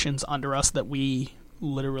 other nations under us that we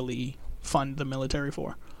literally fund the military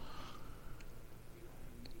for.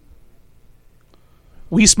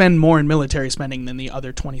 We spend more in military spending than the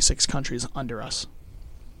other 26 countries under us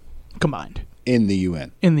combined In the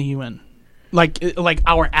UN. in the UN. Like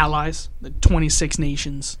our allies, the 26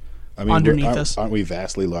 nations I mean, underneath aren't, us. aren't we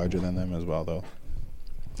vastly larger than them as well, though?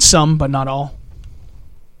 Some, but not all.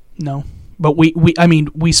 No, But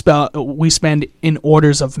we spend in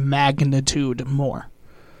orders of magnitude more.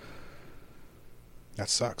 That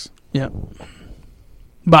sucks. Yeah.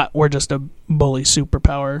 But we're just a bully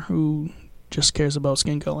superpower who just cares about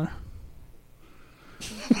skin color.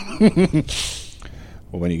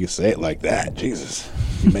 Well, when you say it like that, Jesus,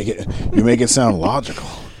 you make it sound logical,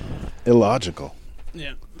 illogical.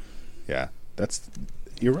 Yeah. Yeah,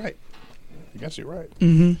 you're right. I guess you're right.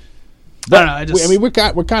 Mm-hmm. But, I don't know,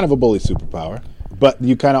 we're kind of a bully superpower, but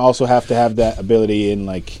you kind of also have to have that ability in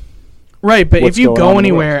like. Right, but what's if you going on go in the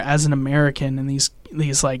anywhere world. as an American in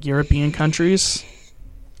these like European countries,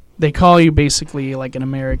 they call you basically like an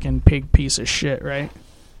American pig piece of shit, right?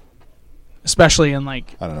 Especially in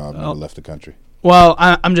like. I don't know. I've never left the country. Well,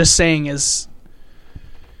 I'm just saying is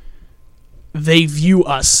they view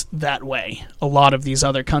us that way. A lot of these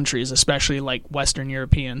other countries, especially like Western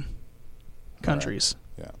European countries,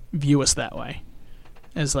 Yeah. view us that way.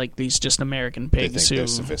 As like these just American They pigs think who, they're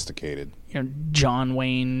sophisticated. John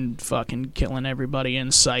Wayne fucking killing everybody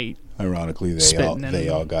in sight. Ironically, Spitting they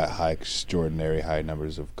in- all got extraordinary high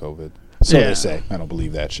numbers of COVID. So Yeah. they say. I don't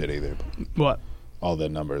believe that shit either. But What? all the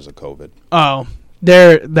numbers of COVID. Oh,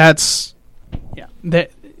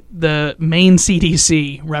 the main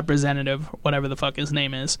CDC representative, whatever the fuck his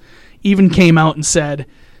name is, even came out and said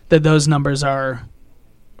that those numbers are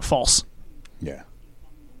false. Yeah,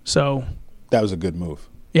 So, that was a good move.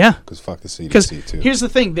 yeah. Because fuck the Because CDC too. here's the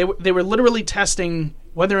thing. They were literally testing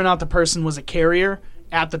whether or not the person was a carrier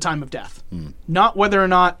at the time of death. Not whether or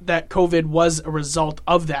not that COVID was a result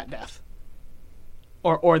of that death.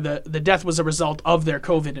 Or the death was a result of their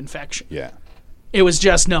COVID infection. Yeah, It was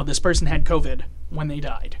just, no, this person had COVID when they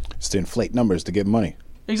died. it's to inflate numbers to get money.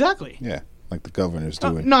 Exactly. Yeah, like the governor's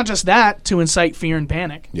doing. Not just that, to incite fear and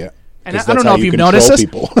panic. Yeah, And I 'Cause don't that's know how if you you've control noticed this.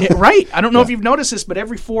 people. Yeah, right. I don't know if Yeah. you've noticed this, but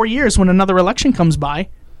every 4 years when another election comes by,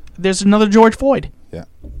 there's another George Floyd. Yeah,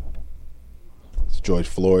 it's George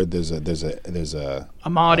Floyd. There's a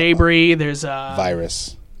Ahmaud Arbery, there's a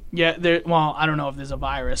virus. Yeah, well, I don't know if there's a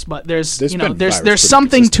virus, but there's There's been virus there's pretty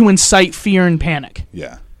something consistent. to incite fear and panic.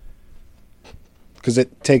 Yeah, because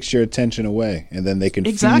it takes your attention away, and then they can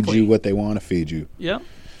Exactly. feed you what they want to feed you. Yeah.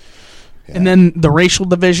 Yeah. And then the racial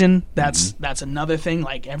division, that's another thing.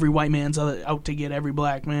 Like every white man's out to get every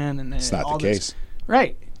black man, and It's not all the this. case.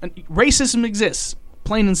 Right? And racism exists,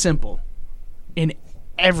 plain and simple, in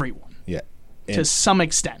everyone Yeah, to and some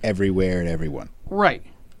extent. everywhere and everyone. Right.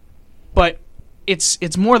 But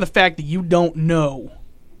it's more the fact that you don't know,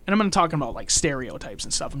 and I'm not talking about like stereotypes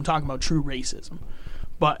and stuff. I'm talking about true racism.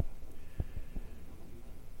 But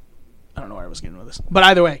I don't know where I was getting with this. But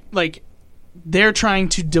either way, like they're trying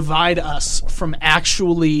to divide us from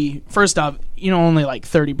actually. First off, only like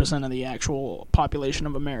 30% of the actual population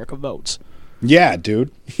of America votes. Yeah,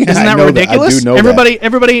 dude. Isn't that ridiculous? I do know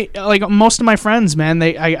everybody, like most of my friends, man,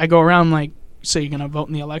 I go around like, so you're gonna vote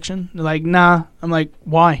in the election? They're like, nah. I'm like,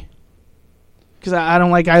 why? Because I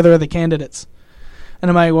don't like either of the candidates. And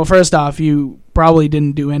I'm like, well, first off, you probably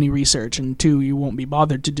didn't do any research, and 2, you won't be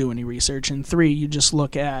bothered to do any research, and 3, you just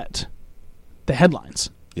look at the headlines.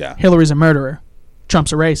 Yeah. Hillary's a murderer.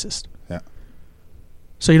 Trump's a racist. Yeah.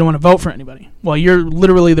 So you don't want to vote for anybody. Well, you're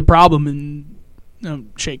literally the problem, and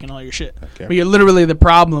I'm shaking all your shit. Okay. But you're literally the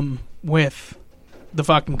problem with the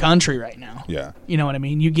fucking country right now. Yeah. You know what I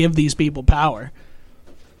mean? You give these people power.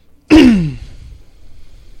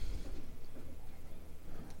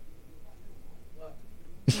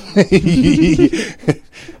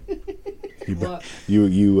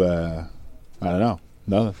 You I don't know.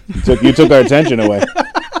 No, you took our attention away.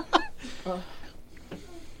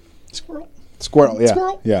 Squirrel. Yeah.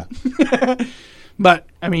 Squirrel. Yeah. But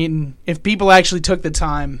I mean, if people actually took the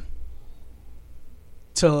time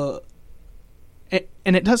to,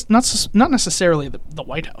 and it does not necessarily the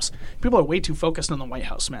White House. People are way too focused on the White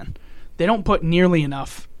House, man. They don't put nearly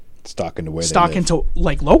enough Stock into where stock they live. into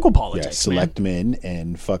like local Yeah, politics, man. select men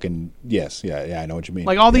and fucking yes. Yeah, I know what you mean.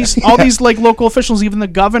 Like all these like local officials, even the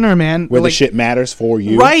governor, man. where like, the shit matters for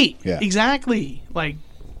you. Right. Yeah. Exactly. Like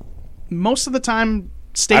most of the time,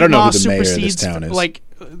 state I don't know law who the mayor of this supersedes. town is. Like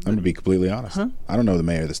I'm gonna be completely honest. Huh? I don't know who the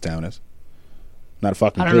mayor of this town is. Not a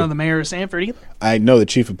fucking I don't clue. know the mayor of Sanford either. I know the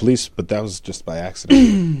chief of police, but that was just by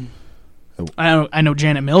accident. I know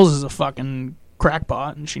Janet Mills is a fucking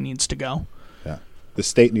crackpot and she needs to go. Yeah. The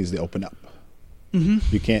state needs to open up.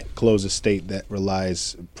 Mm-hmm. You can't close a state that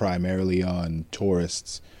relies primarily on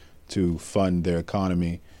tourists to fund their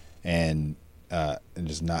economy, and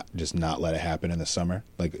just not let it happen in the summer.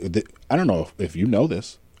 Like I don't know if you know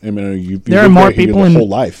this. I mean, you've There are lived more right here people your in whole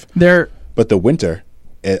life, There, but the winter,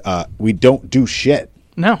 we don't do shit.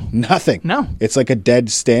 no, Nothing. No. It's like a dead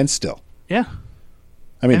standstill. yeah.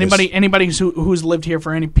 I mean, anybody who's lived here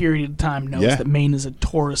for any period of time knows Yeah. that Maine is a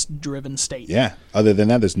tourist-driven state. Yeah. Other than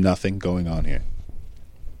that, there's nothing going on here.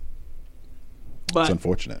 But It's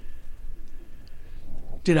unfortunate.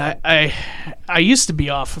 dude, I used to be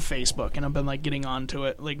off of Facebook, and I've been like getting onto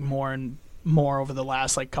it like more and more over the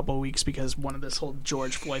last like couple of weeks because one of this whole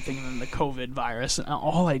George Floyd thing and then the COVID virus, and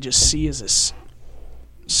all I just see is this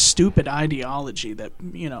stupid ideology that,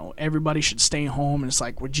 you know, everybody should stay home, and it's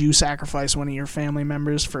like, would you sacrifice one of your family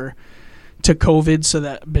members to COVID so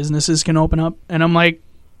that businesses can open up? And I'm like,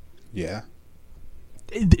 Yeah.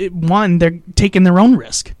 one, they're taking their own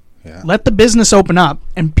risk. Yeah. Let the business open up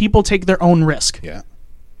and people take their own risk. Yeah.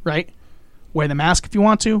 Right? Wear the mask if you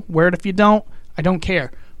want to, wear it if you don't. I don't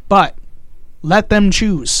care. But let them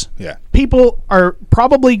choose. Yeah. People are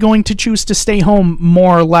probably going to choose to stay home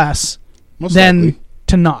more or less Most than likely.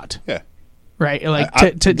 to not. Yeah. Right? Like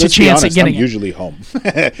I- to let's be chance honest, at getting I'm it. usually home.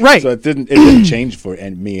 Right. So it didn't change for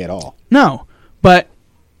me at all. No. But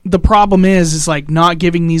the problem is like not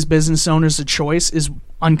giving these business owners a choice is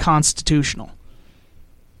unconstitutional.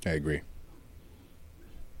 I agree.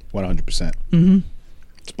 100%. Mm-hmm.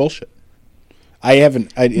 It's bullshit. But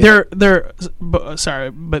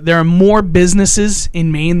there are more businesses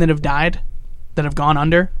in Maine that have died, that have gone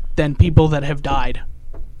under, than people that have died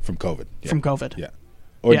from COVID. Yeah. from COVID. Yeah.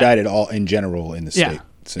 Or Yeah. died at all in general in the Yeah. state.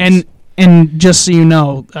 Since- And just so you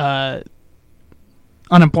know,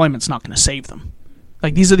 unemployment's not going to save them.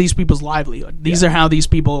 Like, these are these people's livelihood. These Yeah. are how these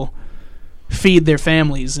people feed their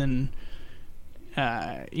families and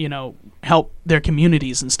you know, help their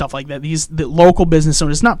communities and stuff like that. The local business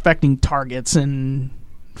owners, it's not affecting Targets and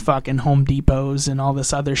fucking Home Depots and all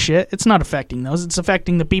this other shit. It's not affecting those. It's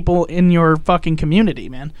affecting the people in your fucking community,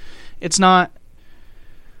 man. It's not.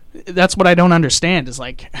 That's what I don't understand is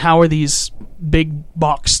like, how are these big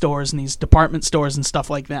box stores and these department stores and stuff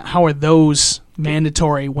like that, how are those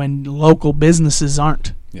mandatory when local businesses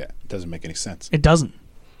aren't? yeah, it doesn't make any sense. It doesn't.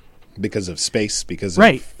 Because of space, because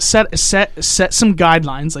Right. of... Set some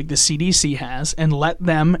guidelines like the CDC has and let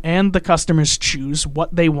them and the customers choose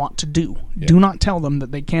what they want to do. Yeah. Do not tell them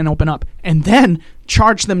that they can't open up. And then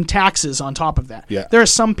charge them taxes on top of that. Yeah. There are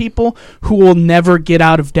some people who will never get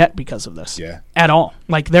out of debt because of this. Yeah. At all.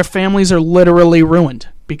 Like, their families are literally ruined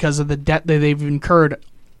because of the debt that they've incurred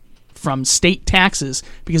from state taxes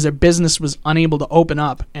because their business was unable to open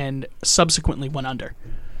up and subsequently went under.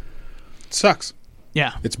 It sucks.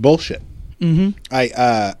 Yeah. It's bullshit. Mm-hmm.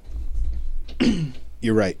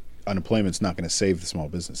 You're right. Unemployment's not going to save the small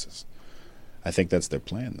businesses. I think that's their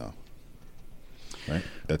plan, though. Right?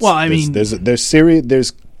 Well, I mean-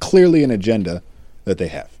 there's clearly an agenda that they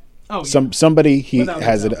have. Oh, yeah. Somebody Without a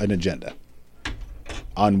has doubt. an agenda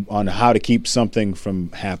on how to keep something from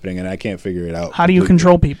happening, and I can't figure it out. How do you completely.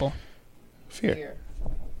 control people? Fear, Fear.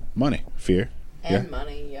 money, fear. And yeah,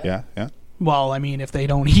 money, yeah. yeah, yeah. Well, I mean, if they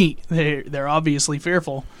don't eat, they're obviously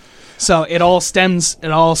fearful. So it all stems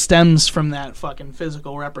from that fucking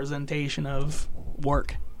physical representation of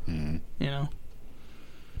work. Mm-hmm. You know.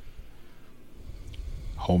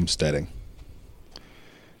 Homesteading.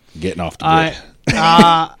 Getting off the grid.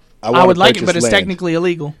 I wanna would like it, purchase but it's land. technically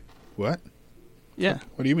illegal. What? Yeah,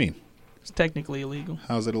 What do you mean? it's technically illegal.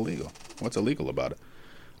 How's it illegal? What's illegal about it?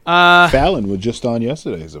 Uh, Fallon was just on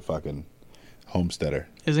yesterday as a fucking homesteader.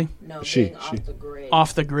 is he? No, She- being off the grid.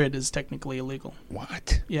 Off the grid is technically illegal.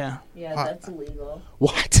 What? Yeah, Yeah, Why? that's illegal.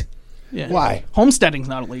 What? yeah. Why? Homesteading's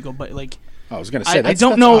not illegal, but like, I was gonna say I that's,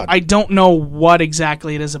 don't that's know. odd. I don't know what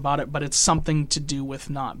exactly it is about it, but it's something to do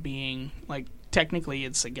with not being like. Technically,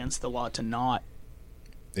 it's against the law to not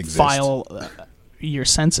Exist. file your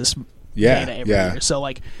census Yeah, data every yeah. year. So,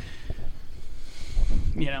 like,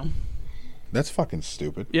 you know, That's fucking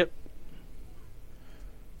stupid. yep.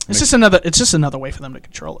 It's just another way for them to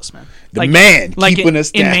control us, man. The man keeping in,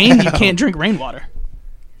 us in down. Maine, you can't drink rainwater.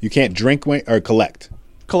 You can't drink or collect.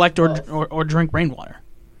 Collect or drink rainwater.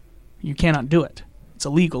 You cannot do it. It's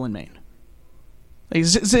illegal in Maine. Like,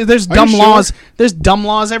 there's Are dumb you sure? laws. There's dumb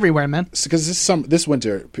laws everywhere, man. Because this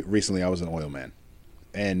winter recently, I was an oil man,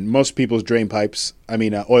 and most people's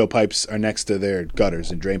oil pipes are next to their gutters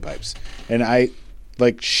and drain pipes, and I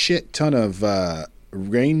like shit ton of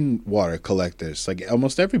rainwater collectors. Like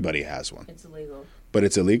almost everybody has one, It's illegal. but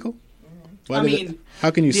it's illegal. Why I did mean, how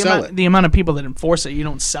can you sell it? The amount of people that enforce it, you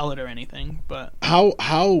don't sell it or anything. But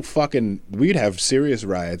How fucking we'd have serious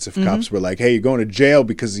riots Mm-hmm. if cops were like, "Hey, you're going to jail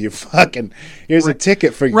because you fucking here's a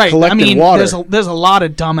ticket for right, collecting I mean, water." there's a lot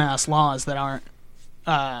of dumbass laws that aren't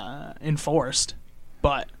enforced,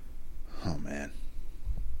 but Oh man,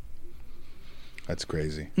 that's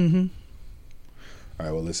crazy. Mm-hmm. All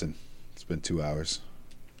right, well, listen, it's been 2 hours.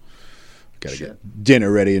 Gotta get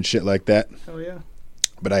dinner ready and shit like that. oh yeah,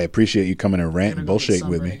 But I appreciate you coming and rant and bullshit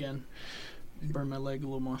with me. Again. Burn my leg a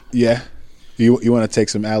little more. Yeah. You want to take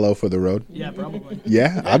some aloe for the road? Yeah, probably.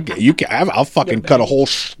 Yeah, I'll fucking cut a whole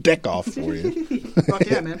stick off for you. Fuck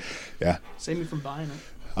yeah, man. Yeah. Save me from buying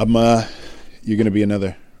it. You're gonna be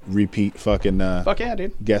another repeat fucking Fuck yeah,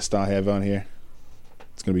 dude. guest I have on here.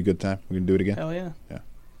 It's gonna be a good time. We're gonna do it again. Hell yeah. Yeah.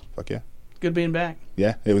 Fuck yeah. Good being back.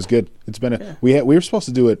 Yeah, it was good. It's been Yeah. we were supposed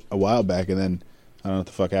to do it a while back, and then I don't know what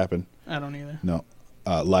the fuck happened. I don't either. No,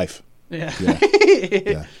 life. Yeah. Yeah.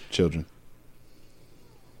 Yeah, children.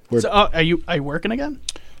 So, are you working again?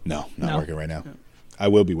 No, not No? working right now. Yeah. I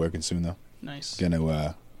will be working soon though. Nice. Gonna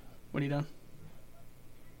What are you doing?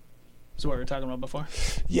 Is what we were talking about before.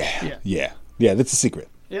 yeah. Yeah. That's a secret.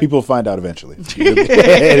 Yeah. People will find out eventually.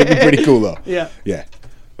 It'd be pretty cool though. Yeah. Yeah,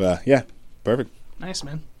 but yeah, perfect. Nice,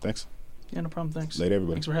 man. Thanks. Yeah, no problem. Thanks. Later,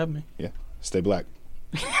 everybody. Thanks for having me. Yeah, stay black.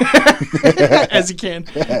 As you can.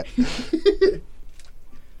 Don't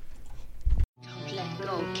let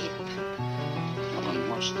go, Kip.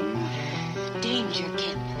 What's the matter? Danger,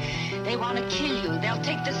 Kip. They want to kill you. They'll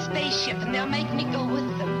take the spaceship and they'll make me go with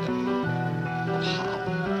them.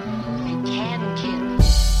 They can, Kip.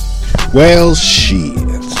 Well, shit.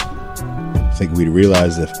 I think we'd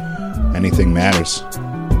realize if anything matters,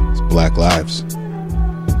 it's black lives,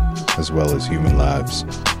 as well as human lives.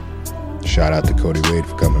 Shout out to Cody Wade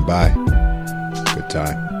for coming by. Good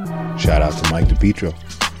time. Shout out to Mike DePietro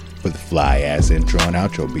for the fly-ass intro and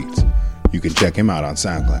outro beats. You can check him out on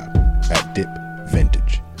SoundCloud at Dip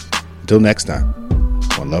Vintage. Until next time,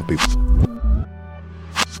 one love, people.